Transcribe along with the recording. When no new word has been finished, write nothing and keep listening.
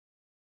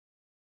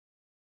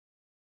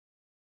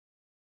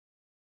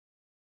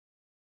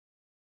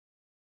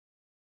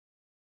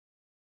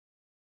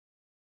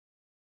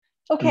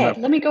Okay,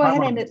 let me go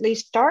ahead and at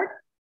least start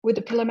with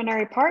the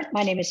preliminary part.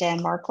 My name is Ann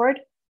Marquardt.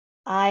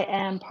 I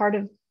am part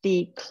of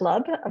the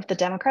Club of the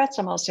Democrats.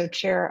 I'm also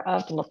chair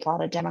of the La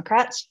Plata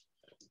Democrats.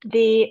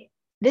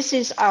 This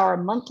is our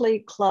monthly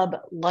club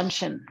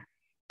luncheon.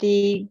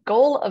 The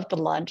goal of the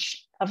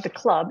lunch of the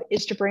club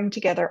is to bring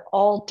together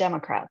all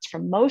Democrats,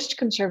 from most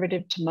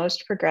conservative to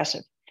most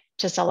progressive,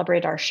 to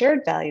celebrate our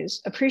shared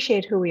values,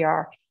 appreciate who we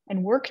are,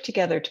 and work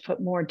together to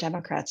put more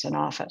Democrats in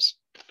office.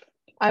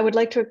 I would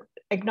like to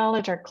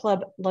acknowledge our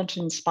club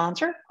luncheon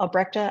sponsor,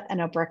 Albrechtha and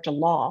Albrechtha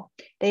Law.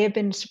 They have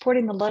been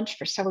supporting the lunch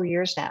for several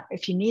years now.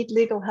 If you need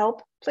legal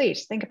help,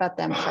 please think about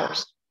them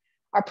first.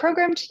 Our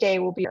program today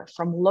will be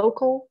from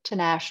local to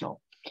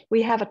national.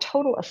 We have a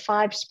total of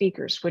 5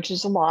 speakers, which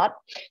is a lot.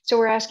 So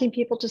we're asking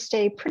people to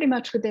stay pretty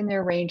much within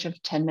their range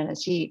of 10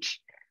 minutes each.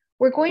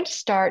 We're going to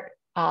start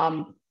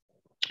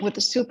with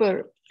a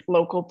super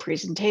local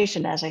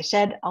presentation. As I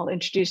said, I'll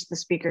introduce the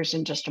speakers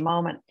in just a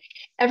moment.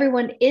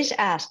 Everyone is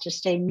asked to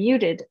stay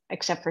muted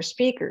except for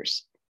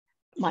speakers,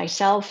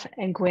 myself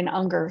and Guinn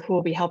Unger, who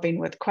will be helping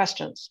with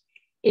questions.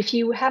 If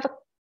you have a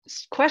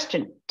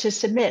question to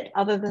submit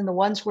other than the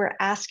ones we're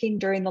asking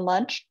during the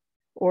lunch,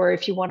 or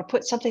if you want to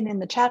put something in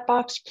the chat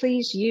box,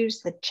 please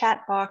use the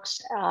chat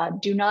box.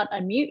 Do not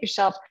unmute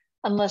yourself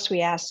unless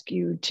we ask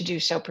you to do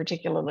so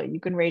particularly. You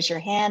can raise your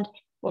hand.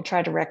 We'll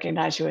try to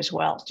recognize you as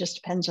well. It just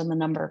depends on the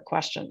number of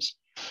questions.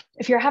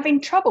 If you're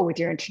having trouble with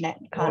your internet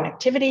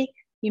connectivity,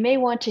 you may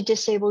want to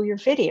disable your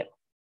video.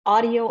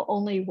 Audio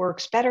only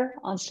works better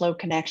on slow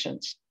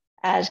connections,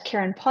 as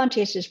Karen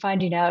Pontius is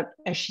finding out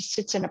as she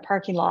sits in a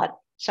parking lot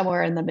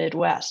somewhere in the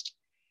Midwest.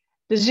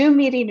 The Zoom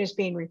meeting is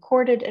being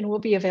recorded and will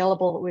be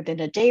available within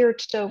a day or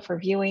so for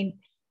viewing.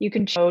 You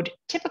can choose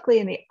typically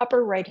in the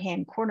upper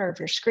right-hand corner of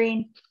your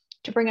screen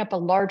to bring up a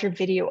larger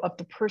video of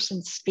the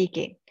person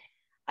speaking.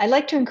 I'd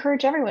like to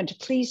encourage everyone to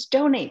please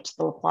donate to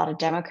the La Plata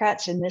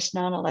Democrats in this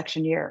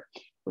non-election year.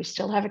 We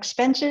still have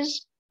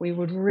expenses. We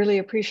would really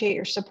appreciate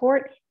your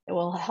support. It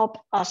will help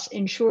us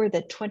ensure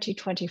that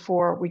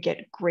 2024, we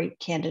get great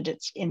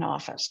candidates in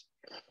office.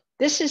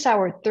 This is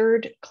our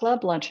 3rd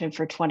club luncheon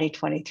for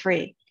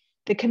 2023.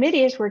 The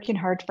committee is working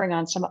hard to bring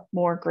on some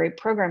more great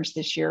programs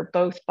this year,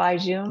 both by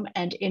Zoom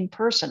and in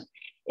person.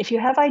 If you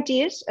have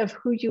ideas of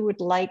who you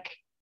would like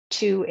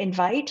to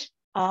invite,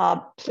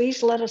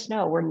 please let us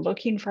know. We're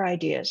looking for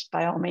ideas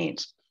by all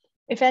means.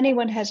 If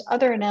anyone has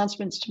other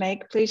announcements to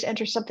make, please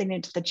enter something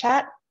into the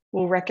chat.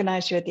 We'll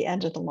recognize you at the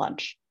end of the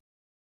lunch.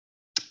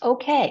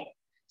 Okay,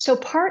 so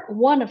part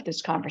 1 of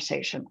this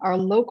conversation, our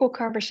local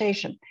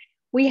conversation,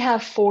 we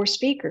have 4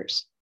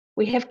 speakers.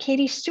 We have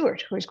Katie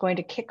Stewart, who is going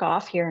to kick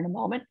off here in a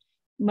moment.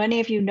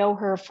 Many of you know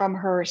her from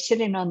her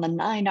sitting on the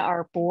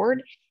 9R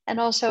board and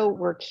also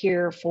work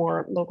here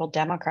for local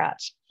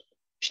Democrats.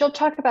 She'll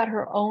talk about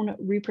her own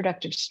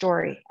reproductive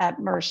story at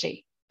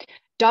Mercy.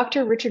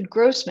 Dr. Richard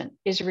Grossman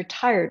is a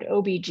retired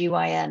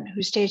OB/GYN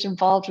who stays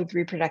involved with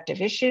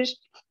reproductive issues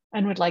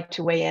and would like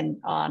to weigh in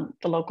on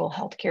the local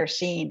healthcare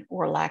scene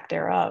or lack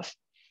thereof.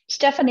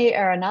 Stephanie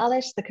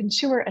Arenales, the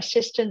Consumer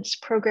Assistance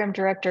Program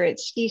Director at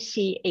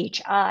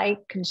CCHI,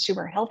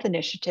 Consumer Health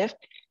Initiative,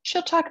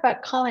 she'll talk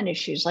about common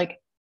issues like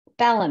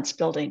balance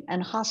building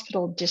and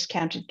hospital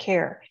discounted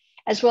care,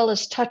 as well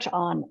as touch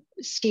on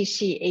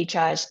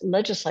CCHI's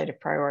legislative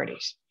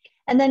priorities.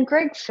 And then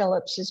Greg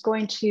Phillips is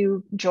going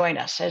to join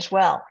us as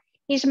well.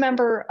 He's a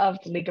member of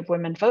the League of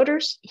Women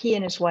Voters. He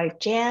and his wife,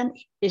 Jan,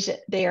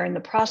 they are in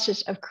the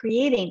process of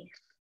creating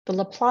the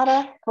La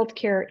Plata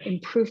Healthcare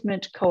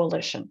Improvement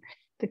Coalition.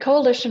 The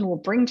coalition will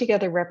bring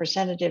together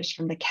representatives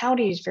from the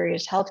county's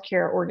various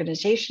healthcare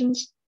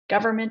organizations,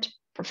 government,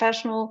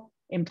 professional,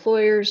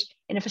 employers,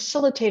 in a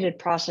facilitated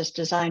process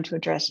designed to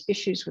address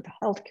issues with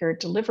healthcare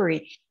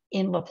delivery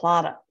in La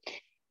Plata.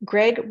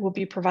 Greg will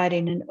be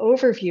providing an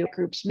overview of the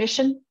group's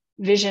mission,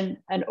 vision,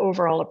 and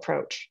overall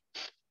approach.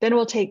 Then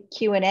we'll take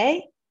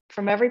Q&A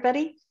from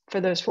everybody for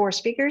those 4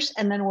 speakers,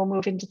 and then we'll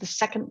move into the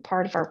second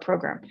part of our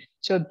program.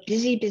 So a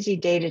busy, busy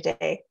day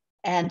today,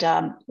 and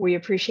we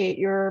appreciate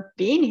your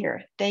being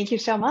here. Thank you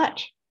so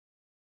much.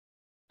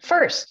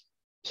 First,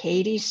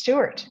 Katie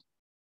Stewart,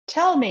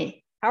 tell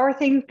me, how are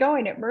things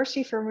going at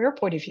Mercy from your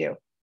point of view?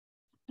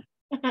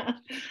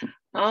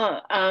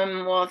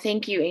 Well,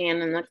 thank you,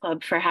 Anne and the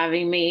club, for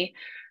having me.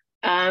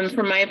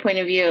 From my point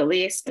of view, at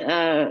least,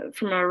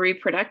 from a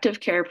reproductive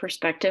care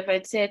perspective,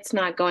 I'd say it's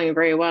not going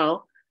very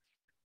well.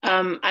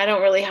 I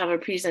don't really have a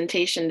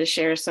presentation to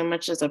share so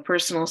much as a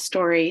personal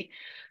story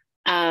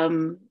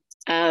and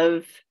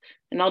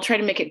I'll try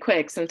to make it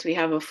quick since we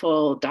have a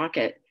full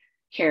docket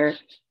here.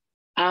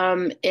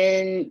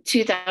 In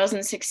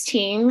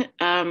 2016,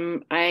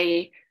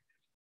 it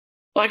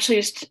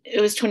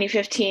was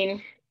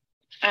 2015.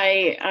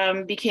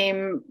 I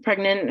became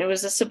pregnant. It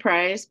was a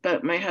surprise,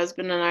 but my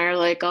husband and I are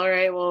like, all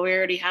right, well, we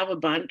already have a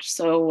bunch,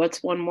 so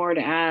what's one more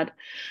to add?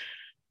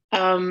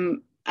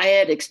 I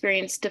had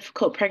experienced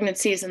difficult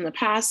pregnancies in the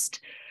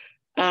past,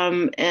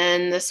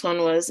 and this one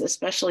was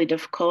especially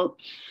difficult.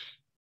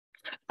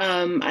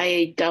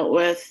 I dealt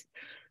with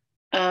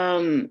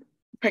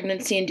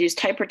pregnancy-induced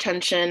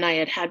hypertension. I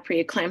had had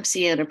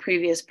preeclampsia in a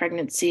previous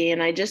pregnancy,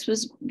 and I just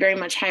was very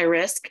much high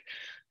risk.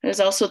 I was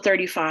also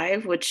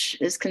 35, which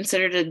is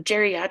considered a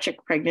geriatric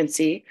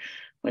pregnancy,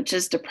 which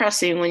is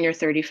depressing when you're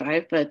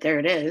 35, but there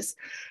it is.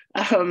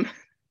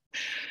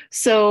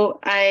 So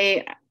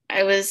I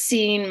was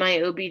seeing my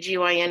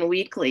OBGYN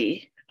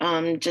weekly,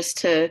 just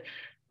to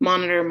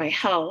monitor my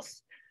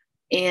health.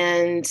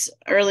 And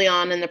early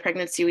on in the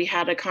pregnancy, we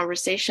had a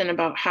conversation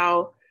about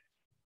how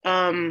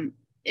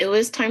it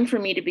was time for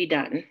me to be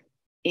done.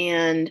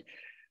 And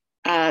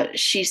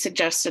she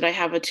suggested I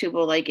have a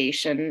tubal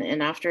ligation.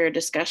 And after a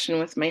discussion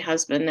with my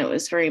husband, it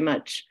was very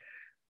much,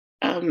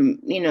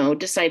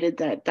 decided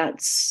that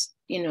that's,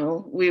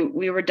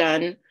 we were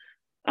done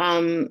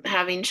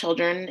having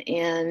children,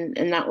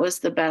 and that was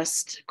the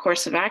best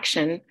course of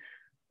action,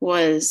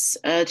 was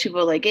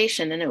tubal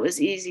ligation. And it was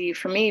easy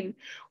for me.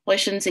 Well, I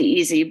shouldn't say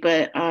easy,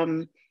 but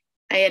I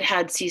had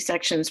had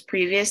C-sections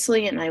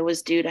previously, and I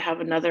was due to have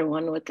another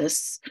one with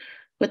this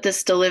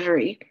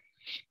delivery.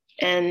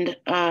 And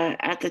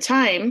at the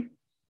time,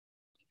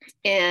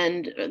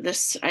 and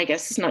this, I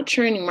guess, is not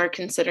true anymore,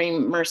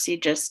 considering Mercy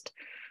just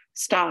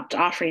stopped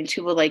offering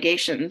tubal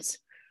ligations,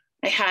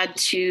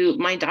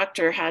 my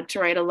doctor had to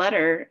write a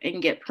letter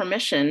and get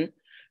permission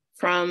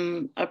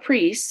from a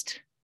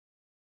priest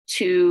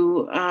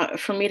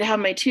for me to have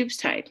my tubes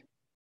tied.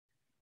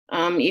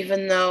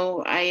 Even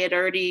though I had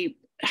already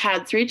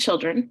had 3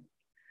 children,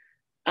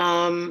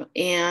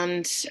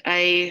 and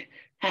I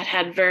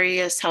had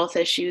various health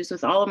issues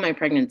with all of my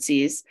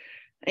pregnancies,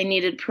 I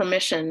needed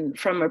permission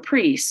from a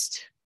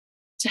priest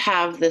to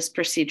have this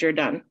procedure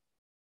done.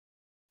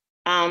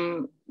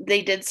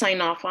 They did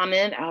sign off on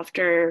it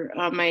after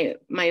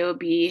my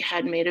OB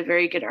had made a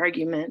very good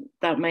argument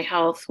that my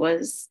health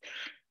was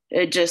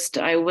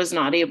I was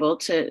not able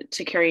to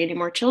carry any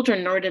more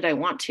children, nor did I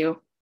want to.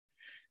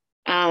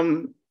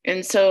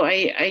 And so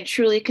I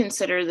truly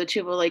consider the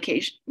tubal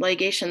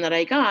ligation that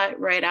I got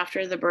right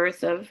after the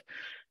birth of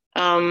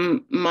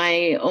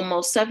my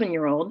almost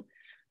 7-year-old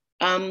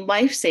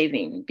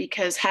life-saving,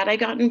 because had I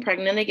gotten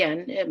pregnant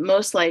again, it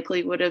most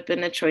likely would have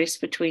been a choice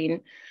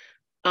between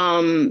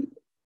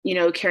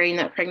carrying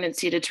that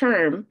pregnancy to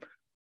term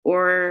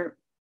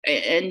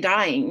and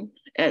dying,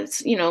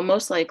 as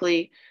most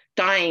likely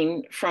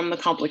dying from the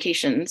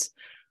complications.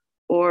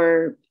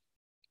 Or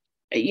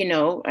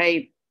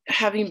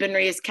having been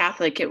raised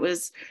Catholic, it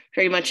was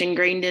very much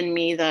ingrained in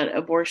me that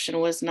abortion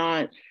was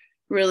not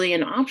really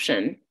an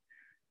option,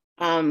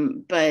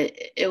 but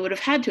it would have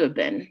had to have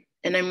been.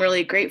 And I'm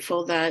really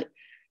grateful that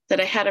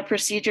I had a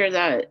procedure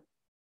that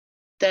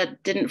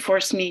didn't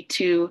force me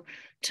to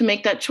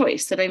make that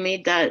choice, that I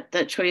made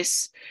that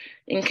choice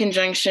in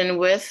conjunction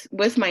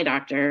with my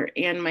doctor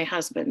and my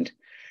husband.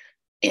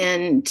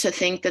 And to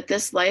think that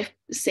this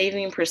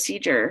life-saving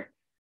procedure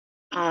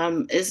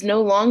is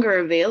no longer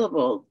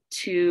available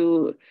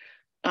to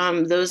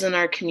those in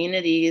our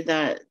community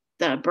that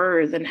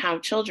birth and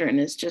have children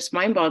is just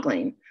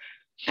mind-boggling.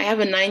 I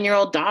have a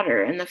 9-year-old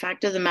daughter, and the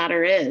fact of the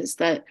matter is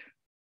that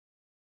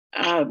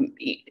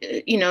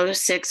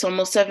 6,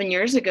 almost 7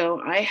 years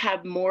ago, I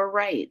had more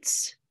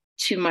rights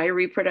to my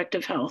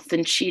reproductive health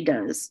than she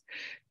does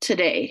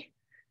today.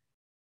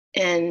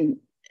 And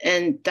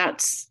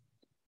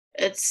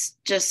it's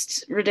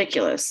just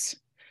ridiculous.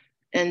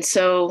 And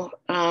so,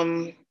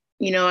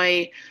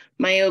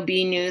 my OB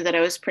knew that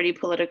I was pretty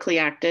politically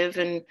active.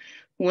 And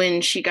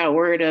when she got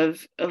word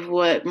of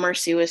what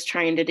Mercy was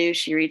trying to do,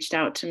 she reached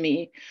out to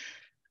me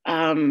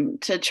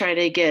to try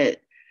to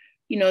get,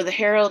 the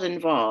Herald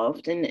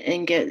involved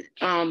and get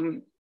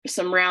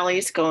some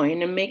rallies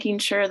going, and making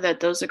sure that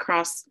those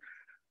across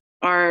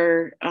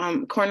our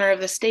corner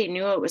of the state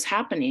knew what was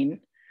happening.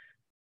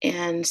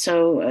 And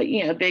so,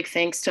 big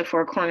thanks to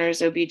Four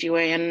Corners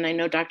OBGYN, and I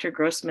know Dr.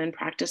 Grossman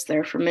practiced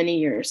there for many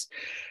years,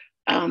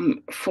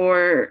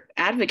 for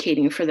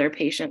advocating for their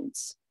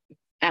patients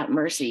at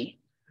Mercy.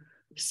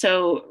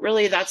 So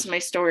really, that's my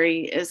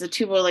story, is a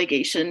tubal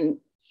ligation,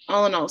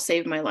 all in all,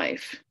 saved my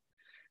life.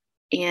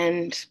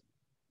 And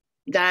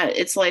that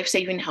it's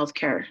life-saving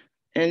healthcare,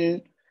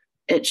 and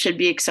it should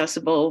be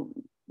accessible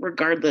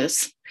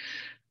regardless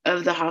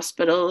of the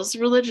hospital's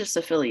religious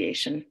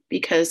affiliation,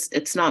 because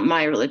it's not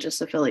my religious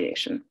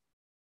affiliation.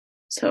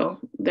 So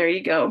there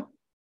you go.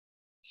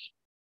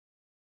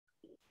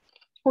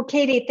 Well,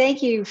 Katie,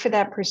 thank you for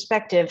that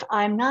perspective.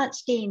 I'm not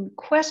seeing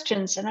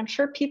questions, and I'm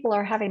sure people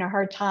are having a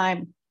hard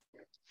time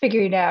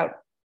figuring out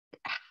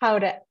how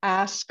to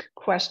ask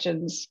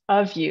questions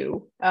of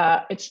you.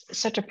 It's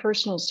such a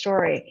personal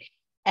story,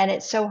 and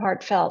it's so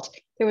heartfelt.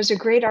 There was a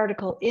great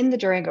article in the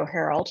Durango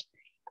Herald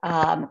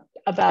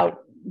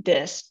about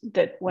this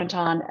that went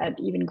on at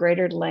even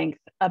greater length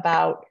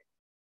about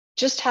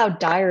just how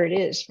dire it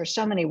is for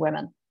so many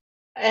women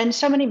and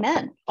so many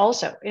men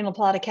also in La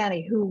Plata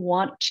County who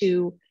want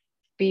to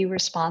be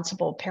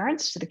responsible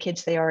parents to the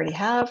kids they already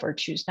have, or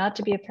choose not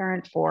to be a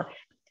parent for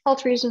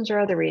health reasons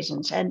or other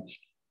reasons. And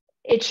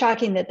it's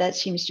shocking that that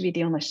seems to be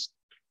the only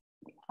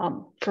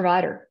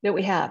provider that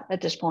we have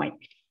at this point.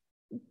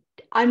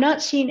 I'm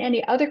not seeing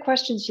any other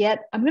questions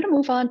yet. I'm going to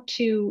move on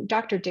to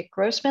Dr. Dick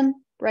Grossman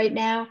right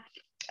now,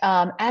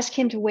 ask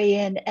him to weigh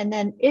in. And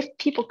then if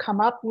people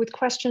come up with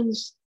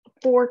questions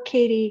for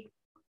Katie,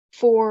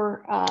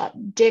 for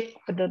Dick,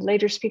 for the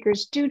later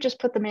speakers, do just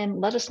put them in.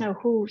 Let us know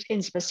who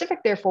in specific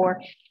they're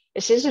for.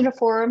 This isn't a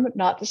forum,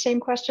 not the same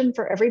question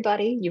for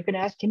everybody. You can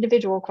ask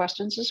individual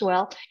questions as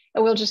well,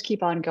 and we'll just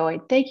keep on going.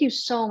 Thank you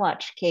so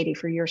much, Katie,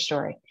 for your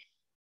story.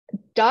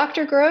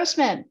 Dr.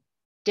 Grossman,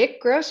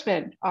 Dick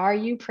Grossman, are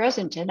you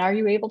present and are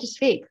you able to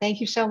speak? Thank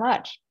you so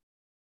much.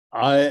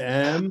 I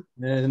am,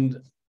 and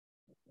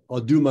I'll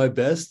do my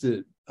best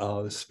at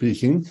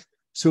speaking.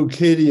 So,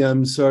 Katie,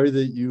 I'm sorry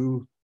that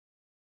you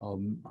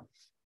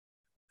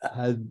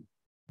had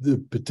the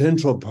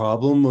potential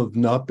problem of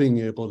not being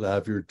able to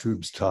have your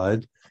tubes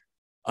tied.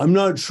 I'm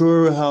not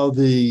sure how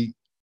the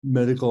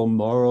Medical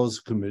Morals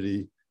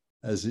Committee,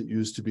 as it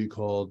used to be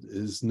called,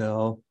 is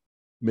now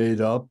made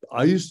up.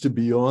 I used to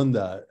be on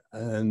that,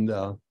 and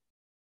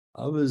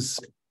I was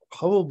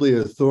probably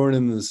a thorn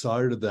in the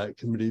side of that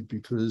committee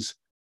because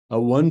at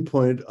one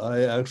point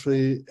I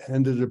actually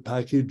handed a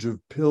package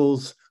of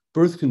pills,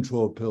 birth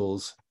control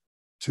pills,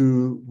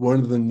 to one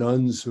of the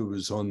nuns who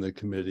was on the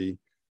committee.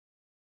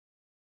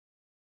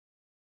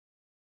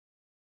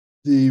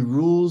 The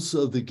rules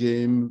of the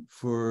game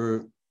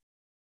for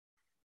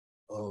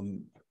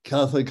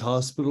Catholic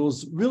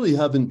hospitals really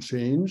haven't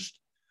changed,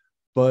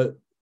 but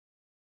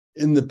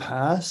in the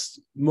past,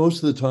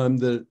 most of the time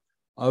that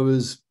I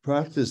was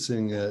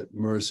practicing at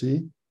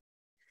Mercy,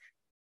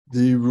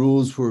 the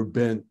rules were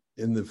bent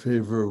in the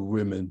favor of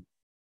women.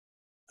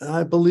 And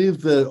I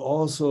believe that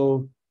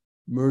also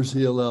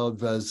Mercy allowed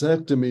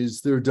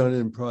vasectomies. They're done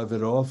in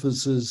private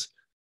offices.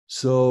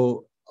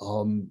 So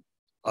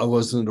I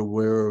wasn't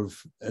aware of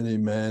any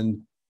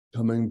man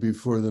coming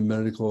before the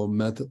Medical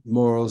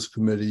Morals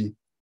Committee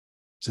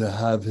to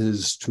have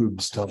his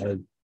tubes tied.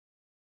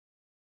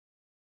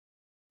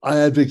 I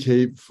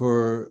advocate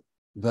for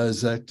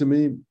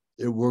vasectomy.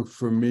 It worked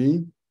for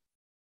me,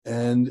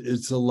 and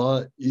it's a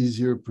lot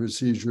easier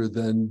procedure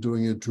than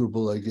doing a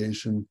tubal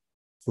ligation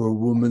for a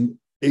woman,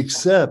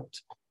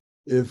 except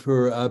if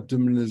her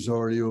abdomen is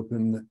already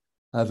open,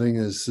 having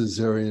a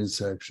cesarean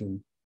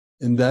section.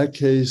 In that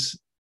case,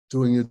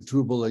 doing a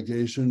tubal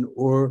ligation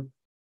or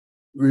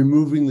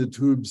removing the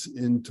tubes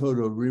in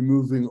toto,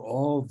 removing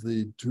all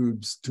the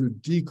tubes to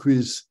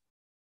decrease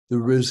the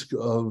risk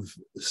of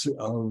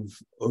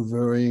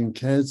ovarian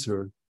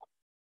cancer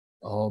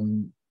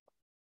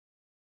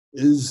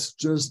is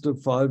just a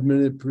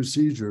 5-minute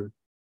procedure.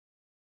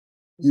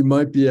 You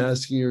might be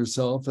asking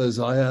yourself, as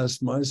I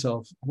asked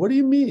myself, what do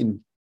you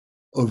mean?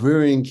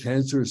 Ovarian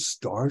cancer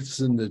starts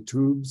in the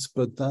tubes,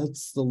 but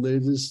that's the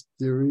latest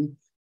theory,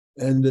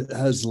 and it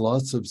has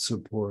lots of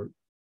support.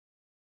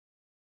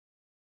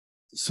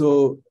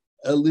 So,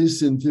 at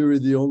least in theory,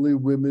 the only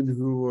women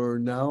who are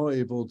now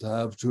able to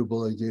have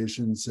tubal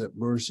ligations at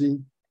Mercy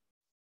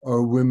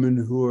are women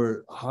who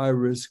are high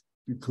risk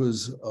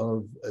because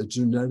of a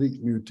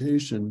genetic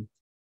mutation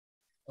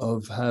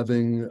of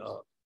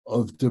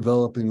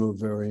developing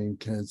ovarian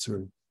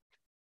cancer.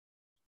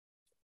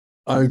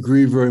 I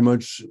agree very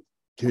much,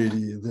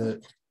 Katie,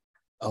 that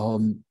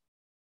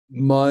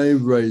my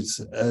rights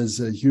as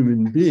a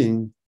human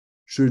being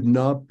should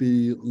not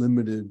be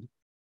limited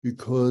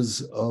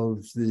because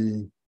of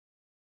the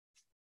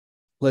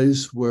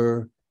place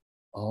where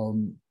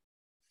I'm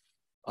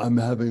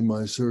having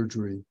my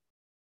surgery.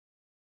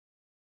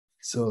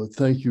 So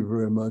thank you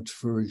very much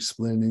for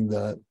explaining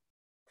that.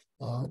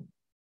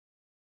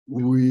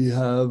 We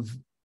have,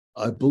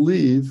 I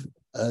believe,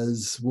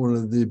 as one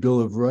of the Bill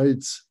of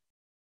Rights,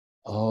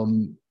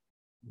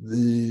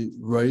 the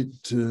right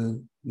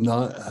to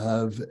not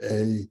have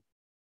a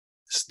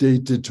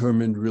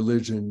state-determined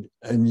religion.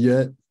 And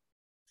yet,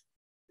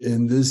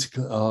 in this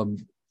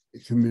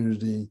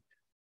community,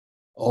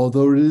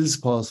 although it is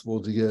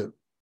possible to get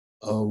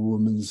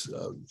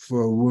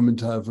for a woman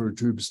to have her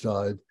tubes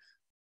tied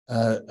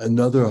at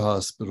another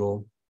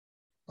hospital,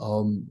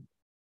 to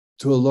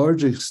a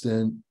large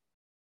extent,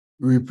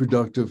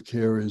 reproductive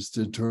care is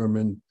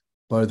determined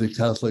by the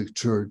Catholic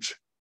Church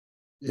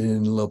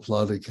in La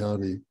Plata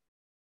County.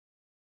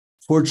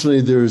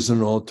 Fortunately, there is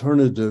an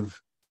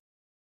alternative,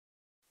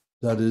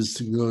 that is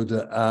to go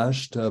to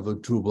ASH to have a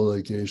tubal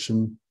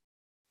ligation.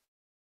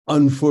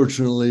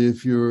 Unfortunately,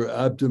 if your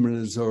abdomen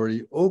is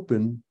already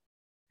open,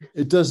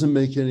 it doesn't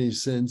make any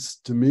sense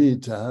to me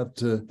to have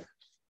to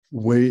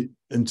wait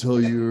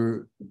until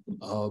you're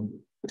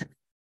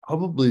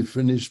probably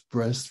finished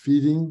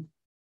breastfeeding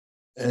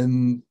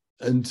and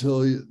until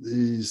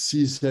the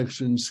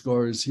C-section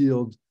scar is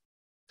healed,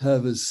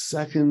 have a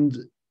second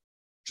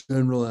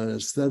general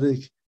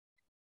anesthetic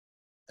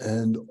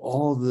and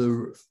all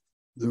the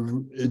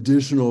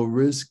additional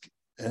risk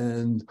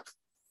and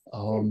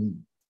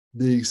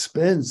the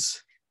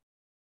expense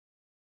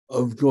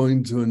of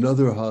going to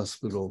another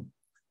hospital.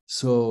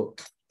 So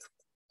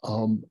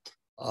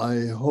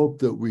I hope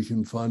that we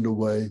can find a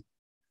way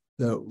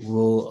that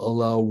will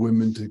allow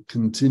women to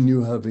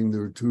continue having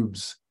their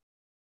tubes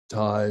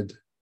tied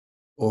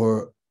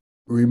or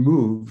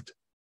removed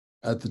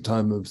at the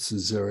time of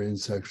cesarean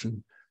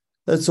section.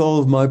 That's all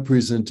of my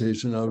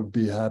presentation. I would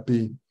be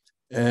happy.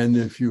 And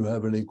if you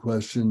have any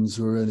questions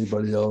or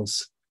anybody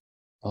else,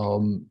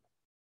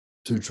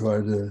 to try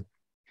to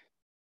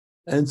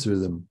answer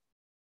them.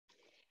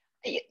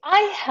 I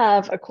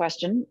have a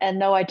question, and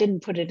no, I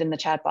didn't put it in the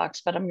chat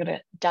box, but I'm going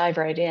to dive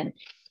right in.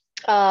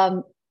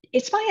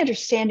 It's my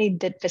understanding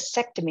that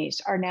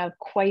vasectomies are now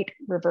quite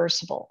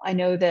reversible. I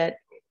know that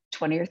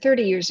 20 or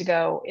 30 years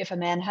ago, if a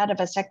man had a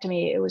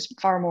vasectomy, it was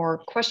far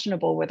more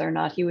questionable whether or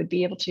not he would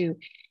be able to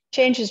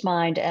change his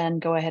mind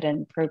and go ahead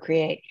and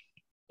procreate.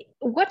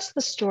 What's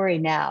the story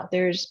now?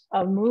 There's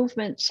a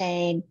movement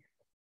saying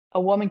a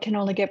woman can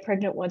only get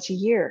pregnant once a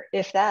year.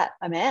 If that,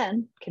 a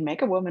man can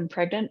make a woman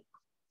pregnant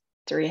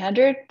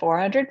 300,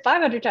 400,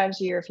 500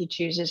 times a year if he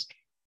chooses.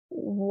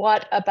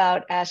 What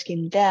about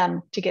asking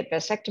them to get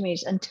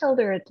vasectomies until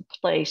they're at the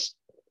place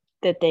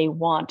that they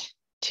want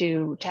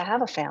to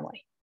have a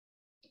family?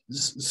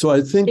 So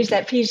I think, is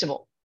that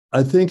feasible?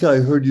 I think I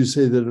heard you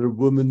say that a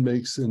woman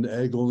makes an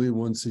egg only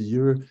once a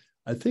year.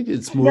 I think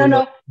it's more.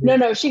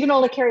 No. She can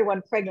only carry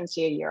one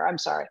pregnancy a year. I'm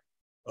sorry.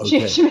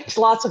 Okay. She makes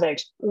lots of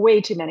eggs, way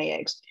too many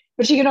eggs,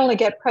 but she can only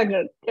get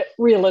pregnant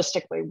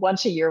realistically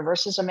once a year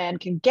versus a man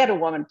can get a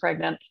woman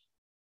pregnant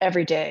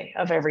every day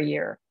of every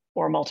year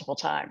or multiple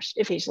times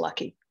if he's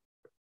lucky,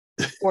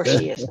 or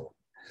she is.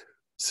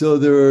 So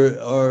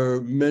there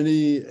are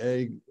many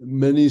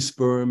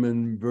sperm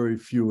and very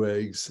few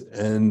eggs,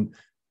 and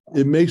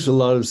it makes a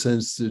lot of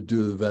sense to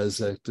do the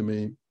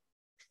vasectomy.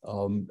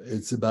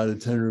 It's about a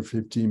 10 or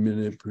 15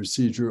 minute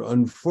procedure.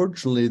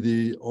 Unfortunately,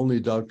 the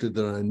only doctor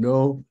that I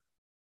know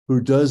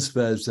who does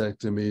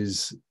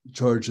vasectomies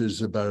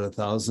charges about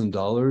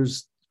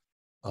 $1,000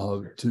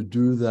 to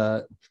do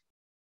that.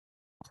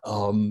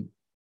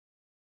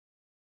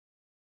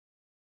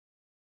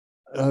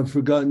 I've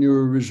forgotten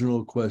your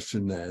original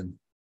question, Nan.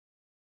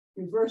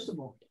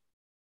 Reversible.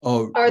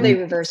 Oh, are they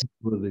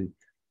reversible?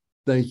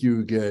 Thank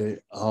you, Gay.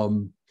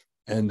 And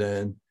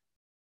Nan.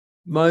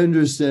 My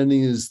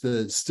understanding is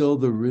that still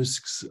the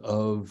risks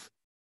of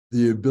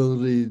the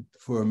ability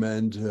for a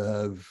man to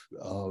have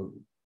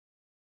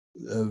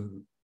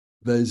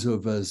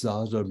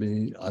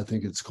vasovasotomy, I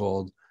think it's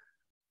called,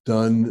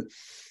 done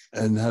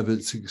and have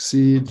it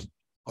succeed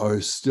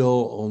are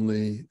still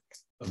only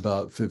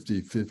about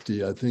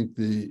 50-50. I think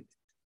the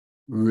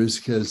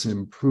risk has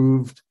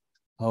improved.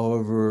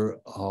 However,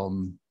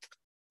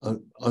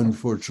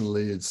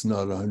 unfortunately, it's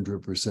not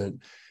 100%.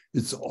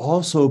 It's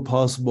also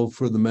possible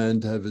for the man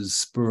to have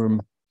his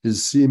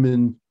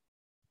semen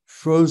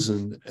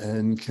frozen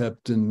and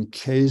kept in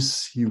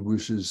case he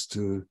wishes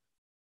to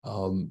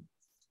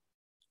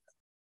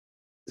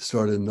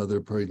start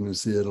another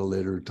pregnancy at a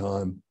later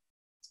time.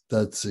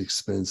 That's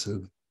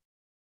expensive.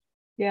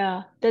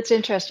 Yeah, that's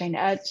interesting.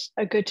 That's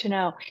good to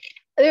know.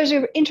 There's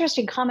an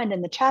interesting comment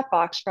in the chat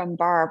box from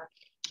Barb.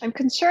 I'm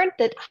concerned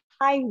that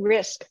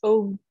high-risk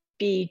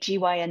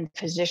OB/GYN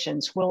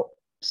physicians will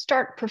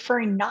start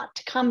preferring not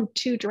to come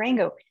to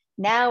Durango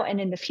now and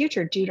in the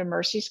future due to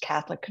Mercy's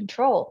Catholic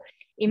control.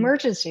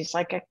 Emergencies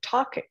like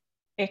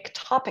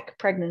ectopic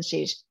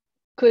pregnancies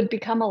could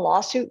become a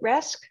lawsuit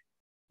risk.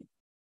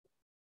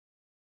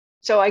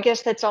 So I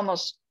guess that's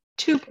almost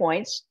 2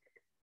 points.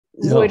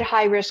 Yeah. Would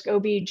high-risk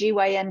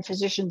OB/GYN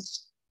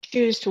physicians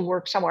choose to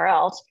work somewhere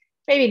else?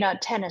 Maybe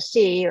not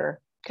Tennessee or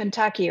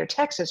Kentucky or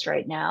Texas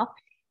right now.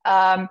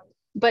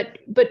 But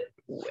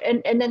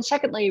then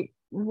secondly,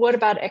 what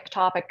about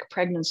ectopic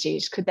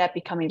pregnancies? Could that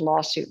become a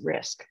lawsuit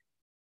risk?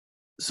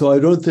 So I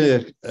don't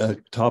think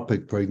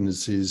ectopic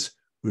pregnancies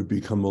would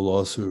become a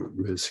lawsuit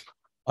risk.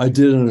 I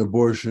did an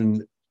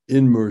abortion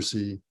in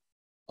Mercy.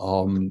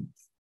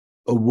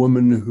 A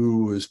woman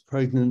who was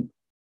pregnant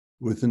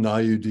with an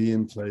IUD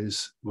in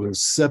place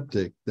was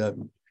septic. That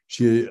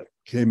she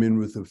came in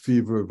with a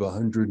fever of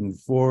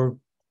 104.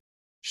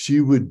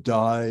 She would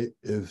die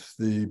if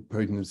the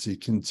pregnancy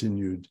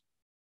continued.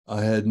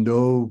 I had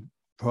no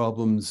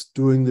problems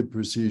doing the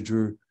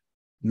procedure,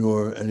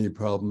 nor any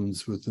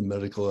problems with the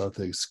medical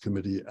ethics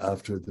committee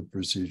after the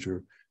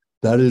procedure.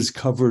 That is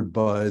covered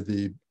by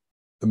the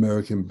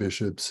American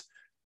bishops.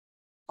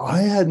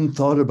 I hadn't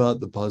thought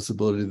about the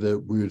possibility that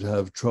we would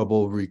have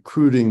trouble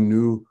recruiting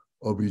new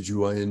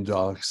OB/GYN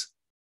docs.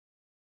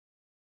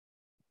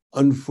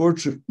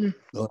 Unfortunately,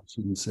 I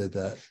shouldn't say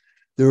that.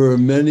 There are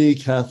many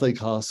Catholic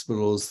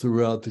hospitals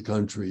throughout the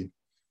country,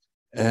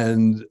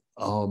 and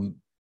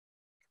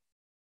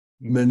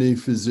many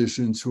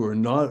physicians who are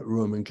not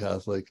Roman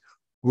Catholic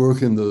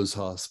work in those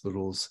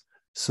hospitals.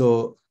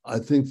 So I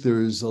think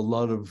there is a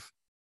lot of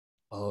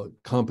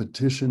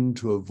competition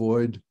to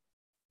avoid.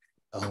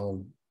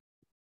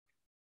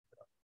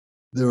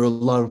 There are a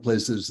lot of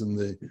places in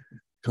the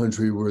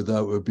country where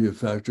that would be a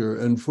factor.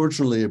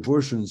 Unfortunately,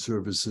 abortion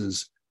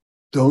services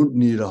don't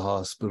need a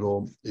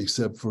hospital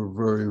except for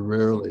very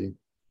rarely.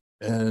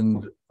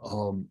 And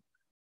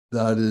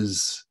that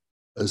is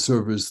a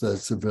service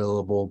that's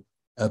available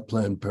at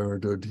Planned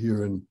Parenthood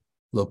here in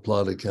La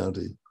Plata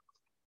County.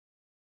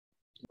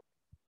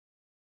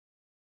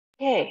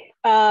 Okay.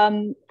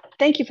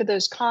 thank you for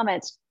those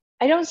comments.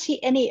 I don't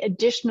see any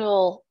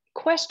additional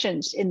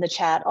questions in the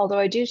chat, although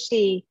I do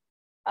see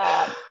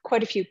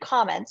quite a few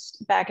comments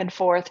back and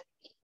forth.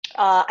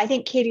 I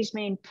think Katie's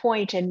main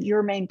point and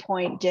your main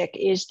point, Dick,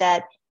 is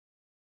that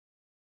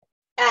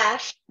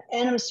ASH,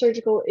 Animal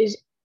Surgical, is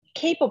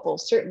capable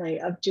certainly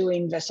of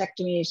doing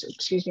vasectomies,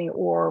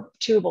 or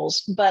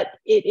tubables, but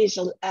it is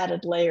an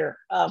added layer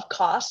of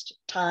cost,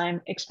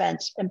 time,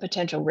 expense, and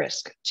potential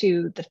risk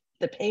to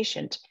the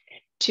patient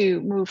to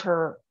move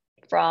her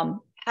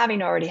from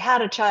having already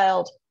had a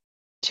child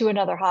to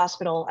another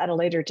hospital at a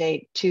later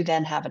date to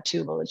then have a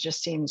tubal. It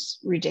just seems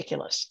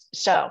ridiculous.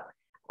 So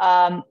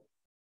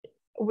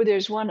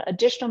there's one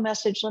additional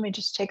message. Let me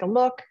just take a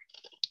look.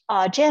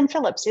 Jan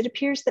Phillips, it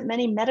appears that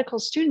many medical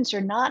students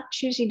are not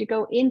choosing to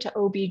go into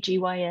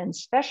OB/GYN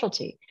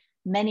specialty.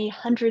 Many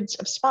hundreds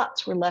of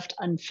spots were left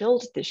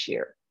unfilled this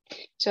year.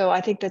 So I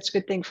think that's a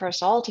good thing for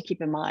us all to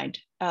keep in mind.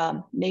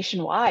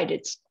 Nationwide,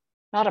 it's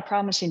not a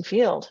promising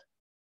field.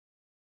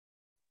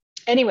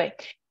 Anyway.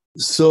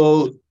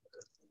 So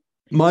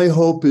my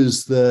hope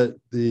is that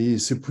the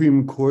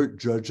Supreme Court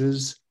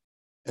judges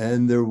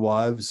and their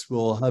wives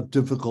will have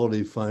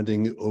difficulty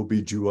finding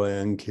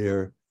OB/GYN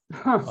care.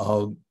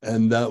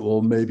 And that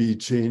will maybe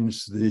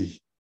change the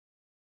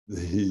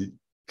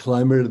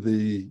climate of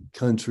the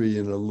country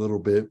in a little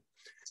bit.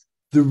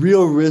 The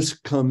real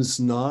risk comes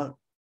not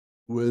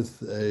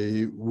with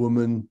a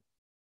woman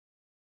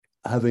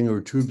having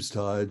her tubes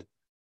tied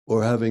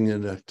or having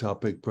an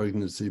ectopic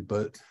pregnancy,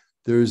 but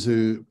there's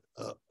a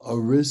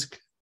risk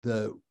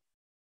that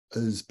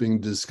is being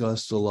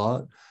discussed a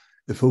lot.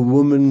 If a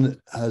woman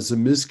has a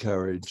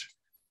miscarriage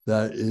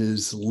that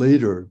is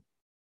later,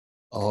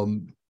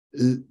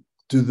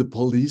 do the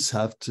police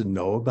have to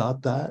know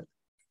about that?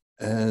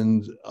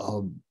 And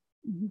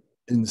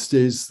in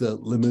states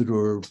that limit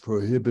or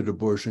prohibit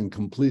abortion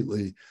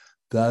completely,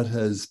 that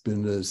has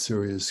been a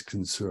serious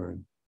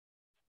concern.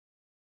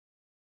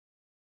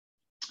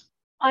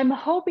 I'm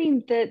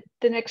hoping that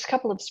the next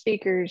couple of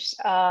speakers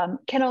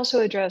can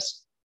also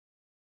address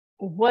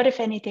what, if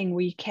anything,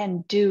 we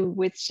can do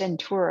with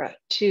Centura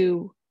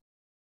to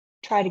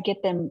try to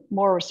get them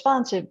more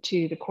responsive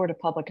to the court of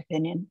public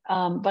opinion.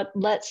 But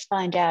let's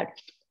find out.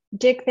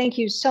 Dick, thank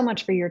you so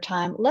much for your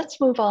time. Let's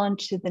move on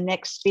to the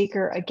next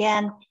speaker.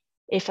 Again,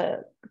 if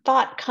a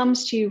thought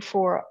comes to you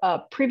for a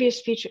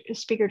previous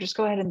speaker, just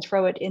go ahead and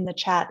throw it in the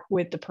chat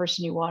with the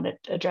person you want it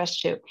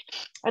addressed to.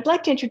 I'd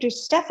like to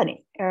introduce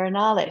Stephanie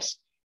Arenales.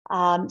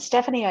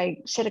 Stephanie, I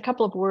said a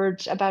couple of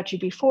words about you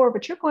before,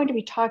 but you're going to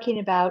be talking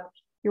about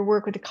your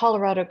work with the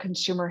Colorado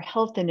Consumer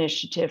Health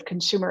Initiative,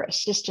 Consumer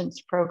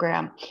Assistance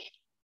Program,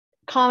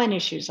 common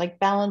issues like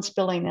balance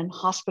billing and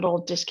hospital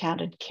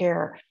discounted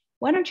care.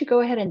 Why don't you go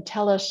ahead and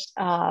tell us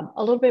a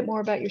little bit more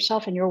about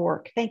yourself and your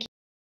work? Thank you.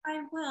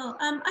 I will.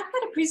 I've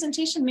got a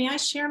presentation. May I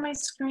share my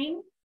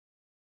screen?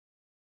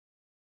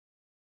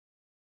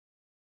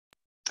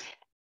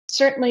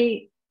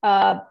 Certainly,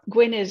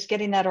 Guinn is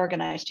getting that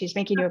organized. He's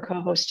making you a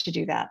co-host to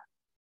do that.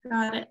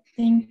 Got it.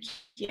 Thank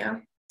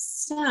you.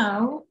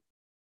 So,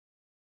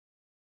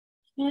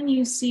 can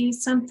you see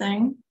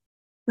something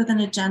with an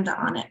agenda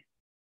on it?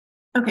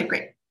 Okay,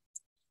 great.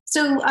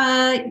 So,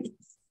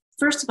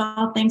 first of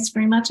all, thanks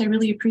very much. I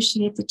really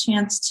appreciate the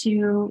chance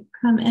to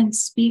come and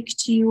speak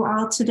to you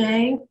all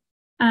today.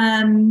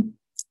 I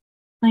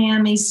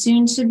am a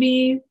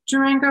soon-to-be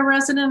Durango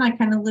resident. I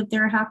kind of live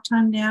there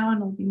half-time now,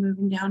 and I'll be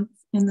moving down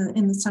in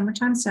the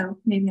summertime. So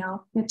maybe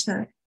I'll get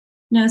to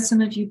know some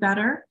of you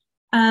better.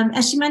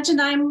 As she mentioned,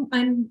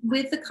 I'm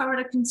with the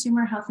Colorado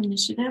Consumer Health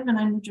Initiative, and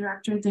I'm the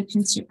director of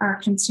our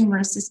Consumer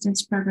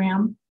Assistance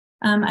Program.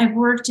 I've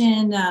worked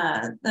in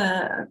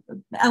the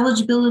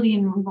eligibility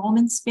and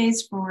enrollment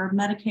space for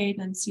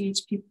Medicaid and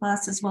CHP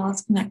Plus, as well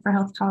as Connect for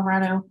Health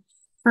Colorado,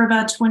 for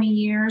about 20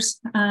 years.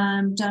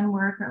 Done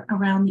work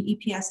around the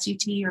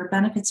EPSDT, or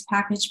benefits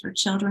package for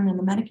children in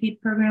the Medicaid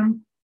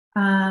program,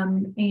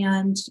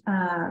 and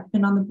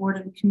been on the board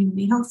of a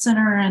community health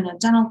center and a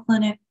dental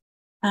clinic.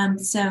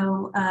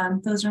 So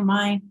those are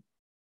my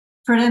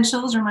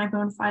credentials, or my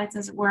bona fides,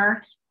 as it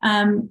were.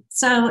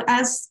 So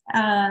as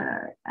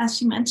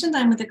she mentioned,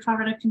 I'm with the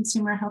Colorado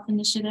Consumer Health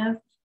Initiative.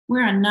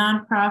 We're a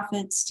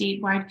nonprofit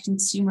statewide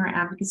consumer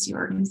advocacy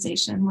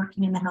organization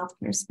working in the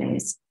healthcare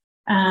space.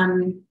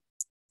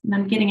 And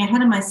I'm getting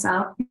ahead of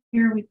myself.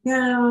 Here we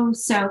go.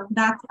 So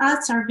that's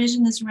us. Our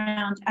vision is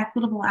around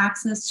equitable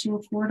access to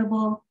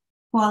affordable,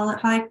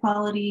 high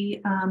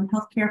quality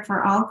healthcare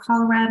for all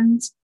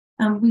Coloradans.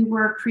 We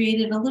were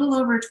created a little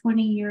over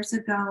 20 years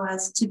ago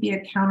as to be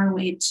a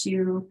counterweight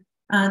to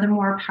the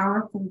more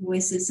powerful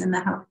voices in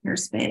the healthcare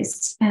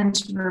space and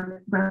to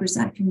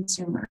represent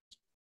consumers.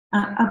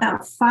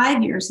 About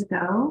 5 years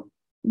ago,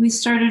 we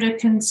started a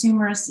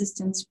consumer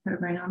assistance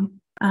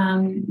program.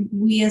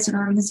 We as an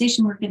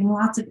organization were getting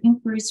lots of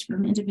inquiries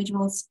from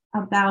individuals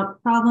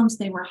about problems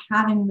they were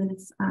having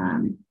with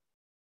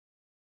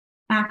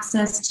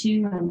access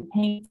to and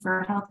paying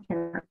for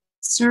healthcare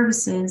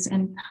services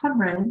and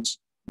coverage.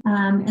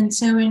 And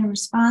so in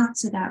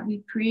response to that,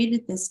 we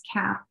created this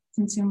CAP,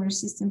 consumer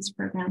assistance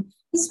program.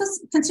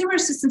 Consumer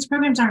assistance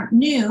programs aren't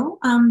new.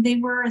 They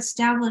were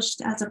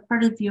established as a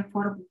part of the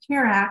Affordable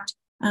Care Act.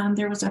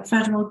 There was a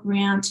federal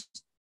grant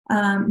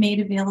made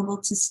available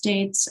to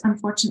states.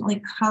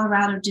 Unfortunately,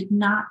 Colorado did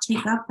not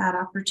take up that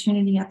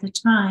opportunity at the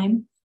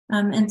time.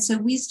 And so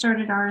we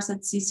started ours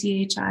at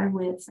CCHI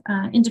with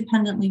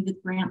independently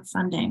with grant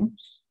funding.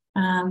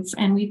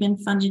 And we've been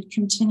funded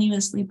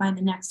continuously by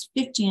the next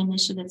 50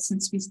 initiatives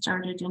since we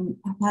started, and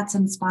have had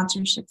some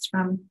sponsorships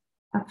from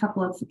a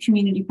couple of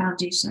community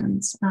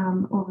foundations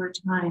over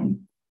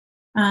time.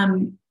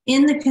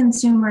 In the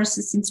consumer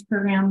assistance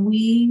program,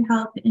 we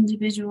help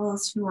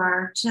individuals who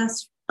are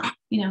just,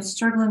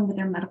 struggling with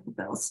their medical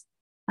bills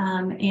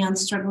and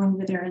struggling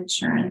with their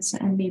insurance,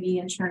 and maybe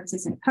insurance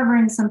isn't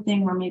covering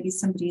something, or maybe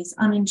somebody is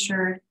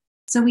uninsured.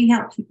 So we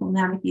help people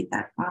navigate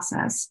that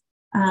process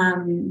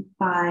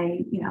by,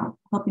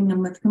 helping them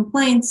with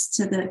complaints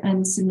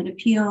and submit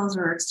appeals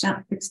or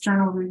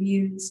external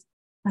reviews.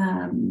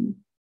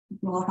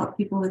 We'll help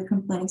people with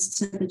complaints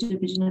to the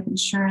Division of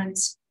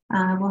Insurance.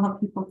 We'll help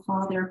people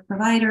call their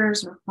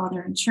providers or call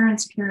their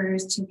insurance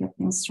carriers to get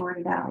things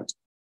sorted out.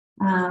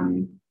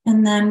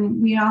 And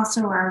then we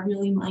also are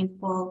really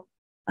mindful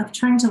of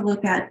trying to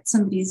look at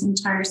somebody's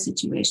entire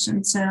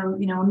situation. So,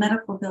 a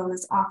medical bill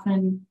is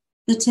often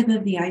the tip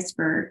of the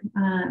iceberg,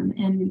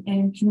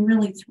 and can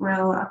really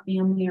throw a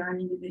family or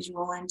an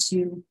individual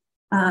into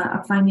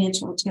a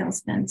financial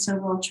tailspin. So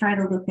we'll try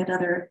to look at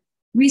other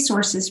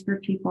resources for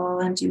people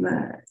and do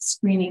a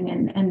screening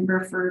and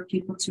refer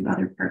people to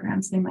other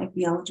programs they might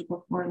be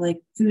eligible for,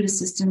 like food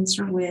assistance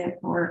or WIC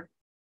or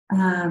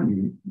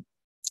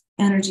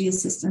energy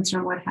assistance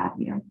or what have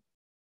you.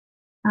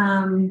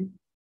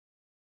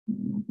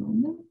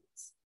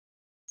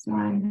 So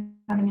I'm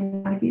having a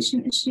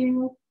navigation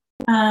issue.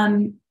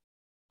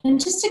 And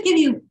just to give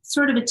you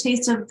sort of a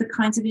taste of the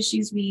kinds of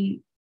issues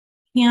we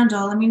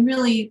handle,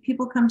 really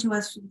people come to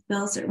us with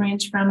bills that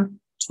range from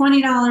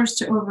 $20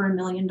 to over $1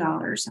 million.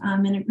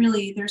 And it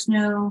really, there's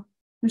no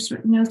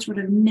sort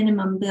of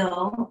minimum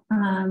bill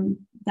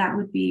that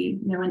would be,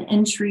 an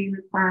entry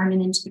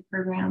requirement into the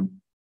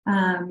program.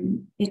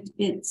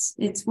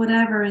 It's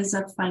whatever is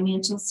of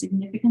financial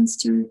significance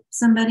to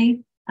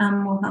somebody.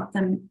 We'll help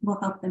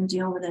them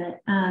deal with it.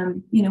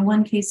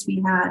 One case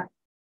we had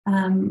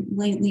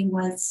lately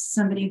was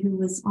somebody who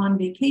was on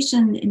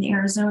vacation in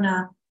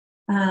Arizona,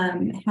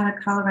 had a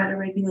Colorado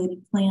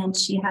regulated plan.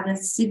 She had a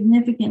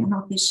significant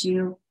health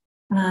issue,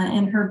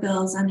 and her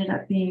bills ended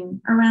up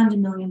being around $1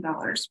 million.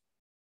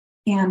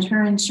 And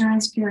her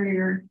insurance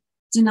carrier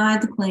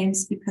denied the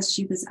claims because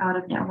she was out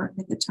of network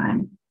at the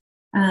time.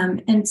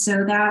 And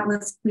so that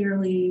was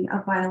clearly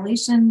a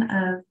violation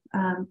of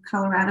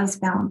Colorado's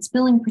balanced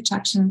billing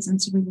protections.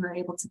 And so we were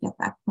able to get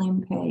that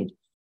claim paid.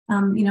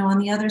 On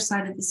the other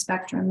side of the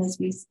spectrum, as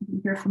we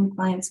hear from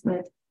clients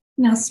with,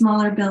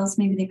 smaller bills,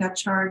 maybe they got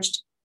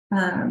charged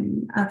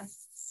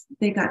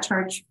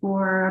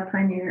for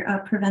a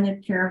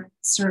preventive care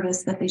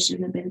service that they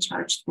shouldn't have been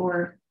charged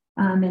for.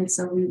 And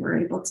so we were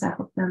able to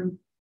help them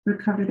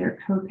recover their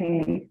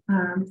copay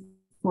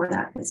for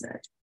that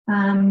visit.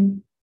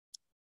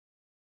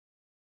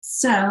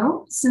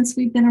 So since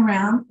we've been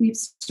around, we've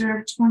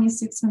served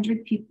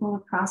 2,600 people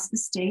across the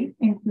state,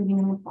 including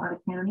in La Plata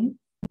County,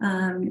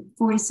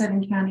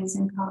 47 counties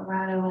in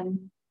Colorado,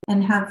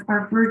 and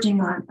are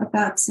verging on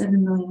about $7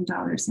 million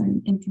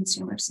in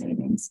consumer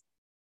savings.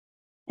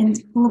 In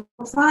La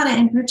Plata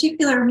in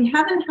particular, we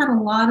haven't had a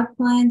lot of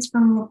clients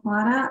from La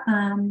Plata,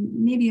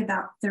 maybe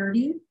about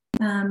 30,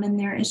 and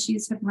their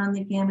issues have run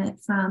the gamut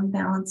from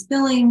balance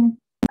billing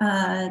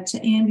to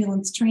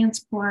ambulance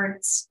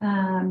transports.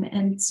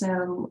 And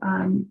so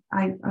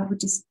I would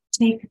just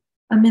take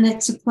a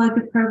minute to plug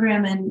the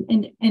program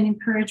and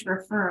encourage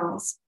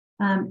referrals.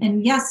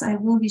 And yes, I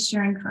will be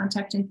sharing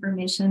contact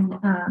information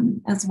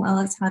as well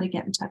as how to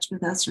get in touch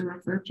with us or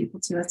refer people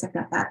to us. I've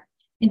got that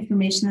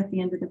information at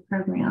the end of the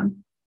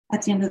program,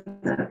 at the end of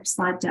the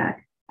slide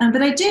deck.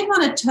 But I did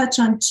want to touch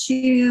on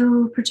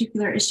two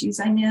particular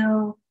issues. I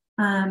know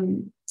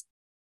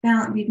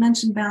we've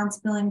mentioned balance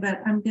billing,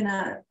 but I'm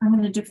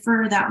gonna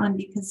defer that one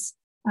because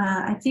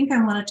I think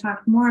I want to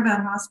talk more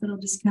about hospital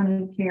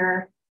discounted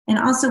care and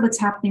also what's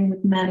happening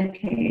with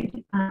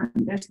Medicaid.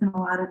 There's been a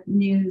lot of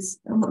news.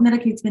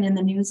 Medicaid's been in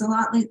the news a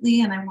lot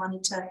lately, and I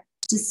wanted to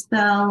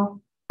dispel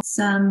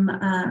some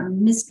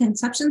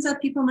misconceptions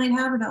that people might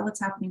have about what's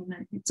happening with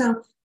Medicaid.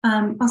 So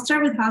I'll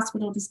start with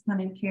hospital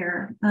discounted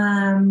care.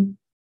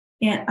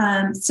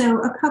 So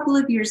a couple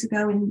of years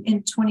ago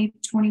in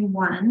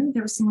 2021,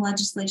 there was some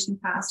legislation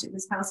passed. It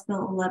was House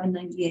Bill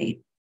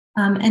 1198.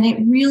 And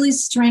it really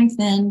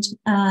strengthened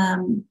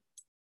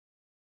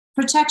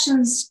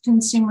protections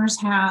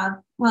consumers have.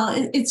 Well,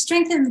 it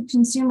strengthened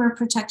consumer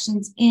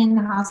protections in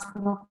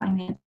hospital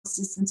financial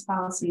assistance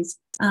policies.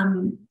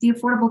 The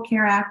Affordable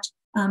Care Act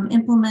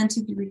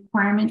implemented the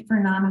requirement for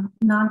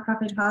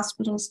nonprofit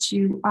hospitals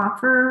to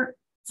offer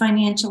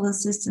financial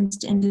assistance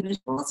to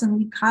individuals, and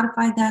we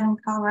codified that in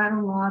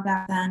Colorado law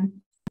back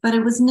then. But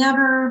it was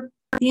never,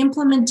 the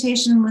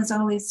implementation was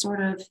always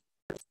sort of,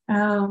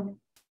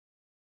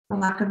 for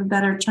lack of a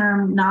better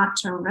term, not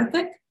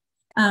terrific.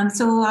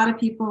 So a lot of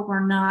people were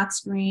not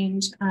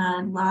screened.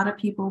 A lot of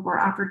people were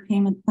offered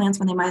payment plans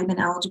when they might have been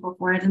eligible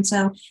for it. And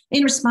so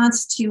in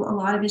response to a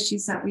lot of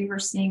issues that we were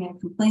seeing and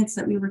complaints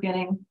that we were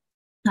getting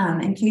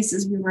and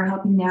cases we were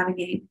helping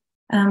navigate,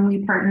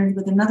 we partnered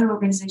with another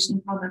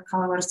organization called the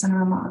Colorado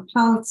Center on Law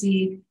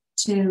Policy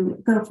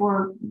to go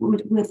forward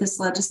with this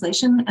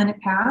legislation, and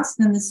it passed.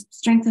 And this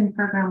strengthened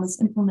program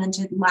was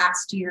implemented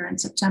last year in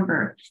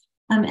September.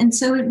 And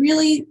so it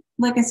really,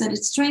 like I said,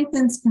 it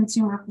strengthens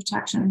consumer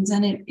protections,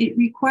 and it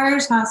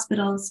requires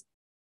hospitals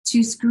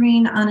to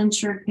screen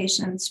uninsured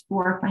patients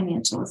for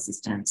financial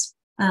assistance.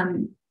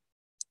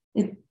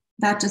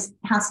 That just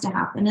has to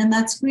happen. And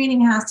that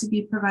screening has to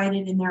be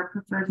provided in their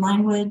preferred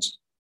language.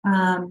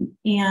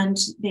 And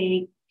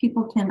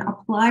people can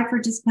apply for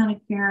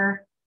discounted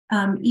care,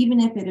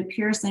 even if it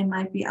appears they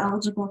might be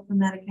eligible for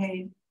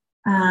Medicaid.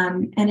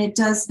 And it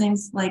does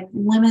things like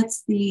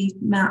limits the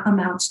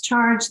amounts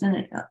charged,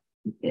 and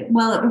it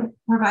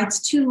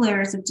provides 2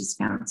 layers of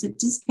discounts. It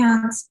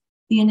discounts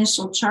the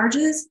initial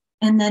charges,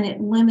 and then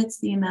it limits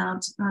the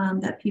amount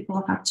that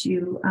people have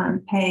to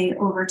pay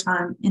over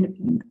time in a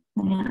payment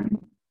plan.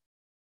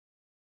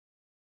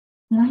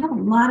 And I have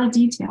a lot of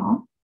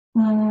detail.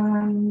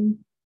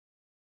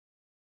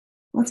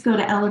 Let's go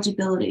to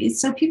eligibility.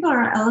 So people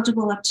are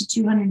eligible up to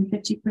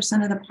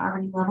 250% of the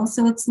poverty level.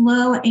 So it's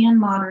low and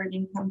moderate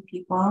income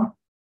people.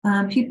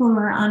 People who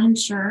are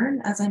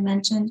uninsured, as I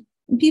mentioned,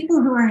 and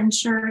people who are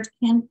insured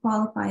can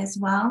qualify as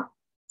well.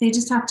 They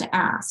just have to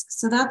ask.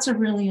 So that's a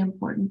really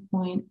important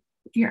point.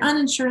 If you're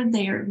uninsured,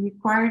 they are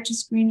required to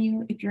screen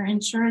you. If you're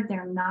insured,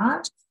 they're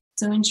not.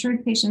 So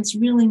insured patients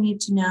really need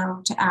to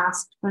know to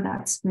ask for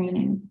that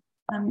screening.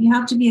 You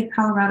have to be a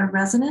Colorado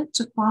resident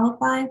to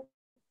qualify,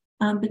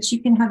 but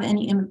you can have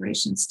any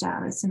immigration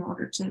status in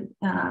order to,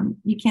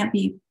 you can't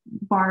be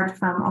barred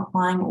from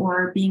applying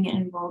or being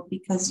enrolled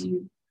because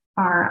you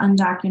are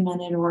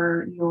undocumented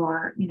or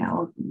you're,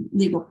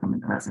 legal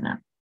permanent resident.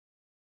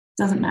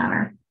 Doesn't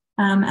matter.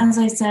 As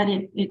I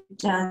said, it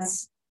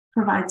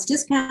provides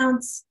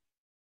discounts,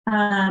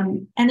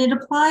 and it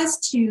applies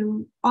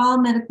to all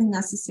medically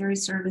necessary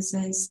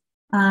services,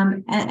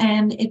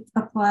 and it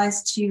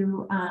applies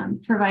to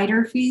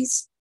provider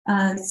fees.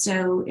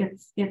 So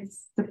if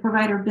the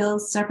provider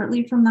bills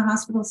separately from the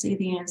hospital, say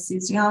the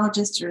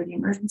anesthesiologist or the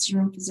emergency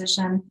room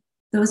physician,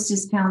 those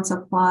discounts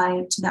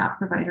apply to that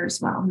provider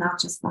as well, not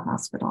just the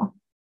hospital.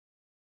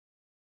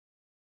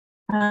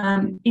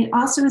 It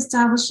also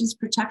establishes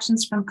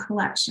protections from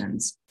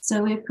collections.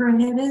 So it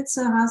prohibits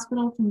a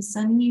hospital from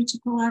sending you to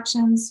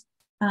collections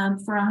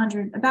for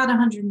about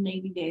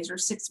 180 days or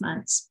 6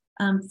 months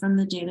from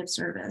the date of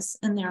service.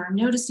 And there are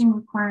noticing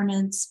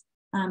requirements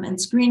and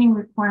screening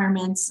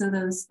requirements. So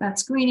that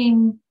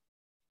screening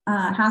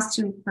has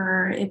to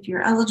occur if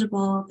you're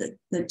eligible.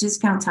 The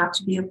discounts have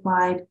to be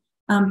applied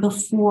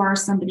before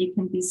somebody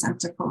can be sent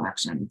to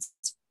collections.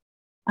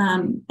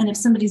 And if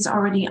somebody's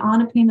already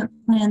on a payment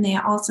plan, they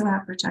also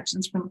have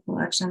protections from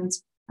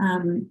collections.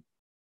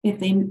 If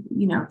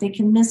they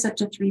can miss up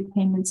to 3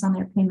 payments on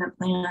their payment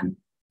plan,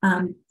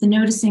 the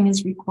noticing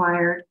is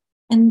required.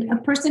 And a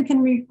person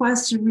can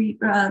request a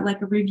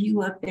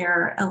review of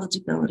their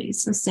eligibility.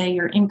 So say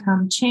your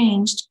income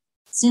changed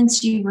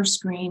since you were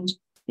screened,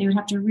 they would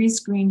have to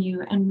rescreen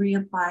you and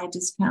reapply a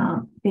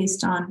discount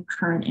based on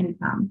current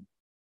income.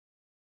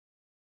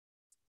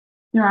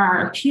 There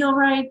are appeal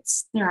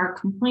rights, there are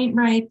complaint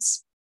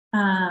rights,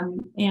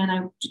 and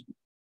I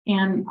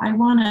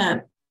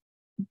want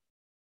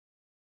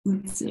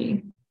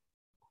to,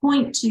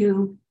 point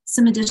to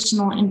some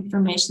additional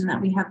information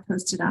that we have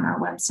posted on our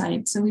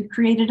website. So we've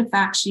created a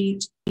fact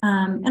sheet,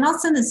 and I'll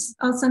send this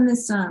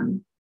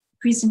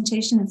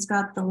presentation. It's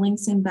got the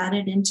links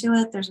embedded into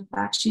it. There's a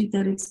fact sheet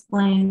that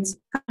explains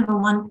kind of a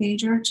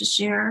 1-pager to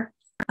share.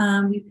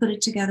 We put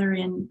it together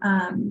in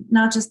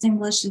not just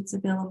English, it's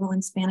available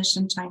in Spanish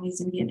and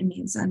Chinese and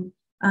Vietnamese, and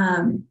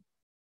I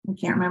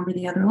can't remember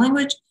the other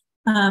language.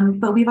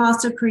 But we've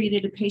also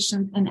created a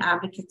patient and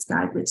advocates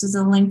guide, which is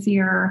a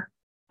lengthier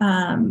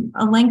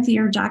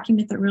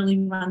document that really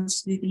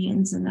runs through the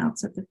ins and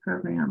outs of the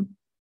program.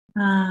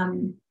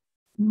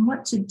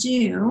 What to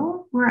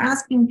do? We're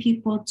asking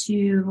people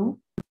to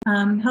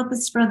help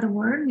us spread the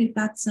word. We've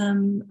got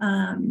some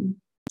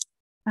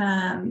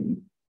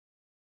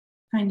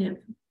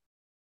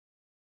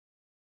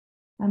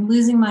I'm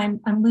losing my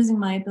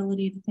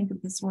ability to think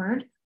of this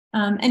word.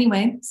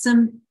 Anyway,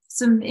 some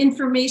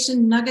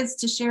information nuggets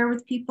to share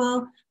with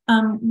people.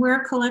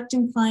 We're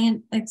collecting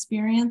client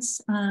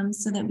experience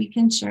so that we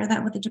can share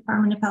that with the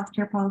Department of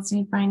Healthcare Policy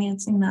and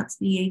Financing. That's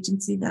the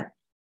agency that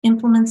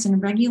implements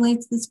and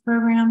regulates this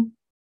program.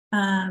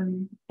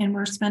 And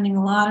we're spending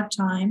a lot of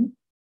time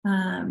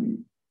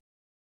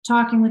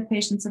talking with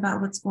patients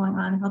about what's going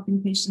on,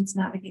 helping patients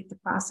navigate the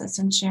process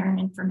and sharing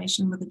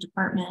information with the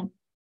department.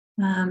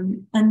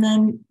 And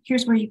then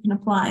here's where you can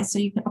apply. So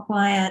you can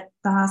apply at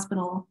the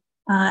hospital,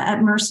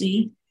 at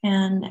Mercy,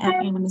 and at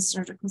Arenales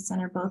Surgical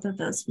Center. Both of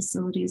those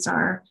facilities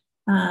are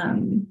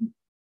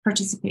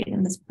participate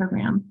in this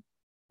program.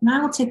 And I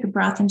will take a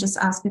breath and just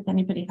ask if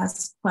anybody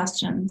has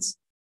questions.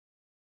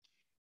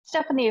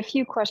 Stephanie, a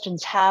few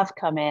questions have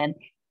come in.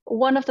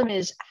 One of them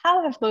is,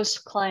 how have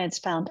most clients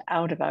found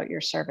out about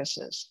your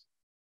services?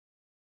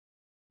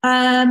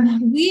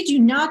 We do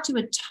not do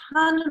a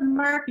ton of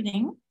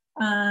marketing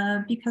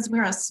because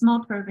we're a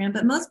small program,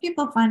 but most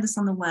people find us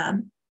on the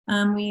web.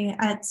 We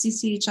at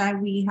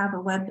CCHI, we have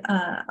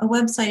a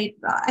website.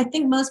 I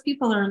think most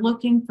people are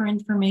looking for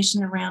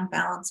information around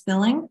balance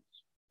billing.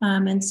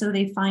 And so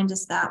they find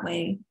us that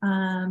way.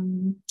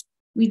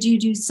 We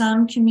do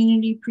some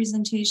community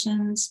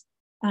presentations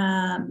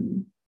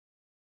from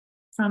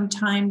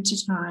time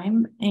to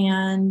time,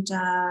 and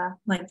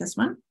like this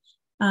one.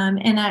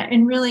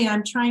 And really,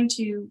 I'm trying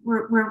to.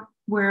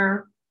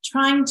 We're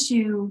trying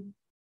to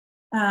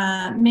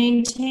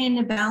maintain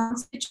a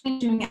balance between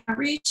doing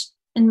outreach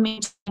and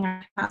maintaining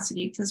our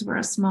capacity because we're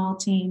a small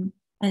team.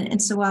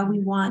 And so while we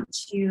want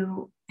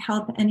to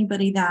help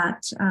anybody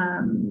that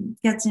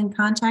gets in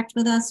contact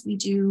with us, we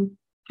do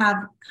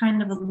have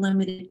kind of a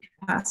limited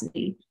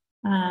capacity.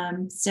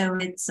 So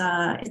it's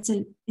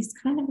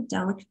kind of a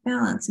delicate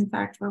balance. In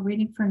fact, we're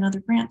waiting for another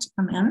grant to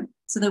come in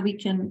so that we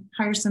can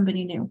hire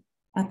somebody new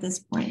at this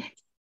point.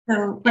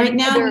 So right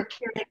now,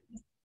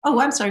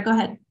 I'm sorry, go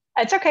ahead.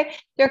 It's okay.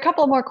 There are a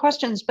couple more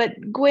questions, but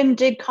Guinn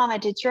did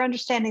comment, it's your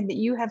understanding that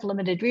you have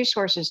limited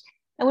resources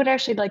and would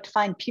actually like to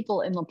find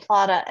people in La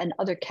Plata and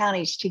other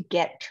counties to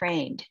get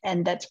trained.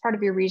 And that's part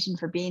of your reason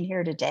for being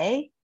here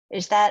today.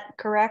 Is that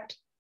correct?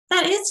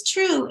 That is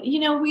true.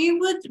 You know,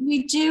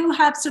 we do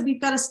have, so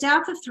we've got a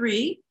staff of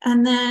 3,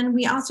 and then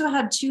we also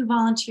have 2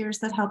 volunteers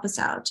that help us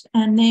out,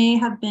 and they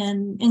have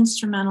been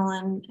instrumental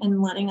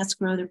in letting us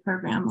grow the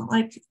program.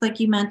 Like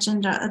you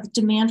mentioned, the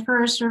demand for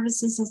our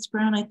services has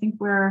grown. I think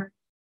we're,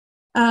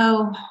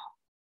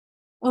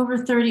 over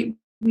 30.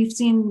 We've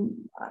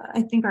seen,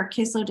 I think our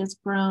caseload has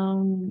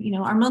grown. You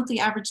know, our monthly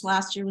average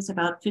last year was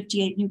about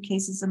 58 new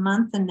cases a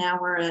month, and now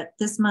we're at,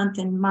 this month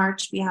in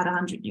March, we had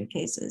 100 new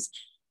cases.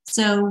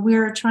 So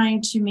we're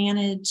trying to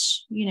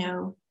manage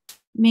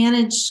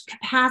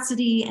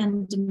capacity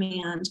and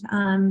demand.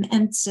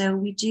 And so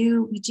we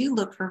do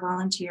look for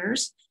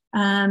volunteers.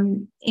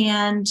 And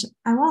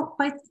I won't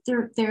quite,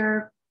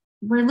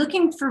 we're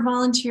looking for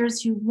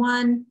volunteers who,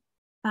 one,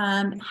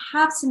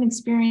 have some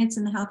experience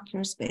in the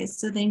healthcare space.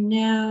 So they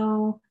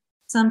know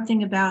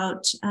something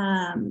about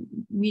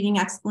reading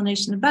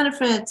explanation of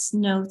benefits,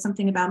 know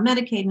something about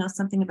Medicaid, know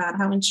something about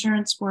how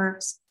insurance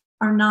works,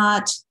 are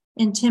not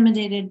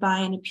intimidated by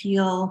an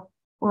appeal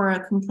or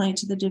a complaint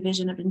to the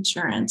Division of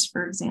Insurance,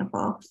 for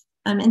example.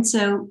 And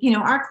so, you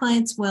know, our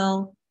clients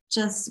will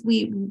just,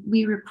 we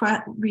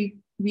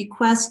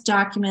request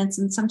documents,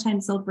 and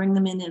sometimes they'll bring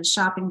them in a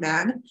shopping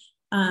bag.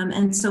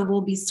 And so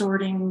we'll be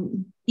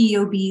sorting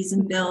EOBs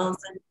and bills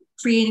and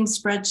creating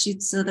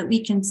spreadsheets so that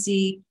we can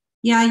see,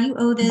 yeah, you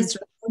owe this,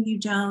 or no, you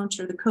don't,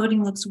 or the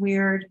coding looks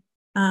weird.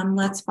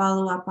 Let's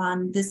follow up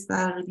on this,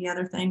 that, or the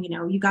other thing. You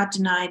know, you got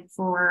denied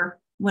for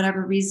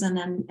whatever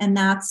reason, and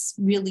that's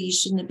really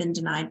shouldn't have been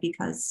denied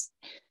because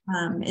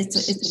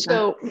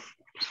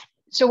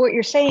so what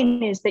you're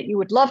saying is that you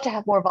would love to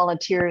have more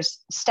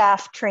volunteers,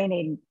 staff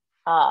training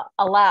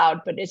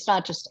allowed, but it's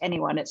not just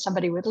anyone, it's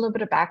somebody with a little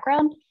bit of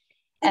background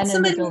and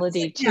an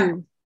ability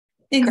to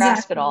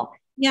grasp it all.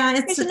 Yeah,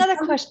 it's another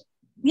question.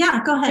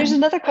 Yeah, go ahead. There's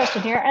another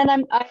question here, and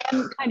I'm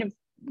kind of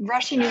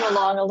rushing you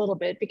along a little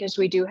bit because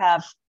we do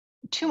have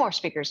 2 more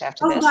speakers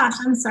after this. Oh gosh,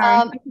 I'm sorry.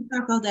 I can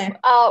talk all day.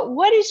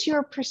 What is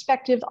your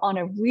perspective on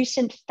a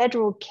recent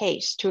federal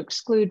case to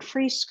exclude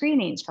free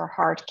screenings for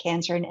heart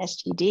cancer and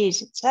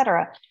STDs, et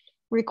cetera,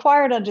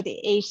 required under the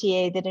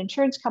ACA that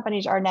insurance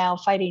companies are now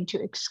fighting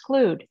to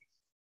exclude?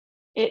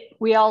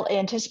 We all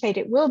anticipate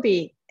it will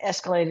be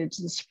escalated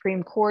to the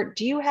Supreme Court.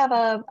 Do you have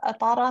a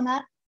thought on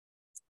that?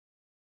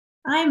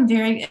 I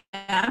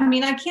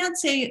mean, I can't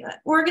say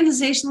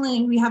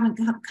organizationally, we haven't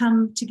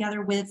come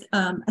together with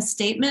a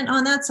statement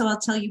on that. So I'll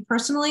tell you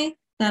personally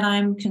that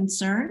I'm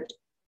concerned.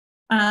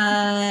 You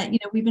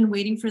know, we've been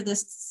waiting for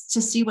this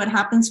to see what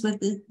happens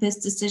with this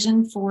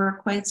decision for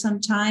quite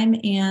some time,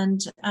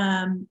 and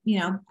you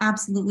know,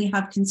 absolutely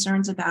have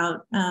concerns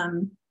about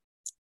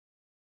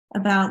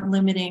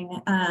limiting,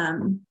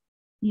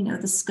 you know,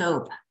 the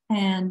scope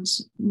and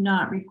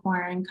not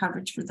requiring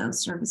coverage for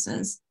those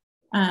services.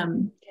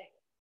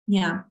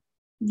 Yeah,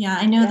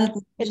 I know that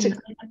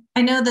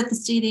I know that the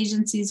state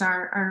agencies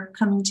are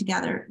coming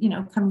together, you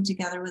know,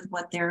 with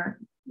what their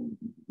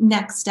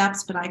next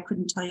steps, but I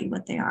couldn't tell you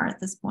what they are at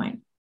this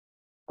point.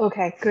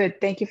 Okay, good.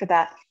 Thank you for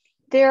that.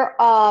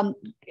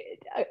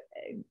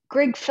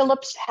 Greg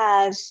Phillips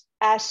has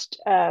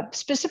asked a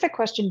specific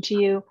question to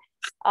you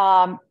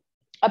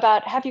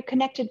about, have you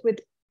connected with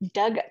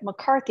Doug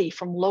McCarthy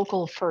from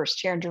Local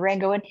First here in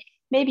Durango? And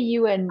maybe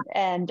you and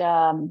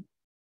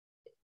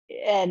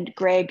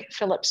Greg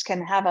Phillips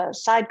can have a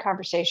side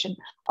conversation,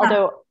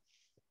 although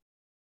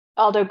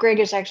Greg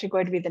is actually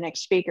going to be the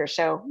next speaker,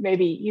 so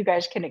maybe you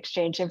guys can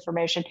exchange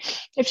information.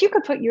 If you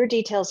could put your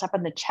details up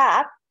in the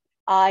chat,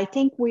 I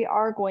think we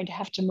are going to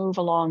have to move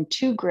along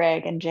to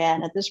Greg and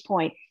Jan at this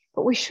point.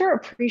 but we sure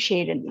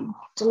appreciate it.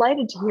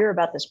 Delighted to hear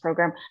about this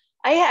program.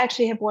 I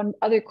actually have one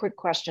other quick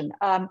question.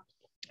 I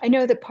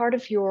know that part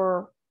of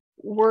your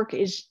work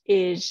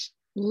is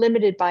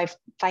limited by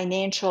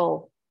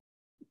financial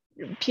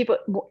people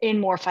in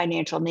more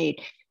financial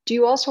need. Do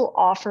you also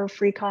offer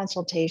free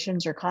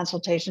consultations or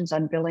consultations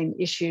on billing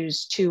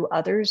issues to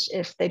others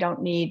if they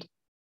don't need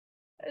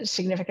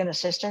significant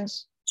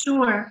assistance?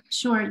 Sure.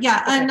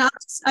 Yeah, okay. And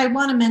I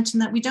want to mention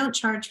that we don't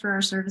charge for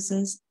our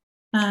services.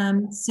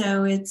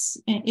 So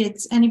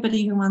it's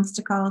anybody who wants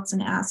to call us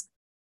and ask.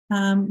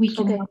 We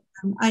can help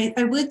them.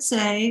 I would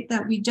say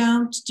that we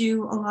don't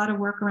do a lot of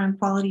work around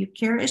quality of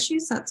care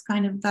issues. That's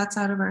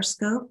out of our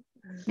scope.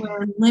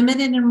 We're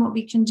limited in what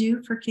we can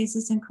do for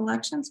cases and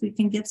collections. We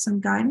can give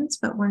some guidance,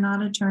 but we're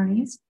not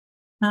attorneys.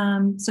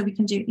 So we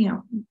can do,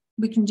 a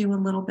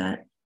little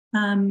bit.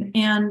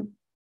 And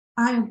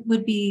I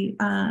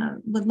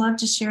would love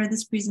to share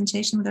this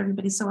presentation with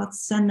everybody. So I'll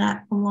send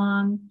that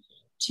along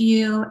to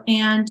you.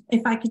 And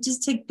if I could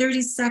just take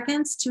 30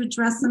 seconds to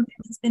address something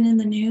that's been in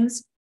the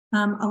news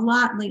a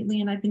lot lately,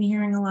 and I've been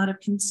hearing a lot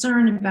of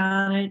concern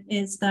about it,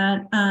 is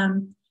that,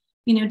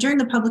 during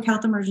the public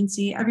health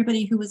emergency,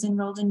 everybody who was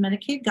enrolled in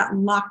Medicaid got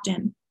locked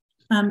in.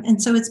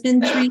 And so it's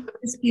been 3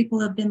 years people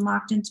have been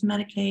locked into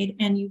Medicaid,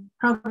 and you've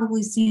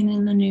probably seen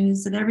in the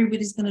news that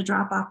everybody's going to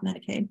drop off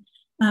Medicaid.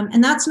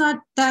 And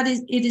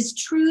it is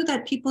true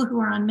that people who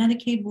are on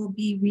Medicaid will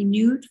be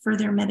renewed for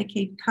their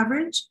Medicaid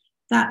coverage.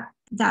 That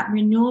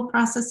renewal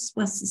process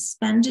was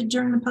suspended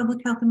during the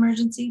public health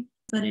emergency,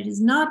 but it is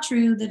not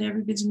true that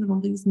everybody's going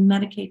to lose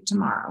Medicaid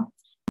tomorrow.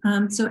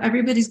 So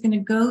everybody's going to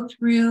go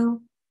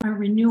through a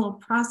renewal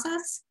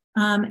process,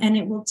 and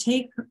it will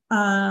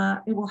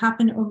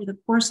happen over the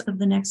course of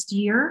the next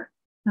year.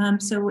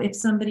 So if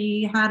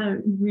somebody had a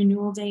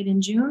renewal date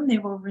in June, they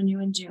will renew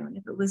in June.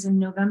 If it was in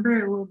November,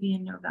 it will be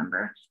in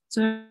November.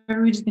 So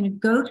everybody's going to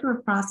go through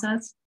a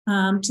process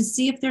to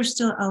see if they're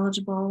still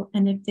eligible.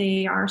 And if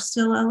they are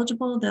still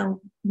eligible, they'll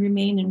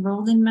remain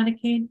enrolled in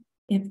Medicaid.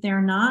 If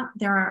they're not,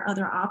 there are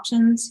other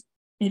options.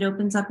 It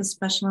opens up a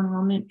special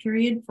enrollment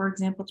period, for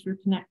example, through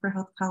Connect for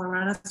Health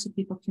Colorado, so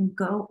people can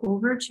go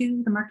over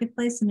to the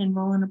marketplace and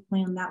enroll in a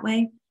plan that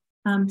way.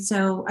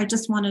 So I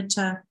just wanted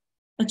to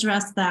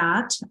address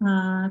that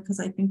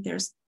because I think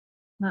there's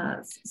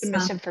some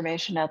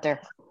misinformation out there.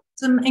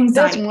 Some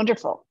anxiety. That's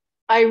wonderful.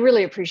 I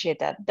really appreciate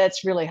that.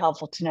 That's really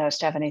helpful to know,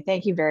 Stephanie.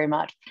 Thank you very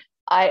much.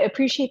 I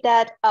appreciate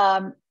that.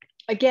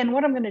 Again,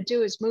 what I'm going to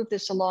do is move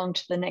this along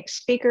to the next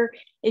speaker.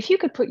 If you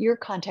could put your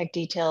contact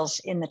details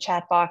in the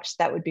chat box,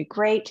 that would be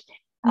great.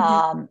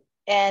 Mm-hmm.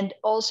 And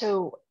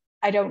also,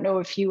 I don't know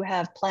if you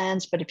have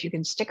plans, but if you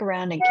can stick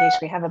around in case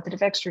we have a bit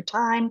of extra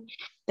time,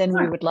 then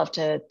we would love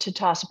to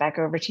toss it back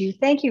over to you.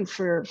 Thank you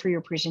for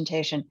your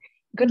presentation.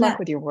 Good luck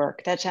with your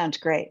work. That sounds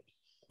great.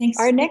 Thanks.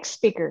 Our next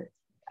speaker,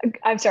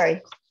 I'm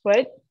sorry,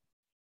 what?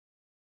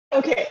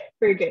 Okay,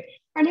 very good.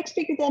 Our next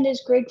speaker then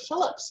is Greg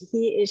Phillips.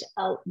 He is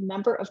a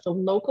member of the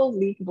local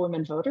League of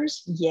Women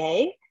Voters,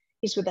 yay.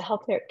 He's with the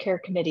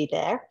Healthcare Committee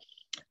there.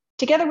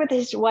 Together with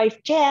his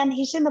wife, Jan,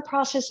 he's in the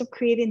process of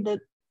creating the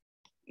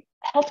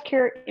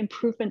Healthcare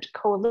Improvement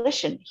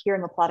Coalition here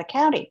in La Plata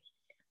County.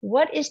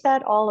 What is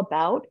that all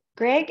about,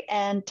 Greg?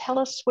 And tell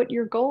us what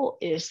your goal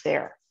is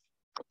there.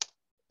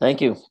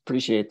 Thank you.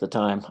 Appreciate the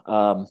time.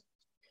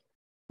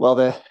 Well,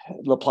 the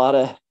La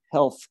Plata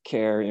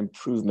Healthcare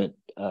Improvement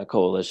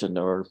Coalition,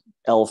 or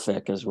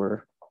LFIC as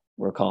we're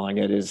calling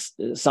it, is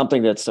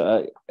something that's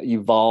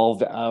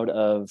evolved out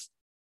of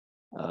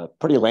a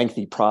pretty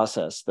lengthy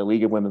process. The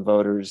League of Women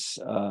Voters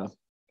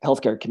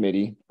Healthcare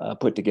Committee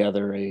put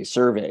together a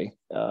survey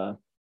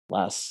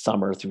last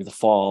summer through the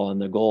fall,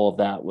 and the goal of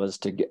that was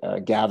to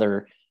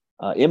gather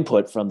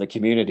input from the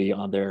community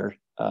on their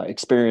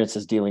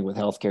experiences dealing with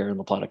healthcare in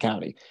La Plata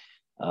County.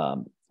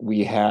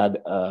 We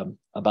had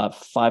about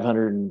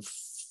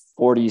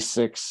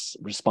 546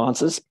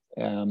 responses,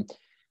 and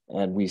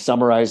we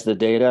summarized the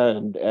data.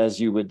 And as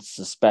you would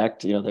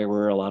suspect, there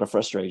were a lot of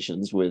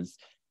frustrations with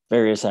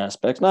various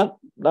aspects.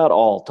 Not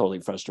all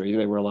totally frustrated.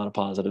 There were a lot of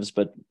positives,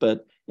 but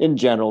in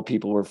general,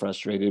 people were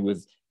frustrated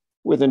with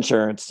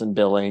insurance and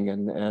billing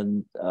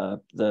and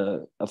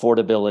the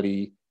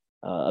affordability,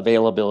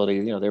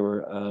 availability. There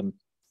were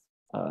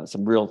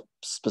some real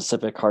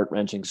specific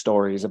heart-wrenching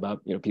stories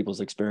about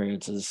people's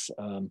experiences.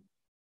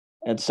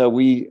 And so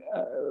we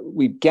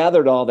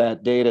gathered all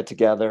that data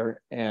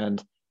together,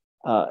 and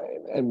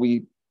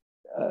we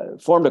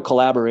formed a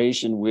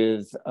collaboration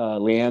with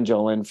Leanne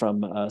Jolin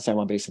from San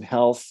Juan Basin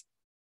Health,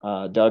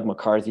 Doug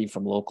McCarthy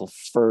from Local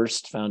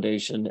First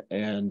Foundation,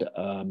 and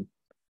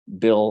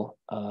Bill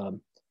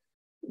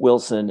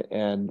Wilson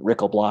and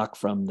Rick O'Block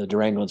from the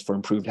Durangans for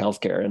Improved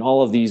Healthcare. And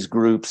all of these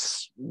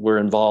groups were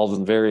involved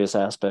in various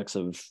aspects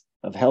of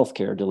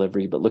healthcare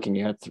delivery, but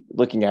looking at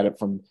it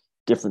from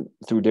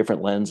through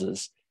different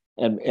lenses.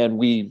 And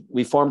we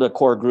formed a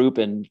core group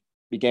and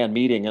began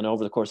meeting, and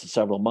over the course of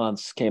several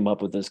months came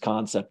up with this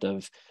concept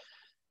of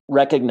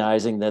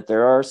recognizing that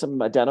there are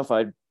some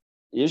identified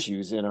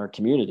issues in our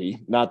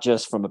community, not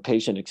just from a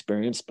patient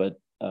experience, but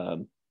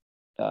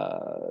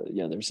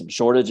there's some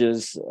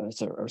shortages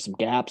or some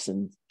gaps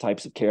in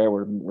types of care.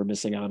 We're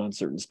missing out on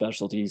certain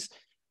specialties.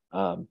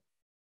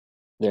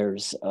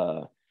 There's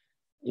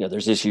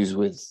issues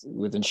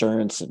with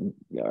insurance, and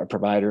our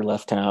provider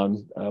left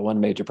town. One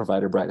major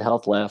provider, Bright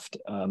Health, left.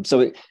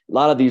 So a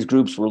lot of these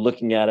groups were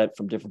looking at it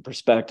from different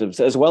perspectives,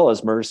 as well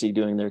as Mercy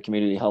doing their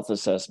community health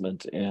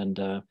assessment, and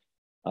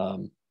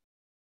San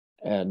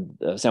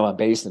Juan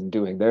Basin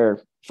doing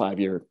their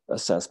 5-year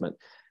assessment.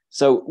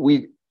 So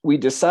we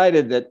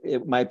decided that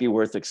it might be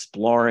worth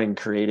exploring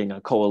creating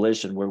a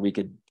coalition where we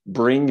could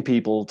bring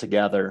people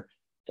together,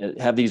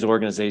 have these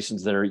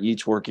organizations that are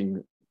each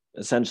working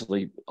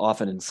essentially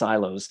often in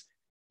silos,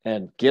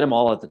 and get them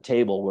all at the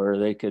table where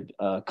they could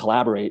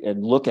collaborate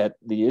and look at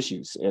the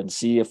issues and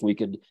see if we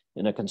could,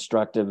 in a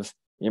constructive,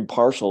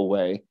 impartial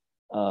way,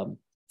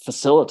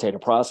 facilitate a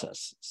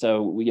process.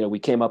 So we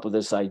came up with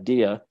this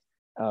idea.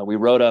 We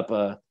wrote up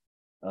a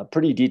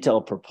pretty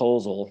detailed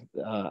proposal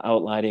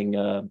outlining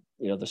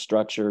the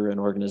structure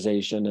and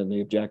organization and the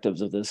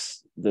objectives of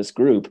this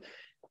group.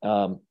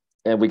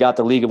 And we got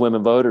the League of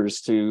Women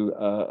Voters to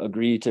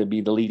agree to be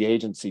the lead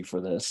agency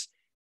for this.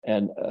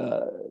 And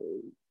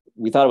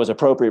we thought it was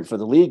appropriate for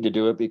the League to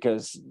do it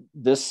because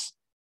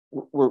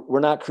we're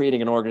not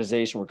creating an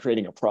organization, we're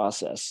creating a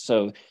process.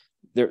 So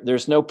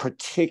there's no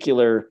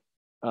particular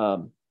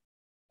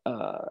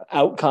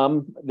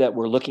outcome that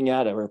we're looking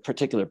at, or a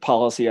particular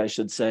policy, I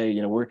should say.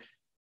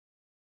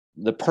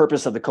 The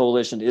purpose of the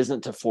coalition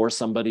isn't to force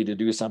somebody to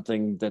do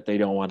something that they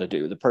don't want to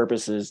do. The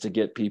purpose is to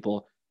get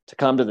people to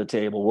come to the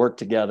table, work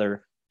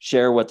together,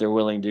 share what they're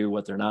willing to do,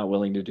 what they're not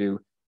willing to do,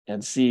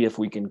 and see if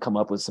we can come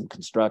up with some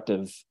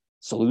constructive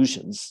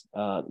solutions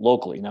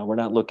locally. Now, we're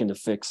not looking to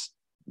fix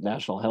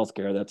national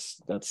healthcare.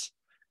 That's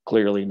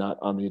clearly not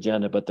on the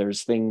agenda, but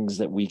there's things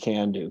that we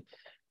can do.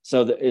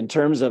 So in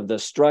terms of the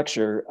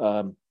structure,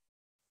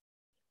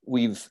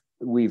 we've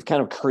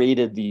kind of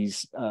created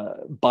these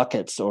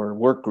buckets or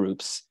work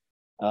groups,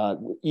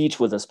 each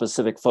with a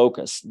specific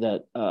focus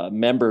that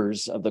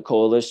members of the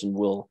coalition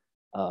will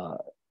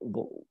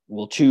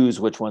choose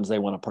which ones they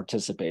want to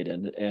participate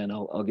in. And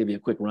I'll give you a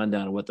quick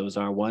rundown of what those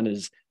are. One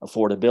is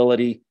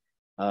affordability.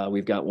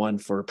 We've got one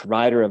for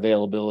provider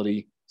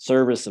availability,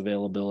 service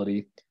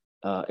availability,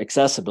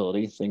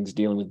 accessibility, things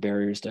dealing with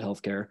barriers to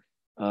healthcare.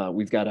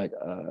 We've got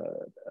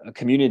a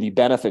community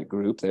benefit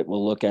group that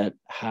will look at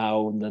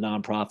how the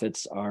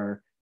nonprofits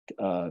are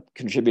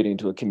contributing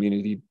to a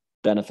community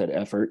benefit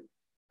effort.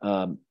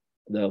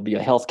 There'll be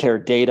a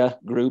healthcare data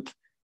group,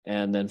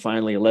 and then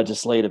finally a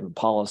legislative and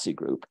policy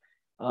group.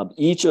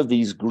 Each of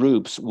these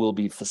groups will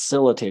be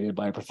facilitated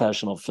by a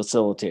professional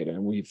facilitator,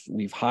 and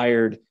we've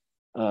hired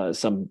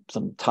some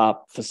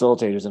top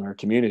facilitators in our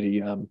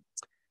community.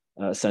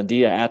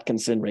 Sandia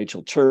Atkinson,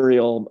 Rachel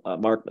Turiel,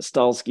 Mark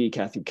Mostalski,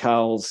 Kathy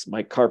Cowles,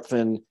 Mike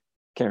Karpfin,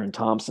 Karen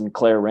Thompson,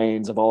 Claire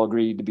Rains have all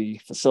agreed to be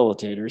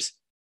facilitators.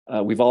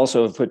 We've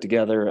also put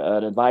together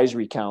an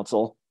advisory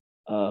council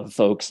of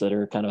folks that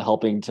are kind of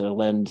helping to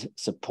lend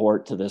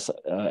support to this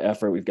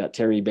effort. We've got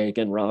Terry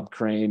Bacon, Rob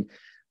Crane,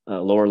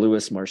 Laura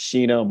Lewis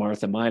Marchino,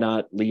 Martha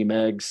Minot, Lee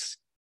Meggs,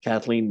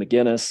 Kathleen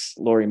McGinnis,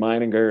 Lori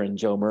Meininger, and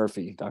Joe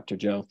Murphy, Dr.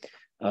 Joe,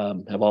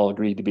 have all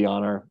agreed to be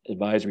on our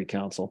advisory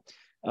council.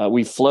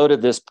 We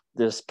floated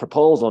this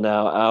proposal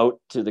now out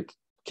to the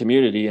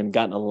community and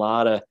gotten a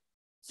lot of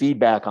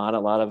feedback on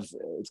it.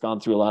 It's gone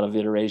through a lot of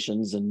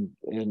iterations and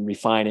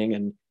refining,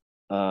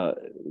 and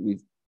we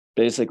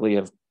basically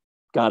have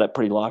got it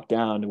pretty locked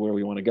down to where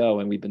we want to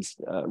go. And we've been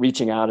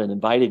reaching out and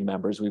inviting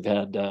members. We've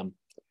had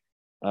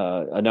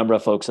a number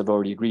of folks have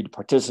already agreed to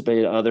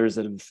participate. Others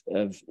that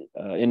have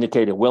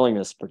indicated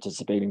willingness to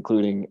participate,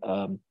 including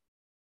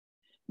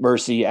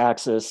Mercy,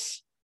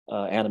 Axis,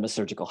 Animas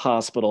Surgical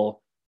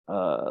Hospital,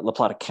 La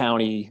Plata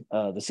County,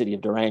 the city of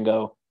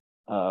Durango.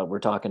 We're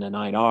talking to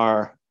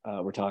 9R.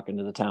 We're talking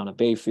to the town of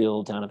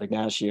Bayfield, town of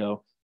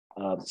Ignacio.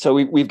 So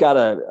we've got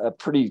a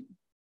pretty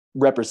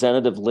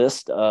representative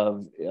list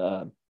of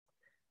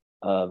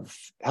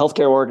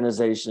healthcare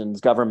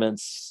organizations,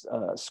 governments,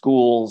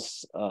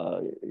 schools,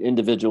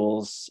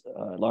 individuals,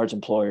 large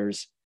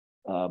employers.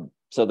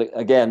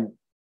 Again,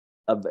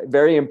 a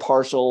very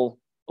impartial,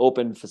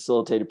 open,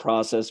 facilitated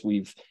process.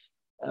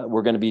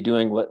 We're going to be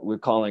doing what we're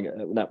calling,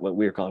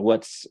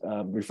 what's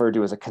referred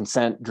to as a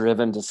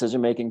consent-driven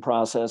decision-making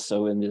process.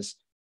 So in this,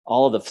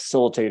 all of the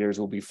facilitators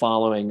will be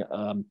following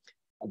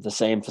the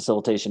same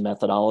facilitation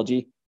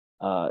methodology,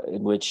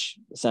 in which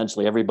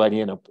essentially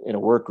everybody in a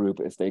work group,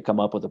 if they come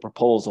up with a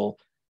proposal,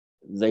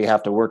 they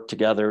have to work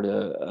together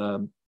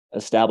to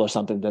establish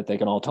something that they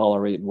can all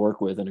tolerate and work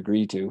with and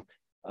agree to.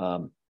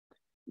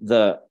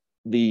 The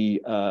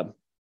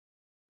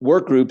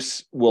work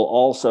groups will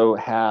also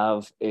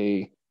have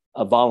a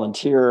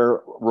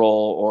volunteer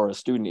role or a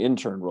student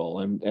intern role.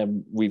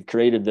 And we've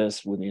created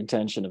this with the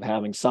intention of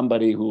having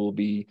somebody who will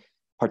be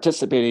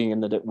participating in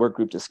the work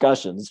group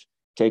discussions,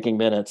 taking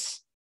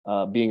minutes,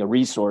 being a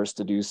resource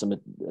to do some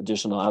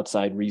additional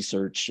outside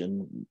research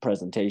and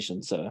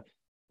presentations.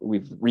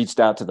 We've reached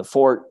out to the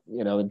Fort,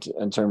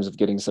 in terms of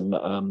getting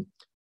some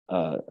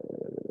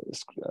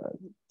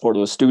for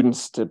those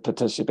students to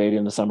participate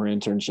in the summer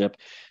internship,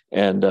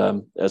 and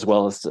as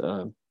well as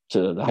to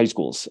the high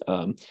schools.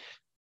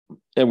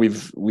 And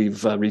we've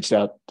reached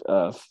out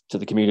to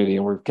the community,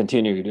 and we're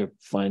continuing to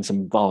find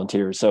some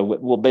volunteers. So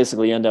we'll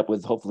basically end up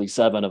with hopefully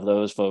 7 of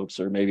those folks,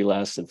 or maybe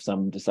less if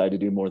some decide to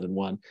do more than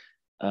one.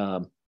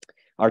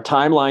 Our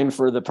timeline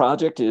for the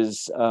project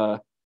is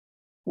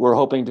we're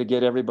hoping to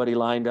get everybody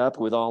lined up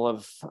with all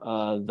of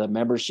the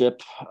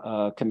membership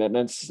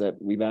commitments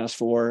that we've asked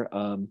for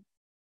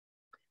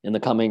in the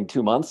coming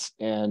 2 months.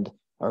 And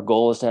our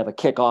goal is to have a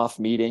kickoff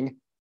meeting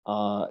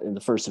in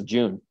the 1st of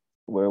June,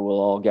 where we'll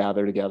all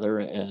gather together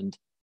and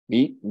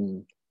meet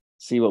and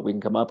see what we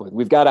can come up with.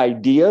 We've got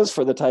ideas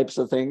for the types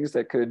of things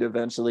that could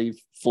eventually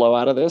flow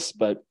out of this,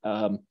 but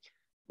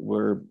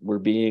we're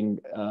being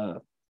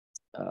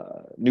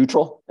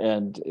neutral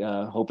and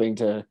hoping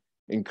to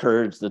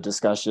encourage the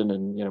discussion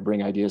and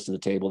bring ideas to the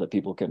table that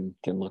people can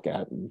look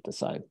at and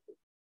decide.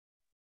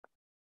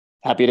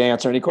 Happy to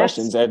answer any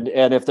questions. And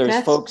if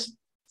there's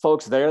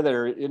folks there that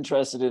are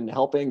interested in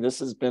helping, this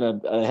has been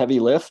a heavy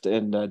lift,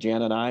 and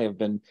Jan and I have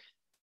been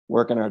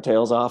working our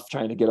tails off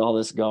trying to get all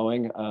this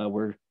going.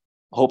 We're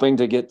hoping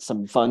to get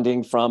some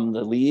funding from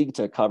the league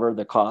to cover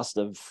the cost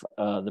of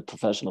the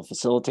professional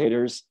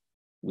facilitators.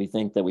 We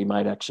think that we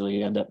might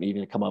actually end up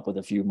needing to come up with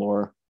a few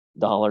more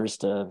dollars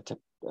to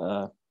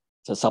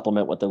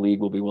supplement what the league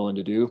will be willing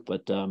to do.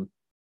 But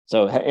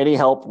so any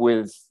help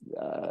with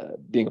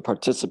being a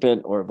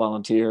participant or a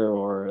volunteer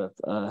or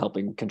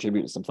helping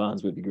contribute to some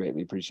funds would be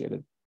greatly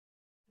appreciated.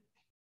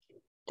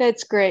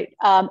 That's great.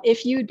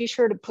 If you'd be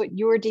sure to put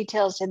your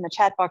details in the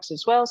chat box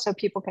as well, so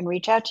people can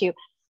reach out to you.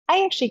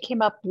 I actually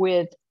came up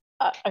with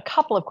a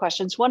couple of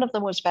questions. One of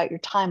them was about your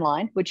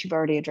timeline, which you've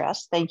already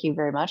addressed. Thank you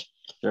very much.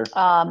 Sure.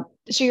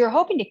 So you're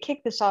hoping to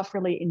kick this off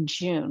really in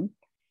June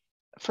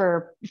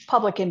for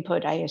public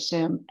input, I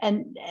assume.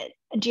 And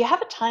do you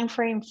have a time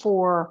frame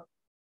for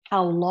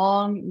how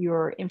long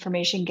your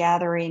information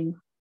gathering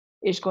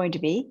is going to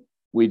be?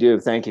 We do.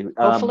 Thank you.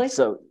 Hopefully.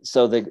 So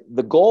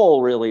the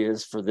goal really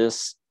is for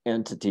this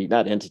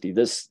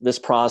this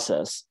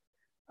process.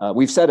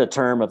 We've set a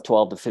term of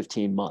 12 to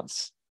 15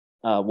 months.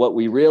 What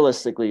we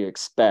realistically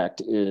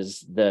expect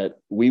is that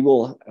we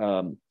will,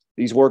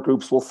 these work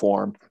groups will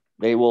form.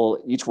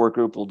 Each work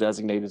group will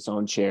designate its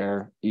own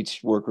chair.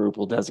 Each work group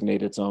will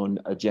designate its own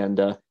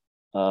agenda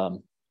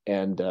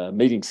and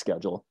meeting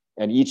schedule.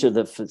 And each of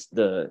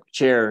the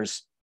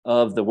chairs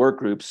of the work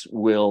groups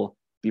will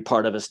be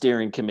part of a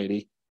steering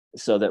committee,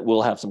 so that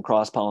we'll have some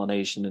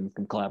cross-pollination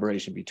and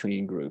collaboration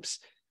between groups.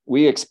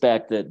 We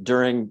expect that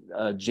during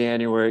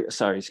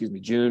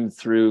June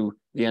through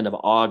the end of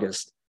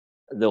August,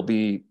 there'll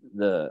be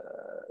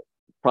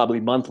probably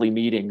monthly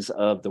meetings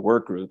of the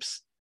work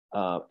groups.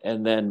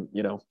 And then,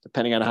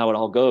 depending on how it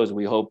all goes,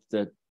 we hope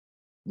that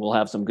we'll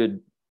have some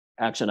good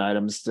action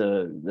items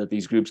that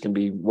these groups can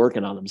be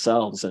working on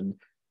themselves, and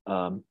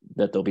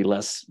that there'll be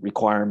less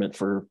requirement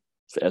for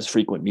as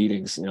frequent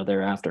meetings,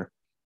 thereafter.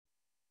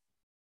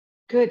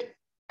 Good.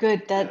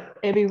 That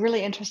it'd be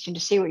really interesting to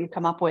see what you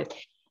come up with.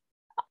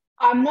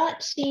 I'm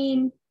not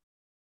seeing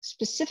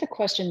specific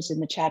questions in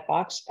the chat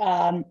box.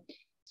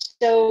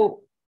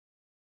 So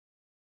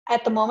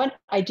at the moment,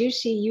 I do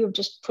see you have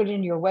just put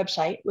in your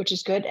website, which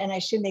is good. And I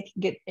assume they can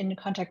get in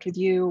contact with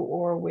you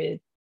or with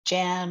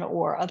Jan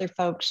or other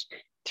folks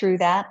through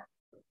that.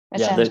 That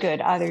sounds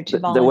good, either to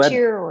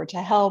volunteer or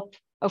to help.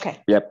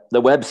 Okay. Yep.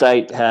 The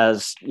website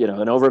has, an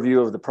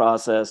overview of the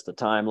process, the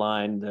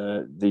timeline,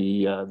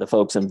 the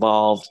folks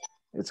involved.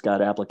 It's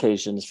got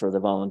applications for the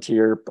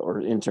volunteer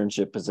or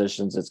internship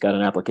positions. It's got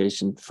an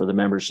application for the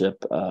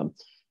membership.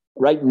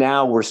 Right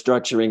now, we're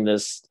structuring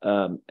this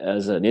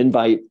as an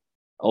invite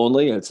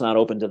only. It's not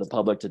open to the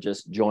public to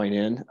just join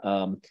in.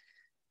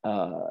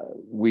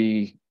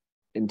 We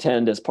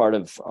intend, as part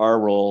of our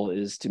role,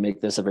 is to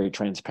make this a very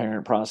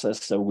transparent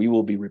process. So we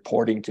will be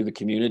reporting to the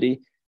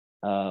community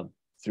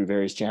through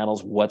various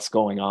channels what's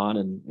going on,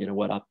 and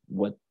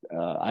what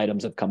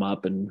items have come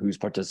up and who's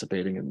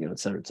participating, and et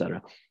cetera, et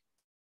cetera.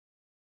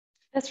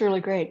 That's really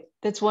great.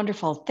 That's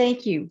wonderful.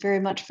 Thank you very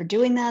much for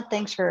doing that.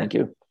 Thanks for, thank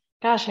you.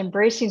 Gosh,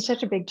 embracing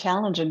such a big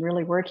challenge and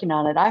really working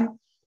on it. I'm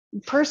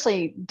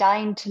personally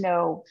dying to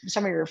know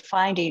some of your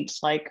findings,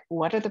 like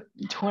what are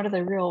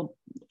the real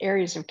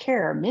areas of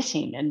care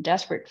missing and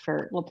desperate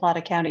for La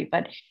Plata County.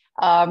 But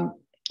I'm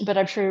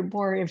sure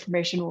more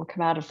information will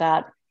come out of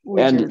that.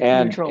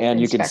 And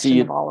you can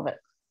see of all of it.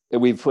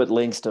 We've put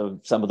links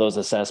to some of those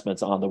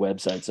assessments on the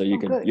website, so you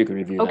can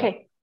review that.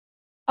 Okay.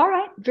 All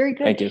right. Very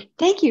good. Thank you.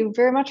 Thank you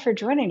very much for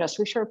joining us.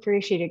 We sure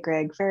appreciate it,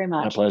 Greg, very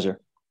much. My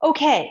pleasure.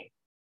 Okay.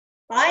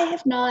 I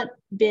have not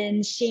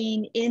been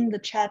seeing in the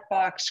chat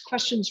box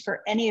questions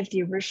for any of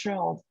the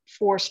original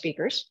 4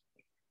 speakers.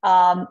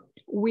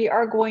 We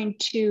are going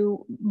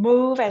to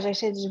move, as I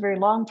said, this is a very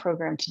long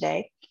program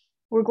today.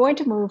 We're going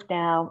to move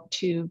now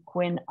to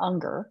Guinn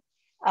Unger,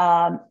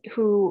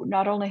 who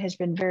not only has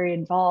been very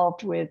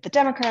involved with the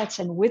Democrats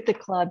and with the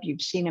club,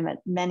 you've seen him at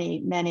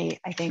many,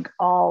 I think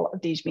all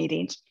of these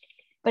meetings,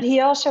 but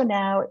he also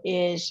now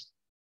is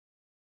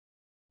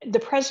the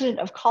president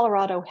of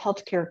Colorado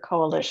Healthcare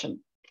Coalition,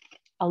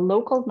 a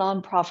local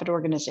nonprofit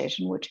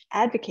organization which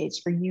advocates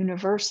for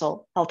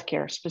universal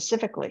healthcare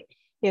specifically.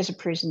 He has a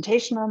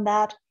presentation on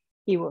that.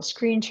 He will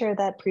screen share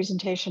that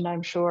presentation,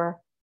 I'm sure.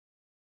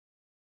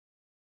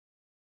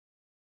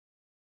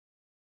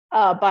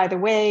 By the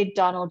way,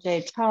 Donald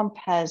J. Trump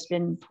has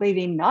been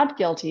pleading not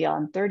guilty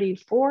on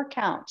 34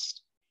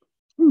 counts.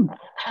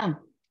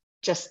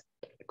 Just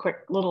a quick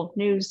little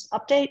news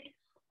update.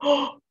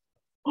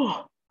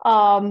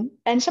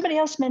 And somebody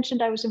else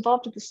mentioned I was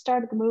involved at the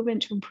start of the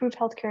movement to improve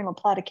healthcare in La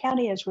Plata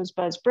County, as was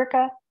Buzz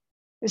Bricka.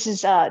 This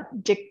is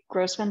Dick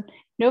Grossman.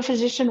 No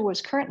physician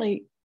was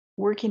currently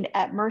working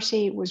at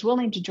Mercy, was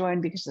willing to join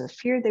because of the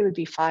fear they would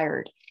be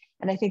fired.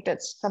 And I think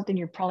that's something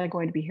you're probably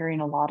going to be hearing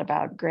a lot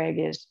about, Greg,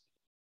 is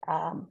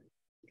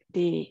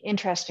the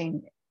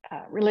interesting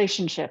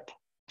relationship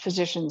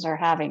physicians are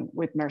having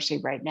with Mercy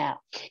right now.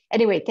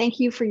 Anyway, thank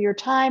you for your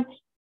time.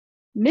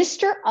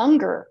 Mr.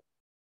 Unger,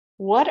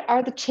 what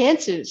are the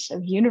chances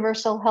of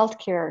universal health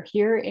care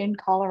here in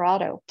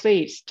Colorado?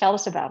 Please tell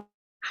us about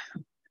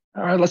it.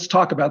 All right, let's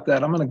talk about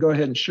that. I'm going to go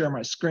ahead and share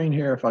my screen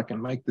here if I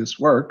can make this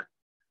work.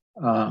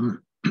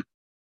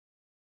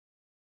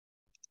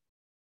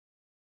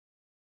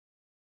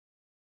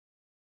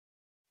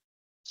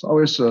 It's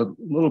always a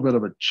little bit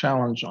of a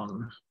challenge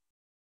on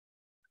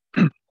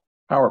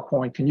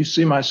PowerPoint. Can you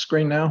see my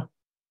screen now?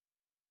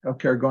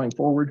 Healthcare going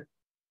forward?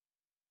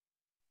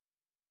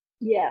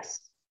 Yes,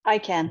 I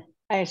can.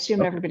 I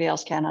assume everybody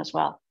else can as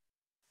well.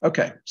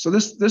 Okay, so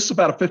this is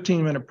about a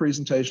 15-minute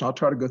presentation. I'll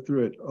try to go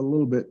through it a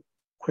little bit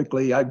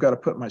quickly. I've got to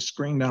put my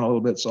screen down a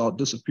little bit, so I'll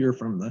disappear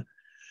from the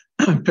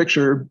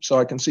picture so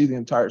I can see the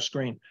entire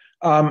screen.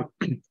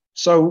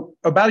 So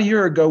about a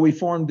year ago, we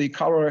formed the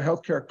Colorado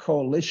Healthcare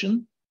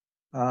Coalition,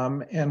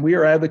 and we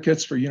are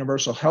advocates for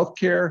universal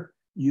healthcare.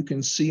 You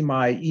can see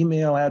my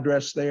email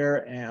address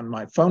there and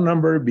my phone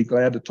number. Be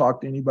glad to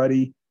talk to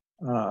anybody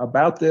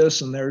about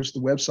this, and there's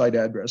the website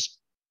address.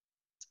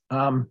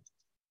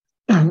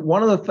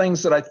 One of the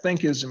things that I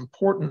think is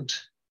important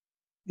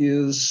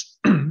is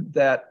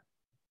that,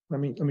 let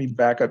me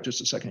back up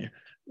just a second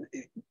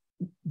here.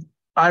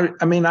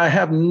 I mean, I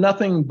have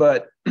nothing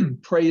but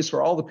praise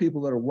for all the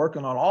people that are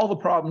working on all the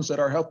problems that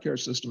our healthcare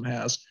system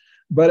has.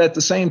 But at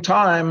the same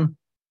time,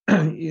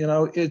 you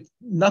know,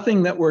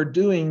 nothing that we're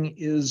doing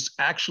is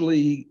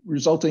actually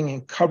resulting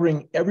in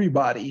covering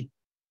everybody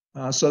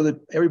so that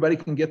everybody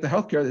can get the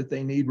healthcare that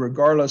they need,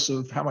 regardless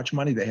of how much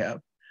money they have.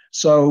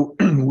 So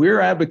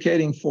we're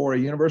advocating for a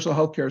universal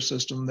healthcare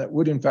system that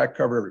would in fact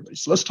cover everybody.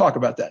 So let's talk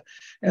about that.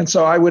 And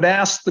so I would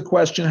ask the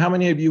question, how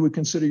many of you would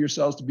consider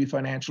yourselves to be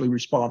financially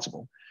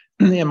responsible?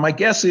 And my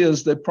guess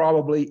is that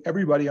probably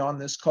everybody on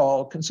this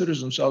call considers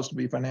themselves to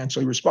be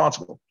financially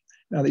responsible.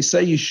 Now they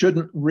say you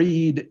shouldn't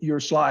read your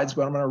slides,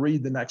 but I'm going to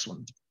read the next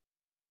one.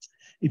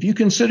 If you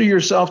consider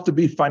yourself to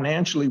be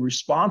financially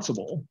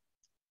responsible,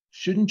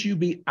 shouldn't you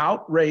be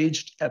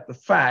outraged at the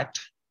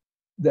fact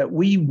that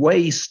we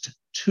waste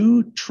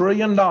 $2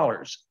 trillion,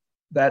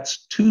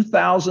 that's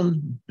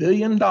 $2,000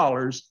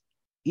 billion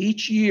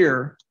each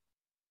year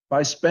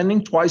by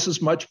spending twice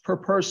as much per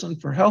person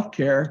for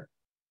healthcare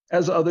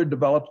as other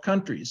developed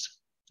countries.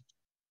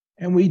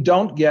 And we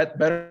don't get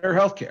better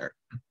healthcare.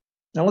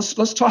 Now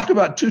let's talk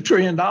about $2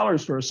 trillion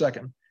for a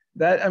second.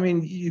 That, I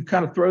mean, you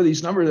kind of throw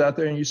these numbers out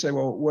there and you say,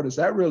 well, what does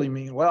that really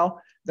mean?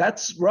 Well,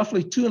 that's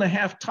roughly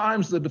 2.5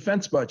 times the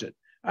defense budget.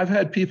 I've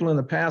had people in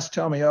the past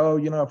tell me, oh,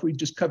 you know, if we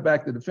just cut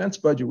back the defense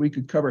budget, we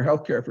could cover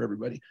healthcare for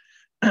everybody.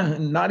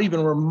 Not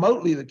even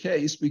remotely the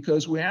case,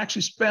 because we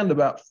actually spend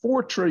about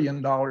 $4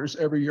 trillion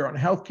every year on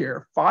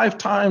healthcare, 5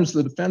 times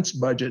the defense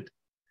budget,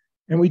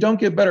 and we don't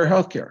get better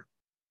healthcare.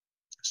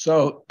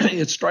 So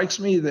it strikes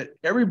me that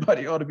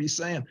everybody ought to be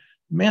saying,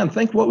 man,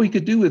 think what we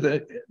could do with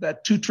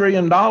that $2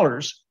 trillion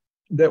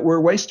that we're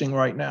wasting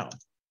right now.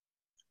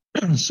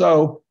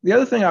 So the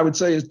other thing I would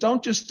say is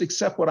don't just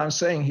accept what I'm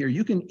saying here.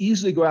 You can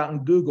easily go out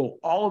and Google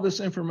all of this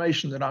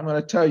information that I'm going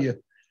to tell you,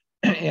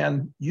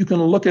 and you can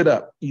look it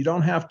up. You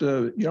don't have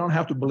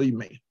to believe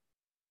me.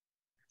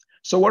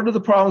 So what are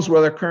the problems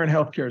with our current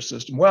healthcare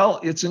system?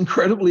 Well, it's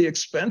incredibly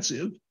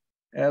expensive.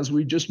 As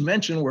we just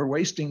mentioned, we're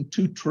wasting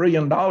 $2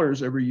 trillion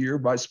every year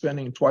by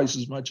spending twice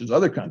as much as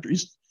other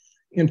countries.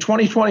 In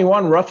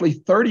 2021, roughly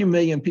 30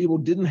 million people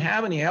didn't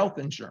have any health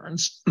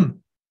insurance.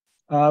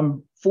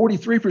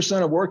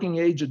 43% of working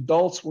age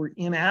adults were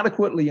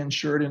inadequately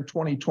insured in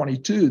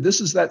 2022.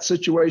 This is that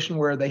situation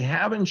where they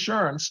have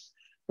insurance,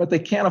 but they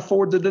can't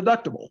afford the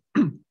deductible.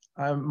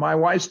 My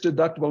wife's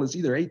deductible is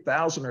either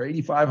 $8,000 or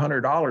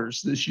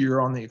 $8,500 this year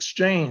on the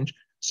exchange.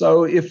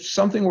 So if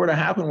something were to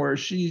happen where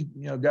she,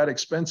 got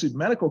expensive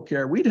medical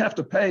care, we'd have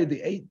to pay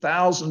the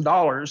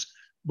 $8,000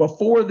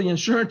 before the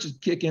insurance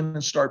would kick in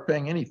and start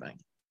paying anything.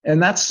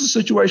 And that's the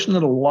situation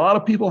that a lot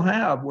of people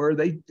have, where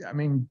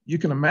you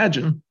can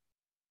imagine,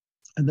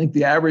 I think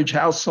the average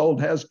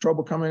household has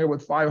trouble coming up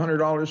with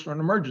 $500 for an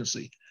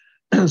emergency.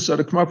 So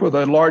to come up with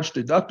a large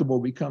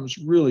deductible becomes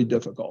really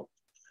difficult.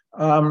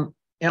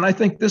 And I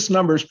think this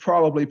number is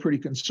probably pretty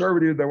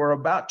conservative. There were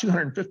about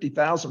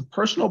 250,000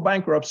 personal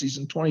bankruptcies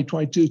in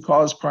 2022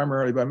 caused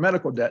primarily by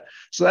medical debt.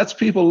 So that's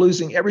people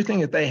losing everything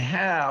that they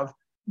have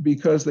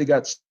because they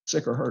got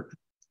sick or hurt.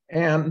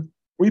 And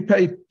we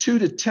pay 2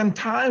 to 10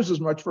 times as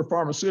much for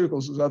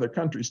pharmaceuticals as other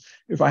countries.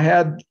 If I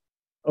had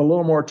a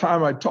little more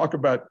time, I'd talk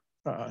about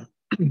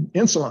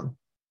insulin.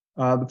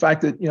 The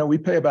fact that, we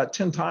pay about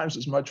 10 times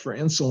as much for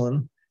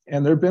insulin.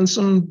 And there have been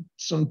some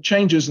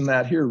changes in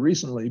that here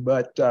recently,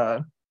 but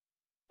I'll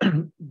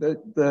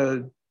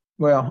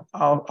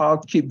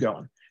keep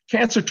going.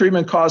 Cancer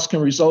treatment costs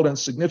can result in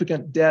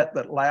significant debt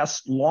that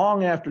lasts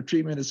long after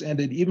treatment is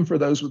ended, even for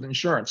those with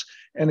insurance.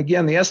 And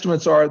again, the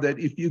estimates are that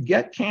if you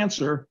get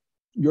cancer,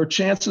 your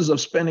chances of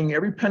spending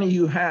every penny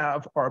you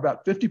have are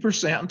about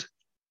 50%,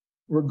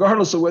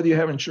 regardless of whether you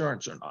have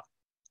insurance or not.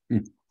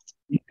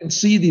 You can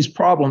see these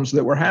problems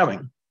that we're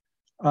having.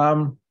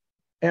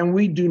 And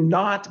we do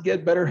not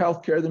get better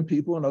healthcare than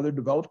people in other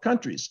developed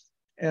countries.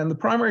 And the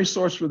primary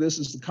source for this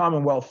is the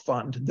Commonwealth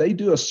Fund. They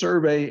do a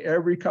survey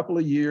every couple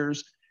of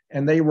years,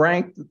 and they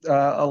rank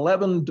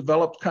 11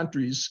 developed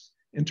countries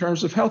in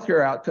terms of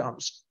healthcare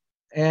outcomes.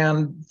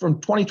 And from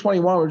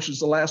 2021, which is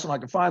the last one I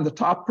could find, the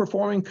top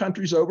performing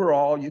countries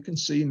overall, you can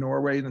see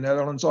Norway, the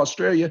Netherlands,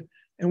 Australia,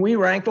 and we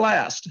ranked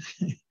last.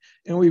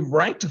 And we've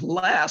ranked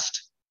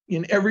last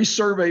in every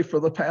survey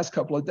for the past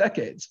couple of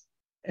decades.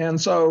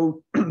 And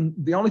so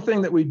the only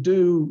thing that we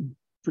do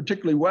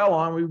particularly well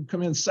on, we would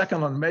come in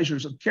second on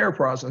measures of care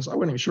process. I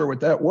wasn't even sure what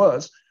that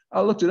was.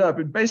 I looked it up.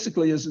 It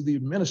basically is the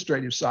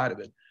administrative side of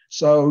it.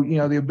 So,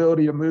 the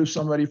ability to move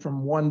somebody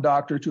from one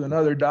doctor to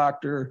another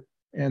doctor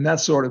and that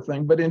sort of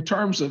thing. But in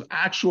terms of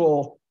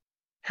actual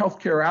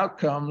healthcare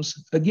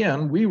outcomes,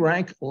 again, we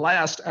rank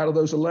last out of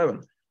those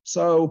 11.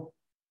 So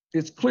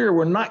it's clear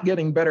we're not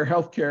getting better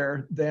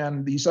healthcare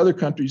than these other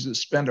countries that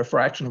spend a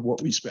fraction of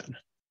what we spend.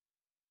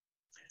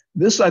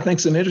 This, I think,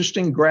 is an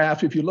interesting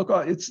graph. If you look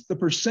at it's the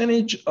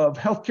percentage of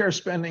healthcare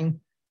spending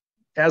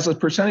as a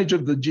percentage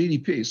of the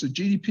GDP. So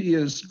GDP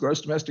is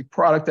gross domestic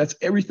product. That's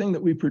everything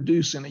that we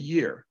produce in a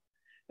year.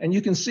 And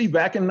you can see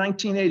back in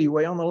 1980,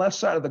 way on the left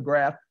side of the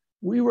graph,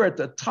 we were at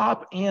the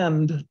top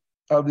end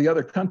of the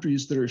other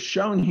countries that are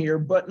shown here,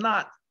 but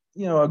not,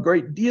 a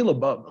great deal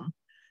above them.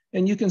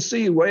 And you can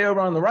see way over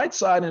on the right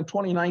side in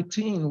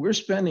 2019, we're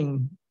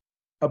spending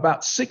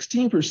about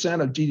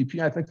 16% of GDP.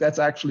 I think that's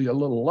actually a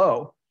little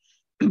low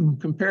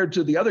compared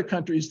to the other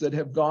countries that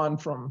have gone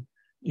from,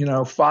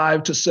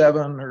 5 to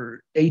 7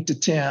 or 8 to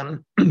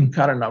 10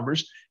 kind of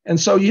numbers. And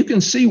so you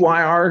can see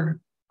why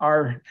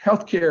our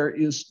healthcare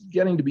is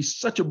getting to be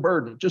such a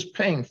burden, just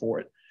paying for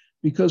it,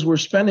 because we're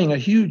spending a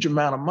huge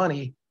amount of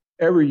money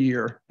every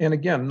year. And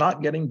again,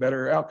 not getting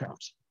better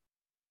outcomes.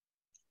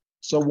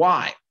 So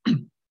why?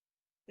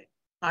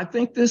 I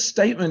think this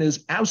statement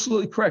is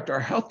absolutely correct.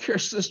 Our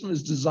healthcare system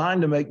is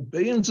designed to make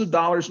billions of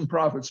dollars in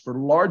profits for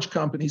large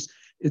companies.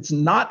 It's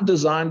not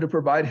designed to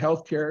provide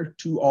healthcare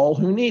to all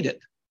who need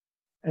it.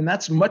 And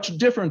that's much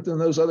different than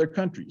those other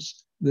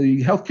countries.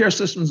 The healthcare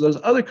systems of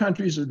those other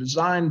countries are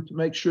designed to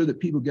make sure that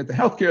people get the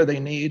healthcare they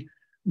need,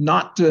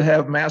 not to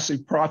have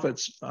massive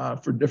profits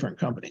for different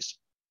companies.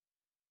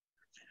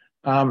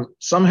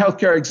 Some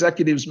healthcare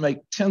executives make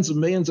tens of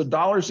millions of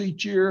dollars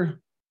each year.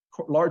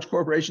 Large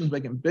corporations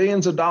making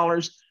billions of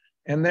dollars,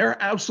 and they're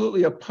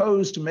absolutely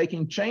opposed to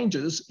making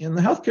changes in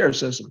the healthcare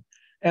system.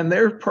 And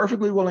they're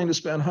perfectly willing to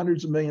spend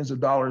hundreds of millions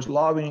of dollars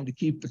lobbying to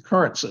keep the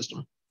current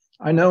system.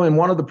 I know in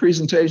one of the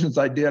presentations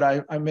I did,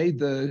 I made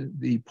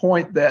the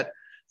point that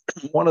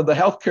one of the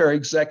healthcare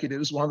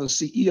executives, one of the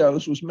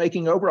CEOs, was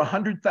making over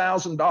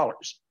 $100,000,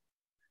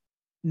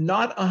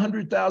 not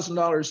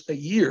 $100,000 a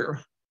year,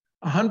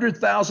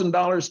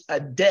 $100,000 a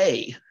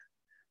day.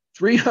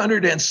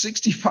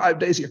 365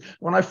 days a year.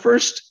 When I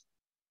first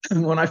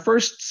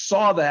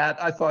saw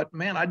that, I thought,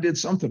 man, I did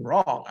something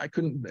wrong.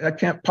 That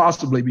can't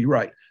possibly be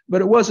right.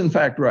 But it was in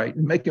fact right,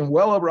 making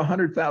well over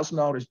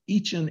 $100,000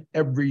 each and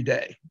every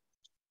day.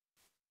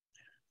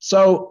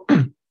 So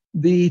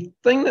the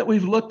thing that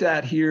we've looked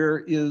at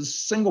here is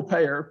single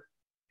payer.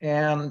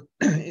 And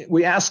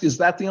we ask, is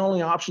that the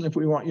only option if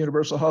we want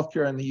universal health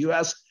care in the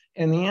US?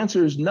 And the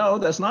answer is no,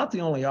 that's not the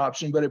only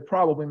option, but it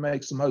probably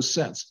makes the most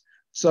sense.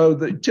 So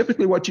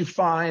typically what you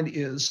find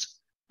is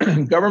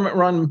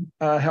government-run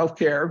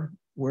healthcare,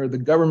 where the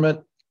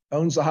government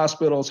owns the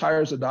hospitals,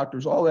 hires the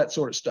doctors, all that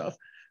sort of stuff.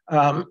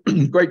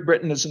 Great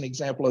Britain is an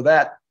example of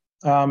that.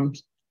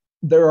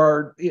 There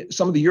are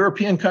some of the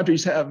European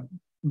countries have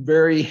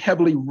very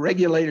heavily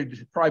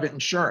regulated private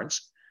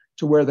insurance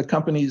to where the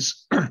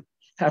companies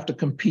have to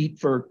compete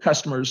for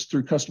customers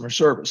through customer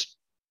service.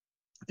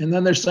 And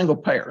then there's single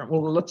payer.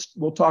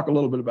 We'll talk a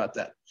little bit about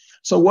that.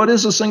 So what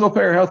is a single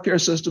payer healthcare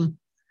system?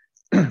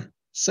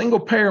 Single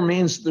payer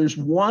means there's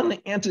one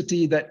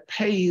entity that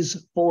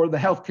pays for the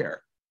healthcare.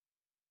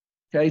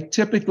 Okay,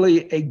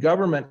 typically a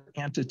government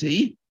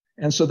entity.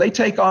 And so they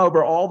take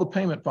over all the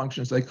payment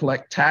functions. They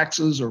collect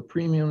taxes or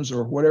premiums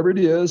or whatever it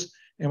is.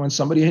 And when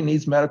somebody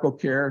needs medical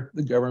care,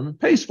 the government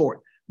pays for it.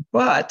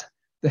 But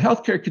the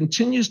healthcare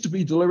continues to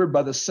be delivered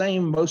by the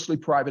same mostly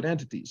private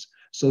entities.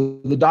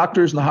 So the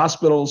doctors and the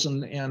hospitals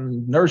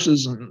and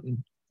nurses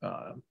and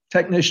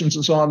technicians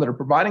and so on that are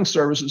providing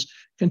services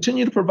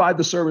continue to provide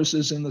the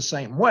services in the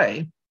same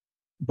way,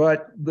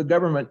 but the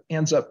government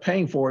ends up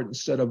paying for it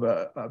instead of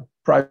a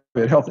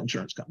private health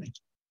insurance company.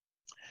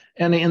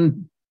 And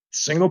in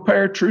single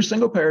payer, true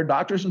single payer,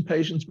 doctors and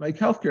patients make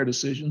healthcare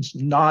decisions,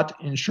 not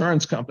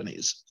insurance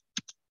companies.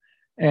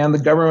 And the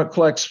government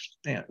collects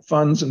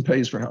funds and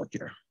pays for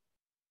healthcare.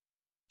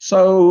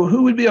 So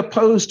who would be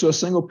opposed to a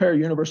single payer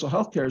universal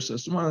healthcare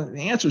system? Well,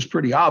 the answer is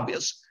pretty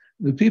obvious.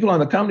 The people in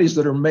the companies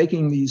that are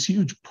making these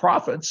huge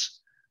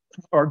profits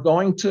are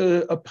going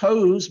to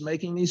oppose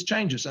making these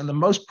changes. And the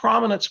most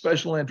prominent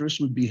special interests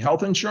would be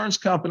health insurance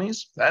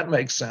companies. That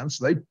makes sense.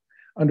 They,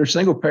 under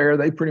single payer,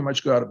 they pretty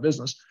much go out of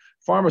business.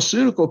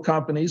 Pharmaceutical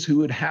companies who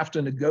would have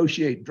to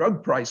negotiate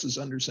drug prices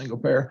under single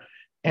payer,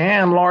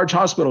 and large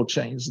hospital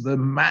chains.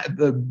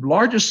 The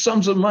largest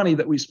sums of money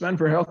that we spend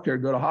for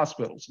healthcare go to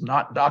hospitals,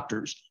 not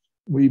doctors.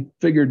 We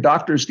figure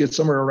doctors get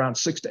somewhere around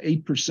 6 to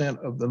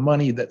 8% of the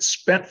money that's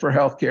spent for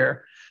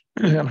healthcare,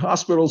 and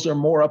hospitals are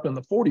more up in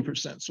the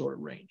 40% sort of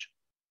range.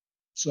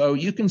 So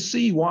you can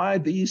see why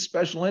these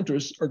special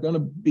interests are going to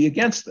be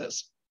against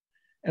this.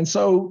 And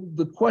so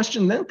the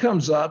question then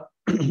comes up,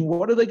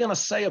 what are they going to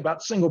say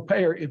about single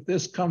payer if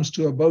this comes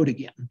to a vote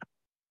again?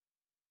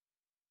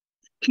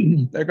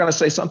 They're going to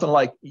say something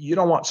like, you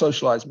don't want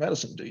socialized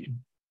medicine, do you?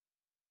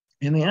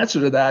 And the answer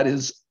to that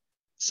is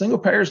single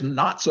payer is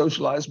not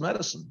socialized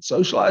medicine.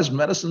 Socialized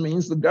medicine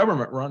means the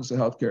government runs the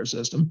healthcare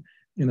system.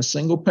 In a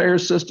single payer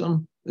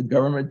system, the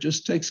government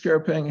just takes care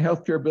of paying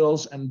healthcare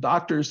bills, and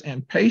doctors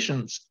and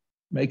patients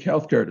make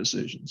healthcare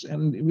decisions.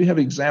 And we have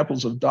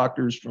examples of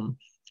doctors from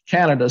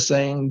Canada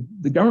saying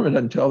the government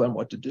doesn't tell them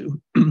what to do.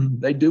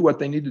 They do what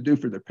they need to do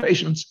for their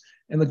patients,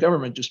 and the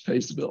government just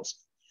pays the bills.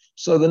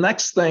 So the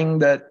next thing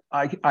that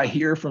I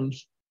hear from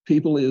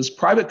people is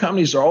private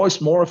companies are always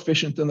more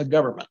efficient than the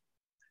government.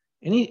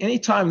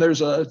 Anytime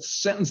there's a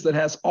sentence that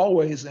has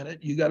always in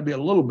it, you got to be a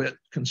little bit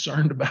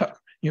concerned about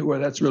where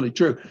that's really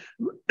true.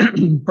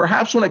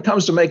 Perhaps when it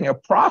comes to making a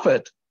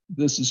profit,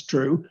 this is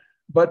true,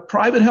 but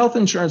private health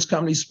insurance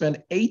companies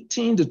spend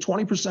 18 to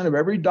 20% of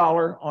every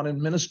dollar on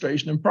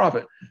administration and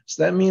profit.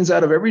 So that means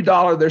out of every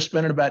dollar, they're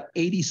spending about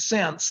 80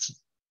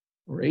 cents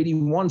or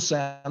 81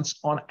 cents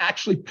on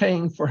actually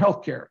paying for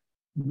healthcare.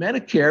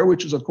 Medicare,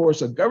 which is, of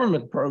course, a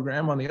government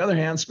program, on the other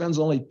hand, spends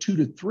only 2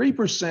 to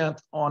 3%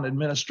 on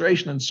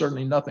administration and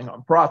certainly nothing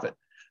on profit.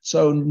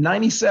 So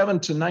 97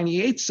 to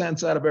 98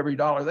 cents out of every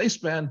dollar they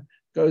spend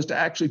goes to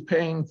actually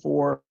paying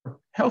for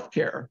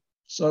healthcare.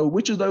 So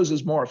which of those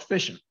is more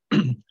efficient?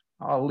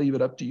 I'll leave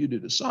it up to you to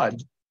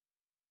decide.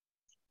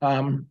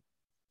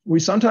 We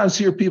sometimes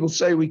hear people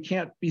say we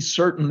can't be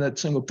certain that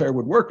single payer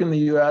would work in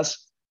the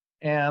US.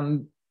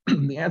 And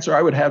the answer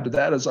I would have to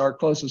that is our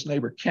closest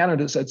neighbor,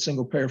 Canada's had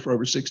single payer for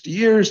over 60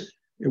 years.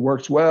 It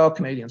works well.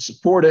 Canadians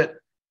support it.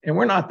 And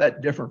we're not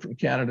that different from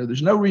Canada.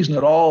 There's no reason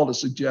at all to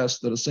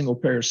suggest that a single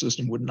payer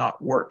system would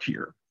not work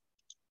here.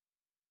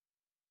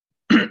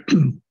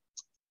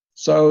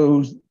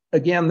 So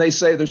again, they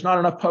say there's not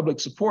enough public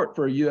support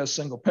for a US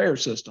single payer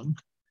system.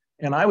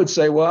 And I would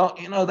say, well,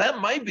 that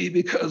might be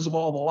because of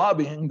all the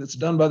lobbying that's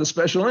done by the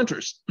special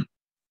interests.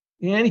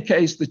 In any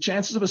case, the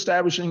chances of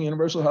establishing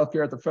universal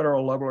healthcare at the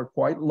federal level are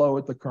quite low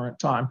at the current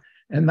time.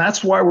 And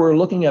that's why we're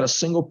looking at a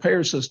single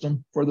payer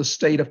system for the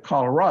state of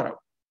Colorado.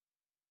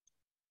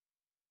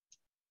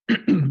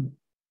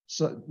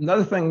 So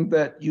another thing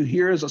that you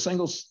hear is a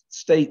single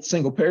state,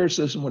 single payer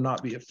system would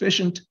not be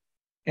efficient.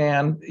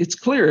 And it's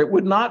clear it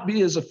would not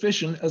be as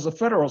efficient as a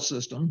federal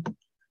system.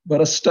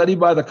 But a study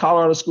by the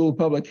Colorado School of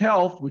Public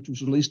Health, which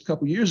was released a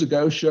couple of years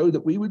ago, showed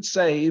that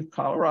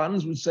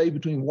Coloradans would save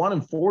between $1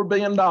 and $4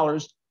 billion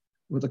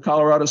with a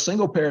Colorado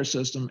single payer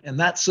system, and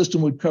that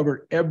system would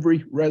cover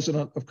every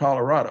resident of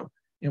Colorado.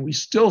 And we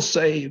still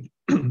save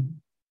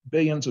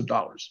billions of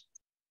dollars.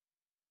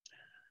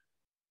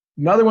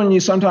 Another one you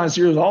sometimes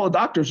hear is all the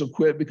doctors will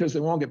quit because they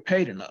won't get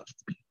paid enough.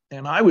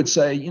 And I would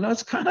say,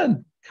 it's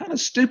kind of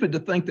stupid to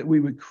think that we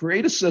would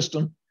create a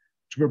system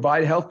to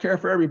provide health care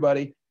for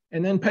everybody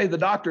and then pay the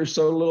doctors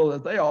so little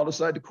that they all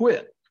decide to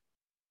quit.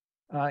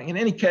 In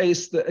any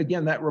case,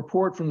 again, that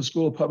report from the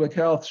School of Public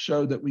Health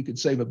showed that we could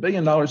save $1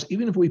 billion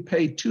even if we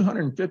paid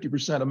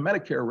 250% of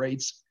Medicare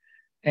rates.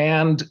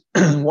 And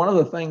one of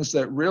the things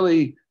that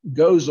really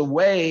goes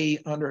away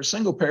under a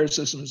single payer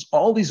system is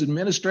all these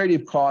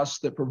administrative costs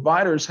that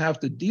providers have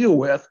to deal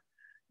with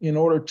in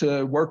order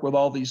to work with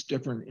all these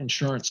different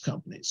insurance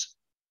companies.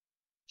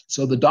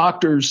 So the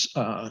doctors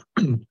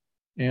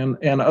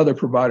and other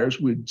providers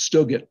would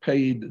still get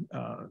paid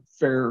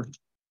fair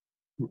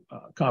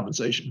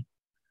compensation.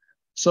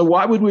 So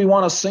why would we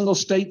want a single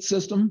state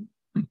system?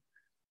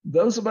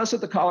 Those of us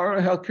at the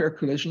Colorado Healthcare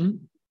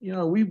Coalition,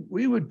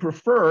 we would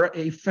prefer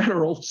a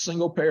federal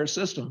single payer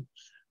system,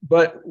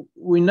 but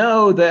we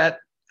know that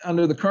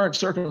under the current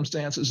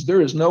circumstances,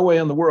 there is no way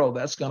in the world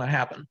that's going to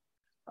happen.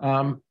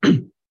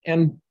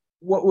 And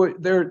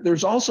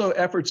there's also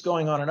efforts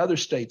going on in other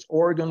states,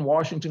 Oregon,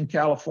 Washington,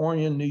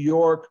 California, New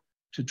York,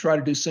 to try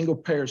to do single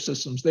payer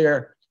systems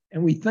there.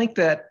 And we think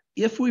that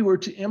if we were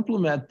to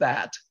implement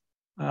that,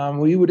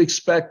 we would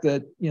expect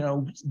that,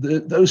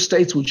 those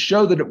states would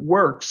show that it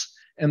works,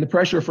 and the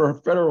pressure for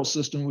a federal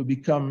system would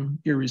become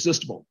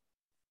irresistible.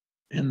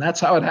 And that's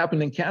how it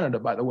happened in Canada,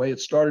 by the way. It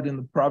started in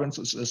the province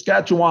of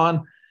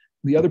Saskatchewan.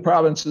 The other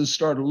provinces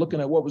started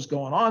looking at what was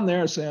going on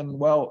there, saying,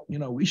 well,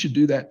 we should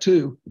do that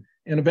too.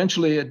 And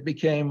eventually it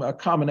became a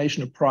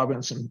combination of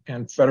province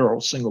and federal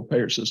single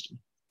payer system.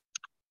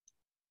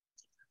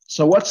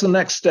 So what's the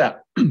next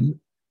step?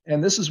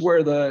 And this is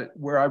where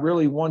I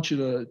really want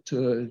you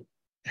to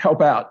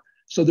help out.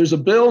 So there's a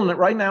bill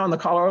right now in the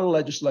Colorado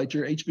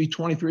legislature, HB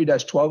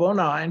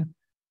 23-1209,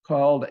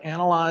 called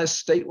Analyze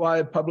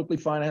Statewide Publicly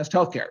Financed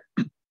Healthcare.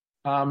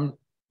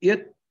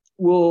 It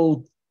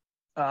will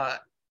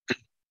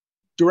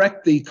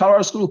direct the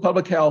Colorado School of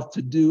Public Health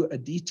to do a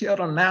detailed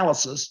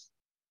analysis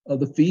of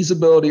the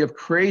feasibility of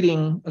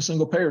creating a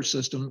single payer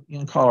system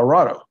in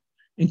Colorado,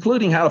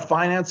 including how to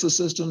finance the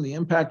system, the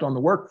impact on the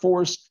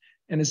workforce,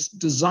 and it's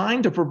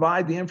designed to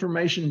provide the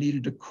information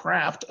needed to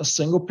craft a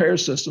single payer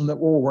system that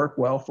will work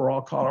well for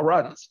all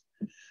Coloradans.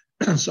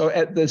 So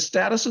at the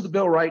status of the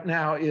bill right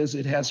now is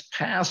it has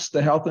passed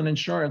the Health and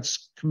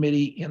Insurance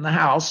Committee in the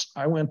House.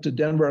 I went to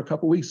Denver a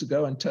couple of weeks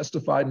ago and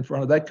testified in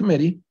front of that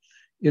committee.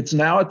 It's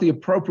now at the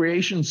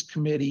Appropriations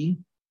Committee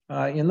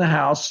in the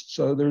House.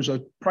 So there's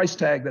a price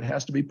tag that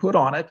has to be put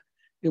on it.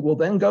 It will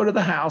then go to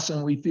the House,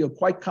 and we feel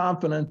quite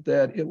confident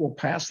that it will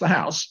pass the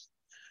House.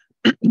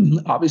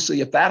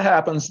 Obviously, if that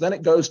happens, then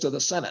it goes to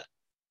the Senate.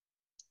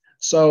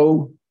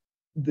 So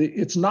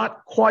it's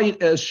not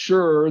quite as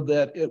sure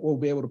that it will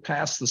be able to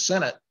pass the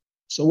Senate.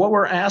 So what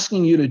we're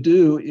asking you to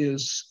do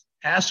is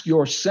ask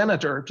your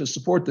senator to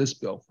support this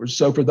bill.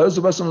 So for those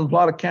of us in La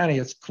Plata County,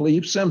 it's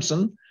Cleve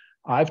Simpson.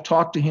 I've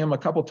talked to him a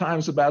couple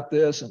times about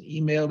this and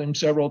emailed him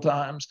several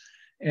times.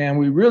 And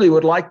we really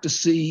would like to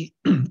see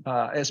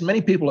as many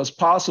people as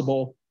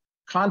possible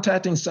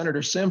contacting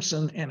Senator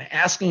Simpson and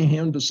asking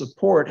him to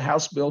support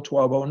House Bill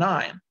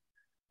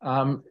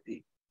 1209.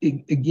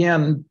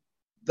 Again,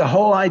 the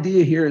whole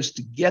idea here is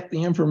to get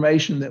the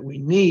information that we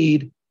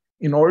need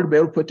in order to be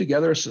able to put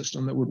together a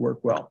system that would work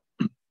well.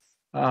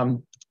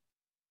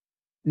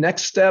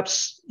 Next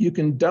steps, you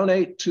can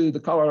donate to the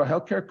Colorado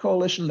Healthcare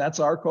Coalition. That's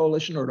our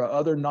coalition, or to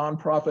other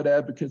nonprofit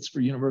advocates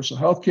for universal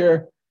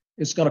healthcare.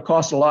 It's going to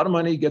cost a lot of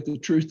money to get the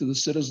truth to the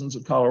citizens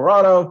of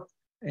Colorado,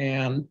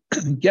 and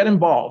get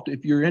involved.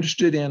 If you're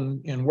interested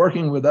in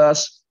working with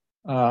us,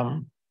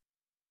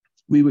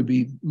 we would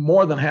be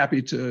more than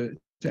happy to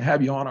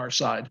have you on our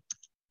side.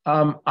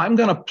 I'm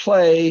going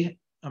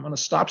to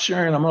stop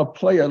sharing. I'm going to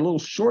play a little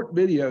short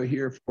video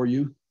here for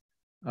you.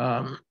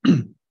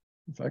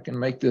 If I can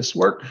make this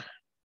work.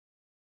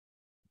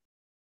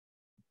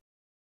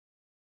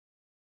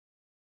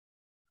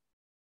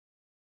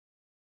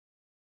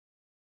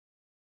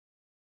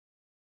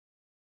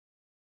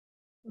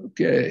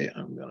 Okay,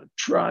 I'm going to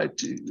try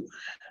to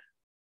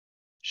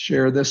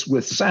share this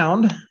with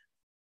sound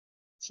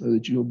so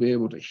that you'll be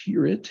able to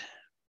hear it.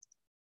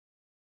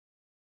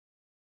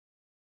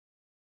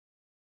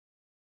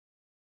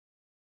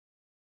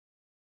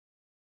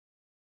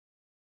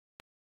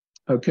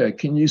 Okay,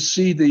 can you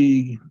see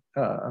the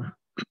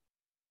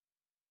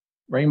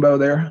rainbow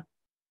there?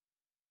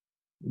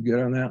 You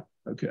good on that?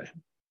 Okay.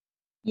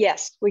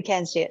 Yes, we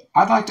can see it.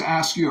 I'd like to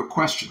ask you a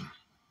question.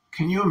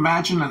 Can you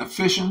imagine an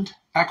efficient,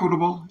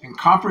 equitable, and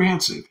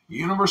comprehensive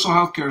universal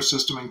healthcare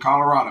system in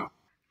Colorado?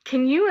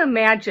 Can you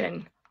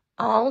imagine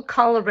all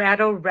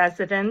Colorado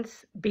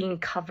residents being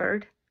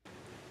covered?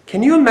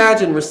 Can you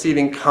imagine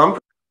receiving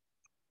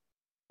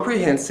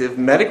comprehensive,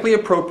 medically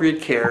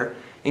appropriate care,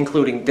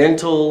 including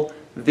dental,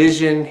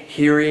 vision,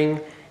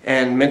 hearing,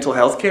 and mental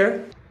health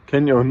care?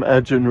 Can you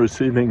imagine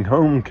receiving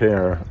home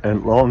care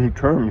and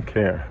long-term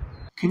care?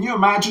 Can you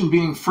imagine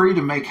being free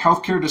to make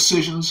healthcare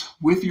decisions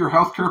with your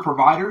healthcare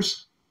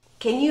providers?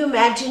 Can you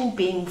imagine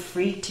being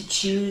free to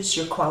choose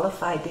your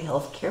qualified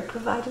healthcare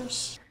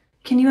providers?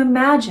 Can you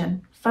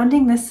imagine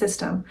funding this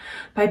system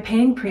by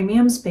paying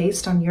premiums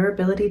based on your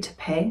ability to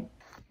pay?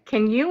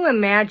 Can you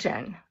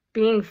imagine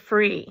being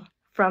free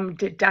from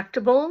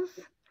deductibles,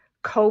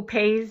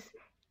 co-pays,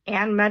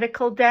 and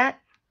medical debt?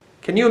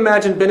 Can you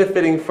imagine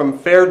benefiting from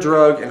fair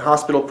drug and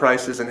hospital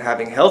prices and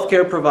having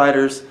healthcare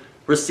providers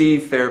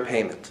receive fair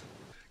payment?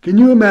 Can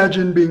you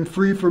imagine being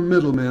free from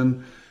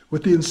middlemen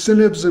with the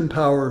incentives and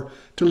power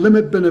to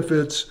limit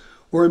benefits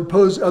or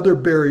impose other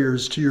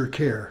barriers to your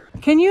care?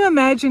 Can you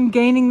imagine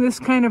gaining this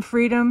kind of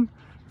freedom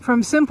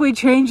from simply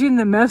changing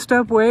the messed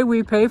up way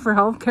we pay for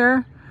health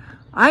care?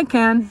 I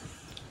can.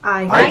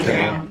 I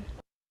can.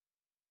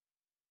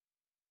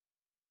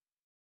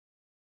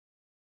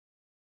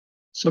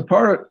 So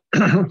part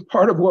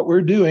of what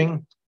we're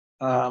doing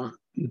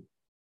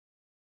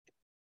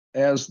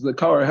as the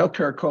Colorado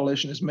Healthcare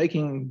Coalition is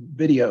making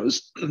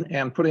videos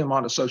and putting them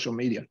onto social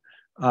media.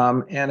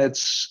 And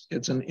it's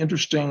an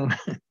interesting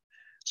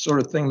sort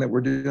of thing that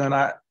we're doing.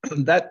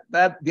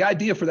 The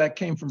idea for that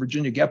came from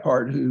Virginia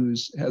Gephardt, who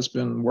has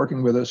been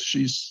working with us.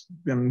 She's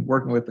been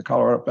working with the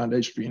Colorado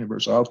Foundation for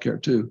Universal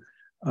Healthcare too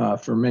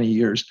for many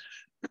years.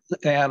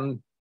 And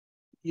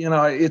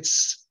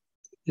it's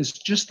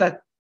just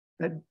that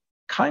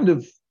kind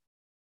of,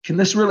 can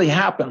this really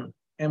happen?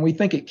 And we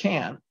think it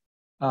can.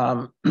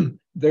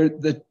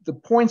 The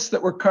points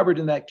that were covered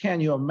in that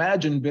Can You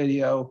Imagine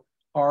video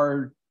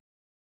are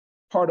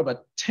part of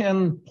a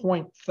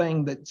 10-point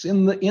thing that's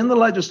in the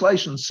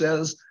legislation,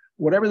 says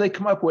whatever they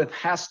come up with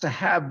has to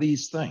have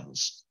these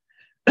things.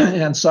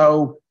 And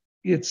so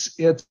it's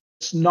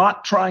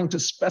not trying to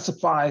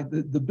specify,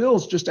 the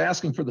bill's just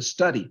asking for the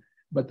study,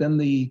 but then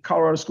the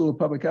Colorado School of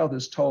Public Health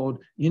is told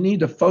you need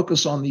to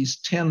focus on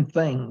these 10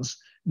 things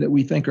that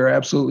we think are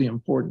absolutely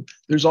important.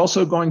 There's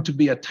also going to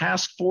be a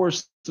task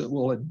force that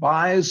will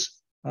advise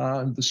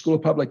the School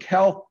of Public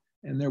Health,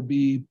 and they'll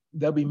be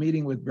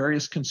meeting with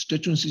various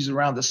constituencies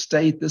around the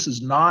state. This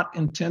is not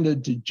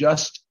intended to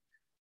just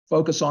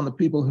focus on the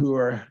people who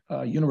are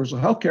universal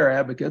healthcare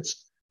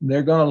advocates.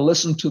 They're going to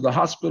listen to the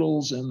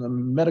hospitals and the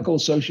medical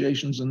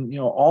associations and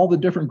all the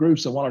different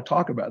groups that want to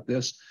talk about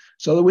this,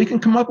 so that we can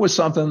come up with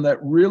something that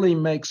really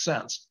makes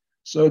sense.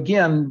 So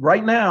again,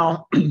 right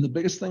now, the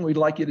biggest thing we'd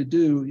like you to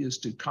do is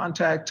to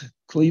contact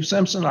Cleve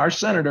Simpson, our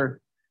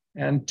senator,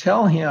 and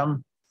tell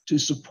him to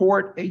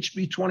support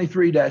HB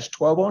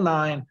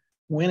 23-1209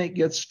 when it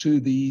gets to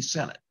the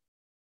Senate.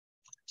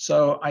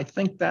 So I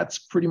think that's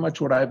pretty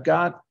much what I've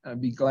got.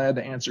 I'd be glad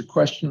to answer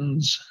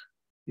questions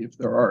if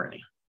there are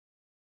any.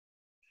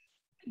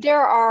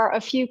 There are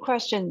a few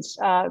questions,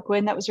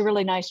 Guinn. That was a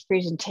really nice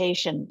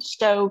presentation.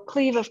 So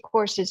Cleve, of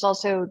course, is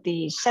also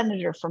the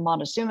senator from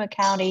Montezuma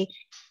County,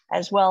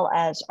 as well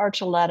as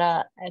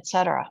Archuleta, et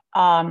cetera.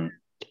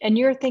 And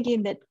you're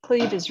thinking that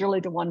Cleve is really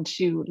the one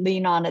to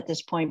lean on at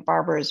this point.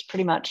 Barbara is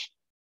pretty much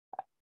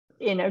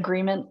in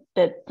agreement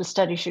that the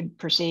study should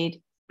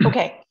proceed.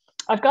 Okay,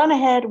 I've gone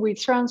ahead. We've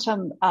thrown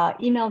some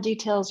email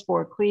details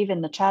for Cleve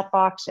in the chat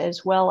box,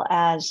 as well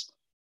as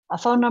a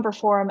phone number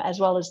for him,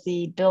 as well as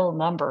the bill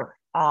number.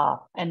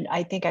 And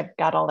I think I've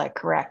got all that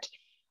correct.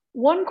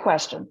 One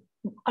question,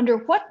 under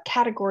what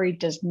category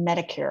does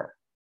Medicare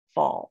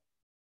fall?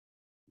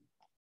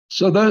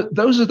 So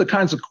those are the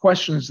kinds of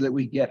questions that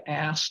we get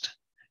asked.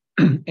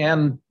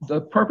 And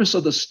the purpose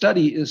of the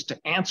study is to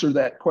answer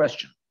that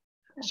question.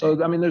 Okay.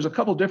 So, I mean, there's a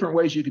couple different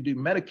ways you could do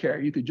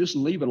Medicare. You could just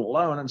leave it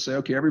alone and say,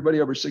 okay, everybody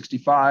over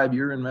 65,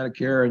 you're in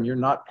Medicare and you're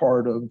not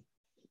part of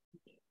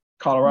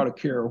Colorado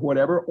Care or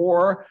whatever.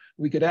 Or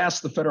we could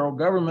ask the federal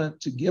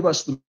government to give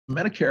us the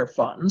Medicare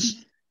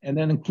funds and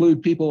then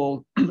include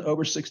people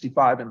over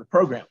 65 in the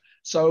program.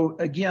 So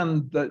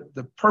again,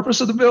 the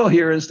purpose of the bill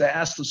here is to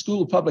ask the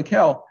School of Public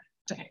Health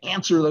to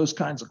answer those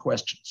kinds of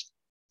questions.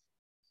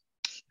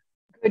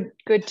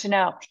 Good to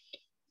know.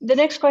 The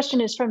next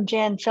question is from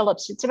Jan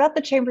Phillips. It's about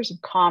the chambers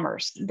of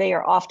commerce. They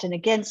are often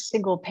against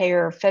single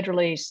payer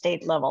federally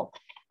state level.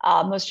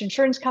 Most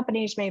insurance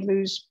companies may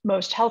lose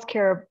most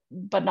healthcare,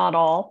 but not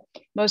all.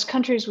 Most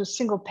countries with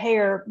single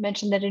payer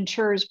mention that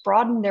insurers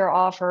broaden their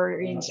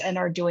offerings and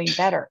are doing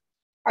better.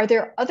 Are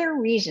there other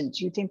reasons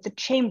you think the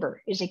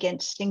chamber is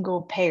against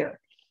single payer?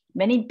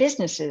 Many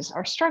businesses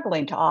are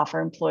struggling to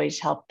offer employees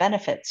health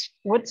benefits.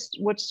 Where's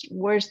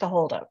the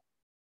holdup?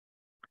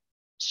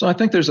 So I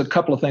think there's a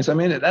couple of things. I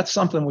mean, that's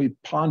something we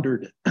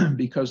pondered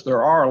because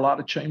there are a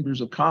lot of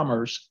chambers of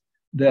commerce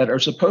that are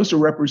supposed to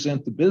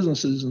represent the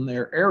businesses in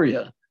their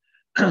area,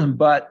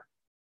 but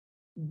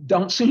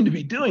don't seem to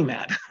be doing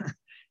that.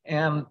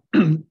 And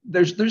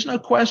there's no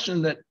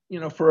question that,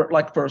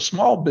 for a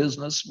small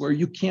business where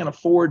you can't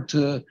afford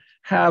to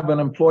have an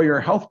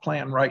employer health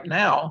plan right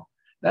now,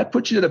 that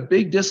puts you at a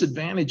big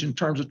disadvantage in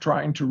terms of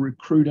trying to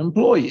recruit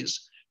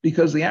employees,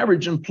 because the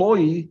average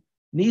employee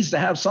needs to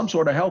have some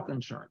sort of health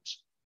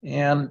insurance.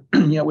 And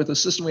with the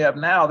system we have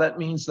now, that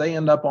means they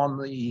end up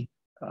on the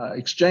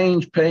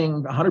exchange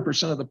paying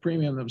 100% of the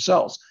premium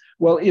themselves.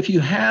 Well, if you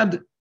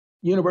had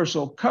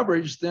universal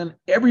coverage, then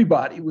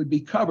everybody would be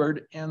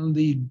covered and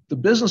the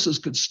businesses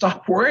could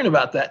stop worrying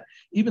about that.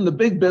 Even the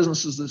big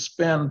businesses that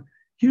spend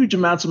huge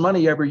amounts of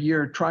money every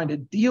year trying to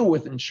deal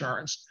with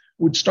insurance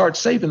would start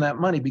saving that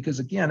money, because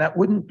again, that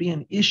wouldn't be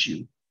an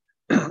issue.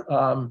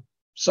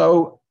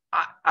 So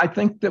I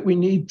think that we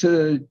need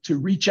to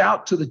reach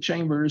out to the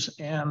chambers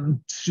and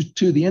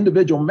to the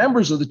individual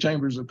members of the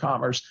chambers of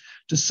commerce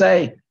to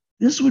say,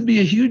 this would be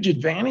a huge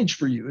advantage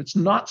for you. It's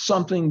not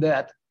something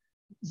that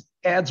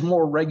adds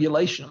more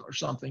regulation or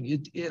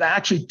something. It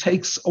actually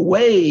takes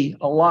away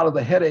a lot of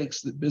the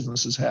headaches that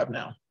businesses have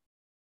now.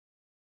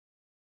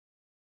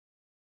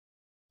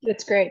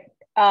 That's great.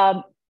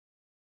 I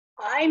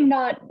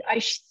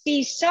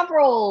see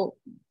several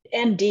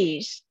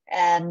MDs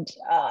and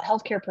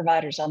healthcare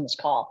providers on this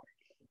call.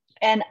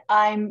 And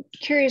I'm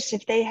curious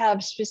if they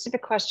have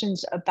specific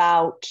questions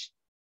about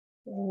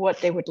what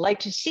they would like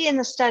to see in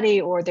the study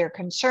or their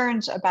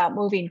concerns about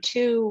moving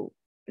to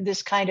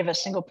this kind of a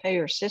single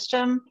payer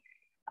system.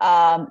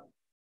 I've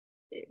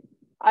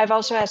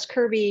also asked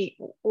Kirby,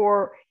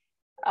 or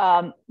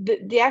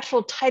the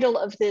actual title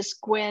of this,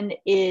 Guinn,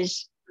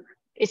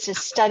 it's a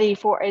study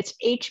it's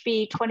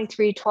HB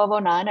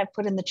 23-1209. I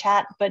put in the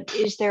chat, but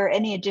is there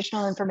any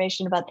additional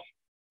information about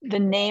the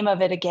name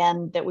of it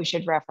again that we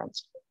should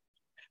reference?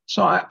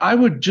 So I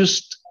would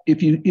just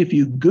if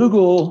you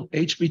Google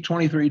HB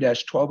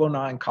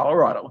 23-1209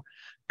 Colorado,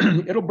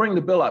 it'll bring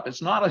the bill up.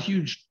 It's not a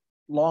huge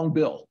long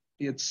bill.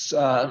 It's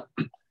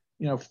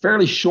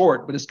fairly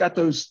short, but it's got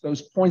those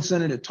points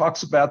in it. It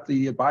talks about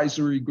the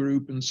advisory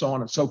group and so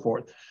on and so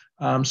forth.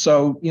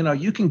 So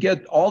you can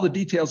get all the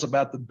details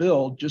about the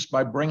bill just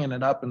by bringing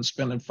it up and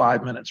spending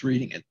 5 minutes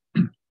reading it.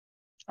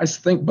 I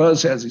think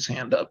Buzz has his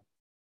hand up.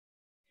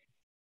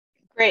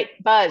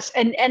 Great, Buzz.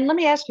 And let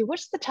me ask you,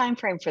 what's the time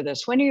frame for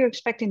this? When are you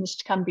expecting this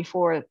to come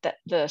before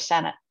the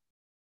Senate?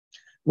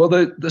 Well,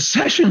 the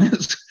session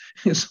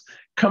is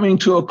coming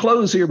to a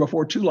close here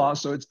before too long,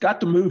 so it's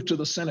got to move to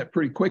the Senate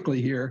pretty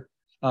quickly here.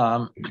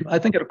 I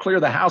think it'll clear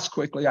the House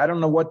quickly. I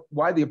don't know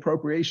why the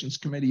Appropriations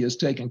Committee is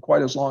taking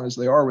quite as long as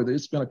they are with it.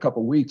 It's been a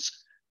couple of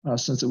weeks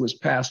since it was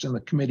passed in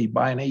the committee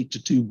by an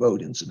 8-2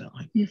 vote,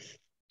 incidentally.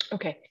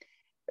 Okay.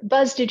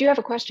 Buzz, did you have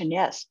a question?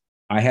 Yes.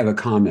 I have a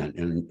comment,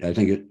 and I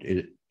think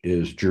it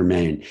is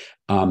germane.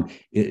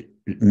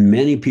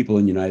 Many people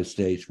in the United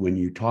States, when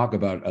you talk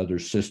about other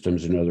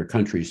systems in other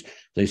countries,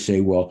 they say,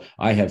 well,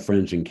 I have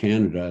friends in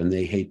Canada and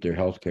they hate their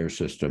healthcare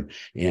system.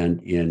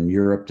 And in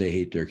Europe, they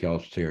hate their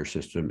healthcare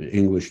system.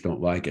 English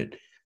don't like it.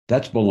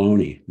 That's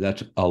baloney.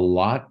 That's a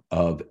lot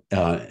of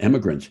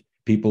immigrants,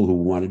 people who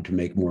wanted to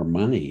make more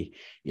money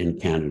in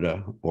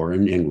Canada or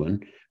in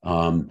England.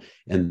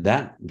 And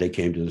that they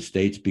came to the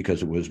States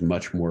because it was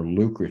much more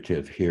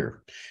lucrative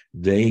here.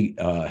 They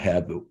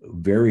have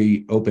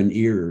very open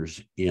ears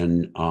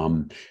in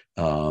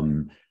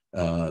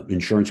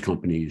insurance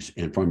companies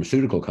and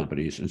pharmaceutical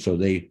companies. And so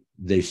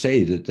they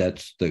say that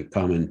that's the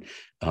common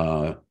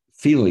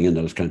feeling in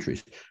those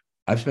countries.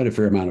 I've spent a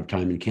fair amount of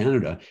time in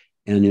Canada,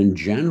 and in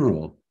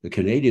general, the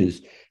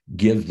Canadians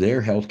give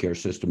their healthcare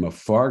system a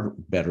far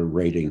better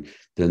rating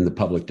than the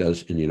public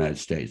does in the United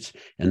States.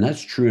 And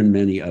that's true in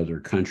many other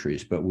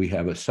countries, but we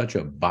have such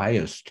a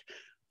biased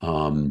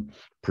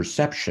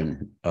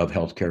perception of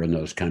healthcare in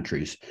those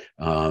countries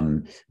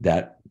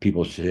that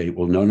people say,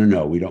 well,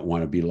 no, we don't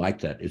want to be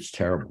like that. It's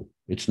terrible.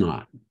 It's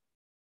not.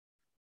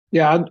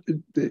 Yeah,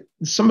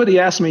 somebody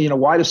asked me,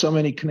 why do so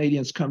many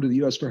Canadians come to the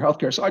U.S. for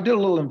healthcare? So I did a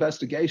little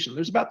investigation.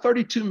 There's about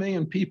 32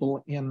 million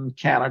people in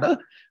Canada.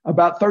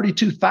 About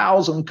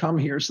 32,000 come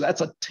here. So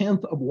that's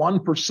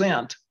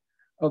 0.1%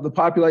 of the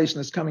population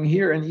that's coming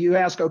here. And you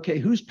ask, okay,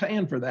 who's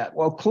paying for that?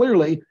 Well,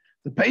 clearly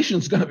the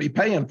patient's going to be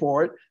paying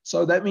for it.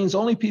 So that means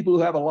only people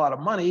who have a lot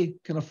of money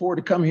can afford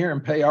to come here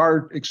and pay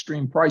our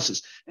extreme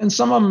prices. And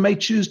some of them may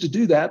choose to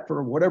do that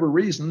for whatever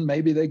reason.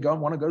 Maybe they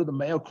want to go to the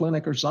Mayo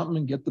Clinic or something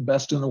and get the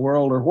best in the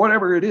world or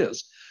whatever it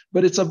is.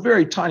 But it's a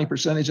very tiny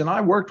percentage. And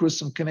I worked with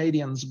some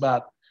Canadians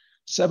about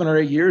 7 or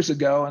 8 years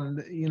ago.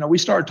 And, we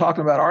started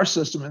talking about our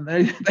system and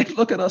they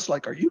look at us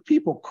like, are you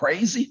people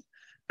crazy?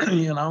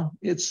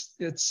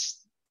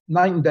 It's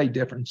night and day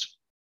difference.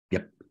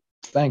 Yep.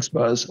 Thanks,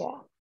 Buzz. Yeah.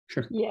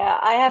 Sure. Yeah,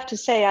 I have to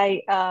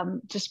say,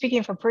 just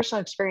speaking from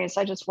personal experience,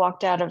 I just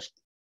walked out of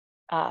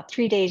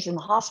 3 days in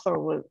the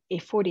hospital with a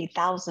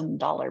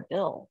 $40,000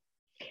 bill.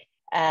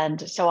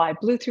 And so I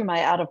blew through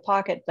my out of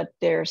pocket, but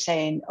they're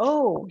saying,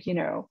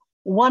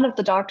 one of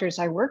the doctors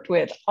I worked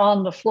with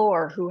on the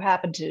floor who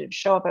happened to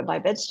show up at my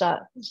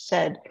bedside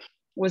said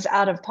was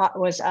out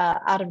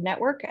of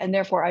network, and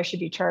therefore I should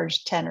be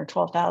charged $10,000 or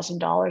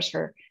 $12,000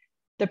 for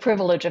the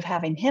privilege of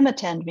having him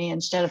attend me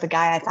instead of the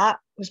guy I thought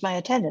was my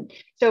attendant.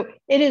 So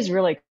it is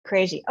really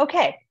crazy.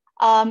 Okay.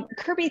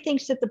 Kirby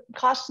thinks that the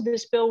cost of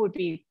this bill would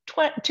be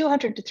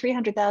 $200,000 to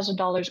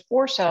 $300,000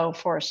 or so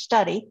for a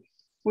study,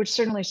 which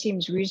certainly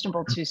seems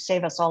reasonable to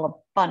save us all a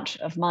bunch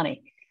of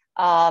money.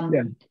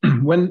 Yeah.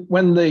 When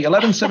the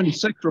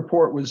 1176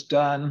 report was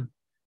done,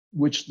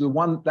 that's the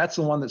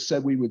one that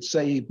said we would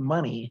save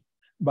money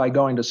by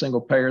going to single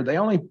payer, they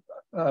only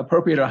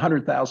appropriated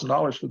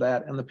 $100,000 for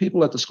that. And the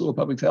people at the School of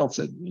Public Health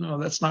said,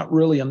 that's not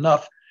really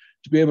enough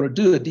to be able to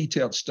do a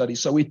detailed study.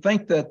 So we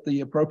think that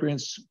the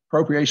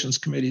Appropriations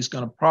Committee is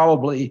going to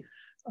probably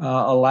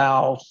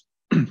allow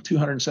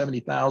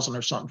 $270,000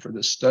 or something for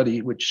this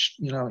study, which,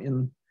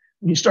 when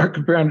you start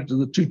comparing it to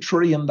the $2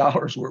 trillion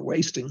we're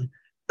wasting,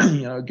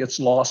 it gets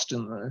lost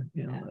in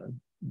the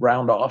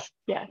round off.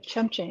 Yeah,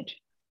 chump change.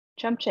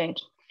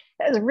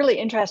 That was a really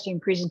interesting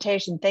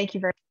presentation. Thank you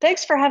very much.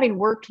 Thanks for having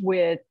worked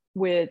with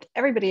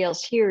everybody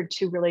else here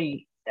to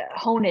really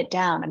hone it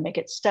down and make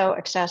it so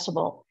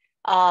accessible.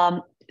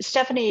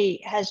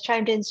 Stephanie has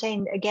chimed in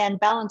saying, again,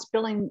 balanced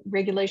billing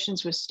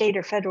regulations with state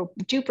or federal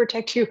do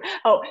protect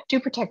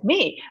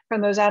me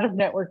from those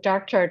out-of-network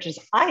doc charges.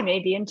 I may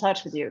be in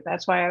touch with you.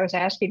 That's why I was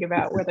asking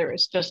about whether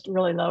it's just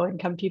really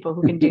low-income people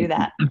who can do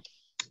that.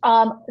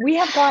 We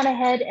have gone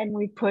ahead and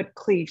we put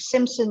Cleve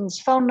Simpson's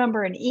phone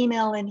number and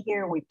email in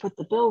here. We put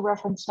the bill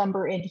reference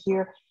number in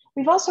here.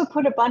 We've also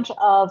put a bunch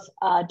of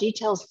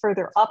details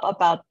further up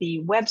about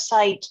the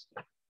website,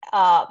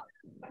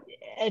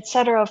 et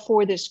cetera,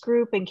 for this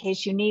group in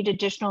case you need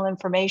additional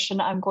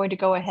information. I'm going to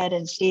go ahead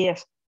and see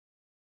if,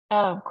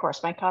 of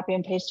course, my copy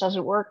and paste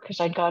doesn't work because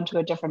I'd gone to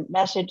a different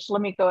message.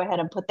 Let me go ahead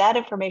and put that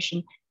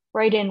information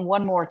right in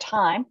one more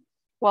time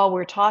while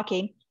we're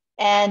talking.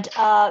 And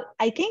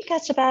I think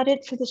that's about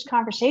it for this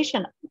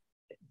conversation.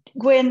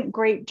 Guinn,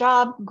 great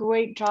job.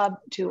 Great job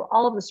to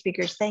all of the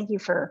speakers. Thank you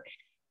for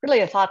really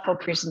a thoughtful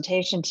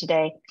presentation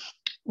today.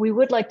 We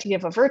would like to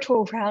give a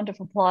virtual round of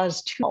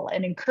applause to all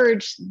and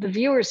encourage the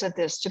viewers of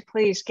this to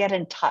please get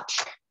in touch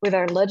with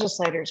our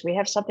legislators. We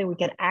have something we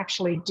can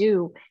actually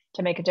do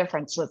to make a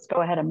difference. Let's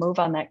go ahead and move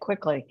on that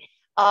quickly.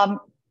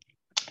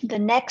 The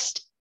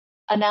next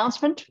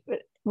announcement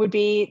would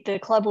be the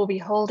club will be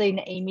holding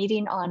a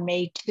meeting on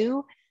May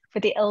 2 for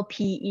the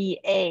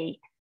LPEA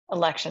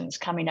elections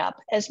coming up,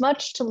 as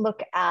much to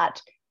look at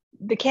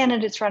the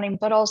candidates running,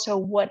 but also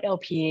what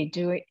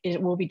LPEA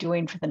will be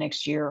doing for the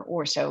next year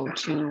or so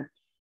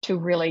to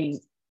really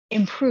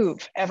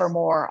improve ever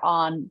more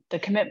on the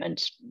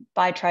commitment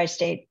by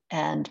Tri-State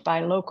and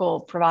by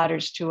local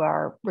providers to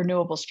our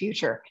renewables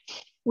future.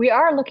 We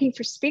are looking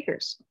for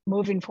speakers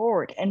moving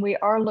forward, and we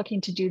are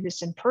looking to do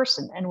this in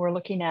person, and we're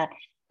looking at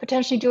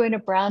potentially doing a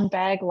brown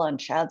bag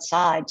lunch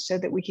outside so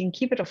that we can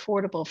keep it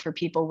affordable for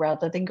people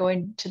rather than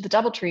going to the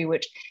DoubleTree,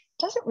 which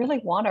doesn't really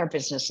want our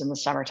business in the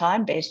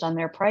summertime based on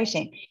their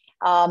pricing.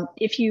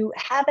 If you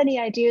have any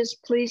ideas,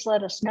 please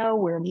let us know.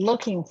 We're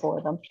looking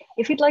for them.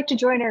 If you'd like to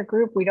join our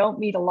group, we don't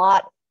meet a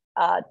lot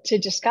to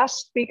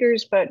discuss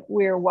speakers, but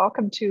we're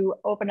welcome to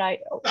open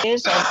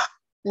ideas and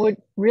would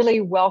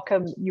really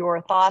welcome your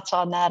thoughts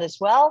on that as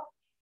well.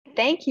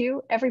 Thank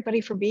you,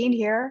 everybody, for being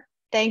here.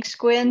 Thanks,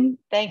 Guinn.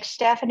 Thanks,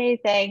 Stephanie.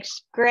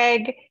 Thanks,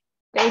 Greg.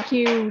 Thank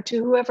you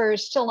to whoever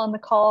is still on the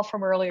call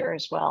from earlier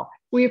as well.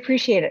 We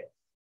appreciate it.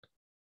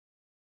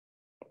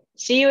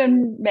 See you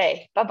in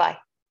May. Bye-bye.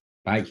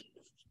 Bye.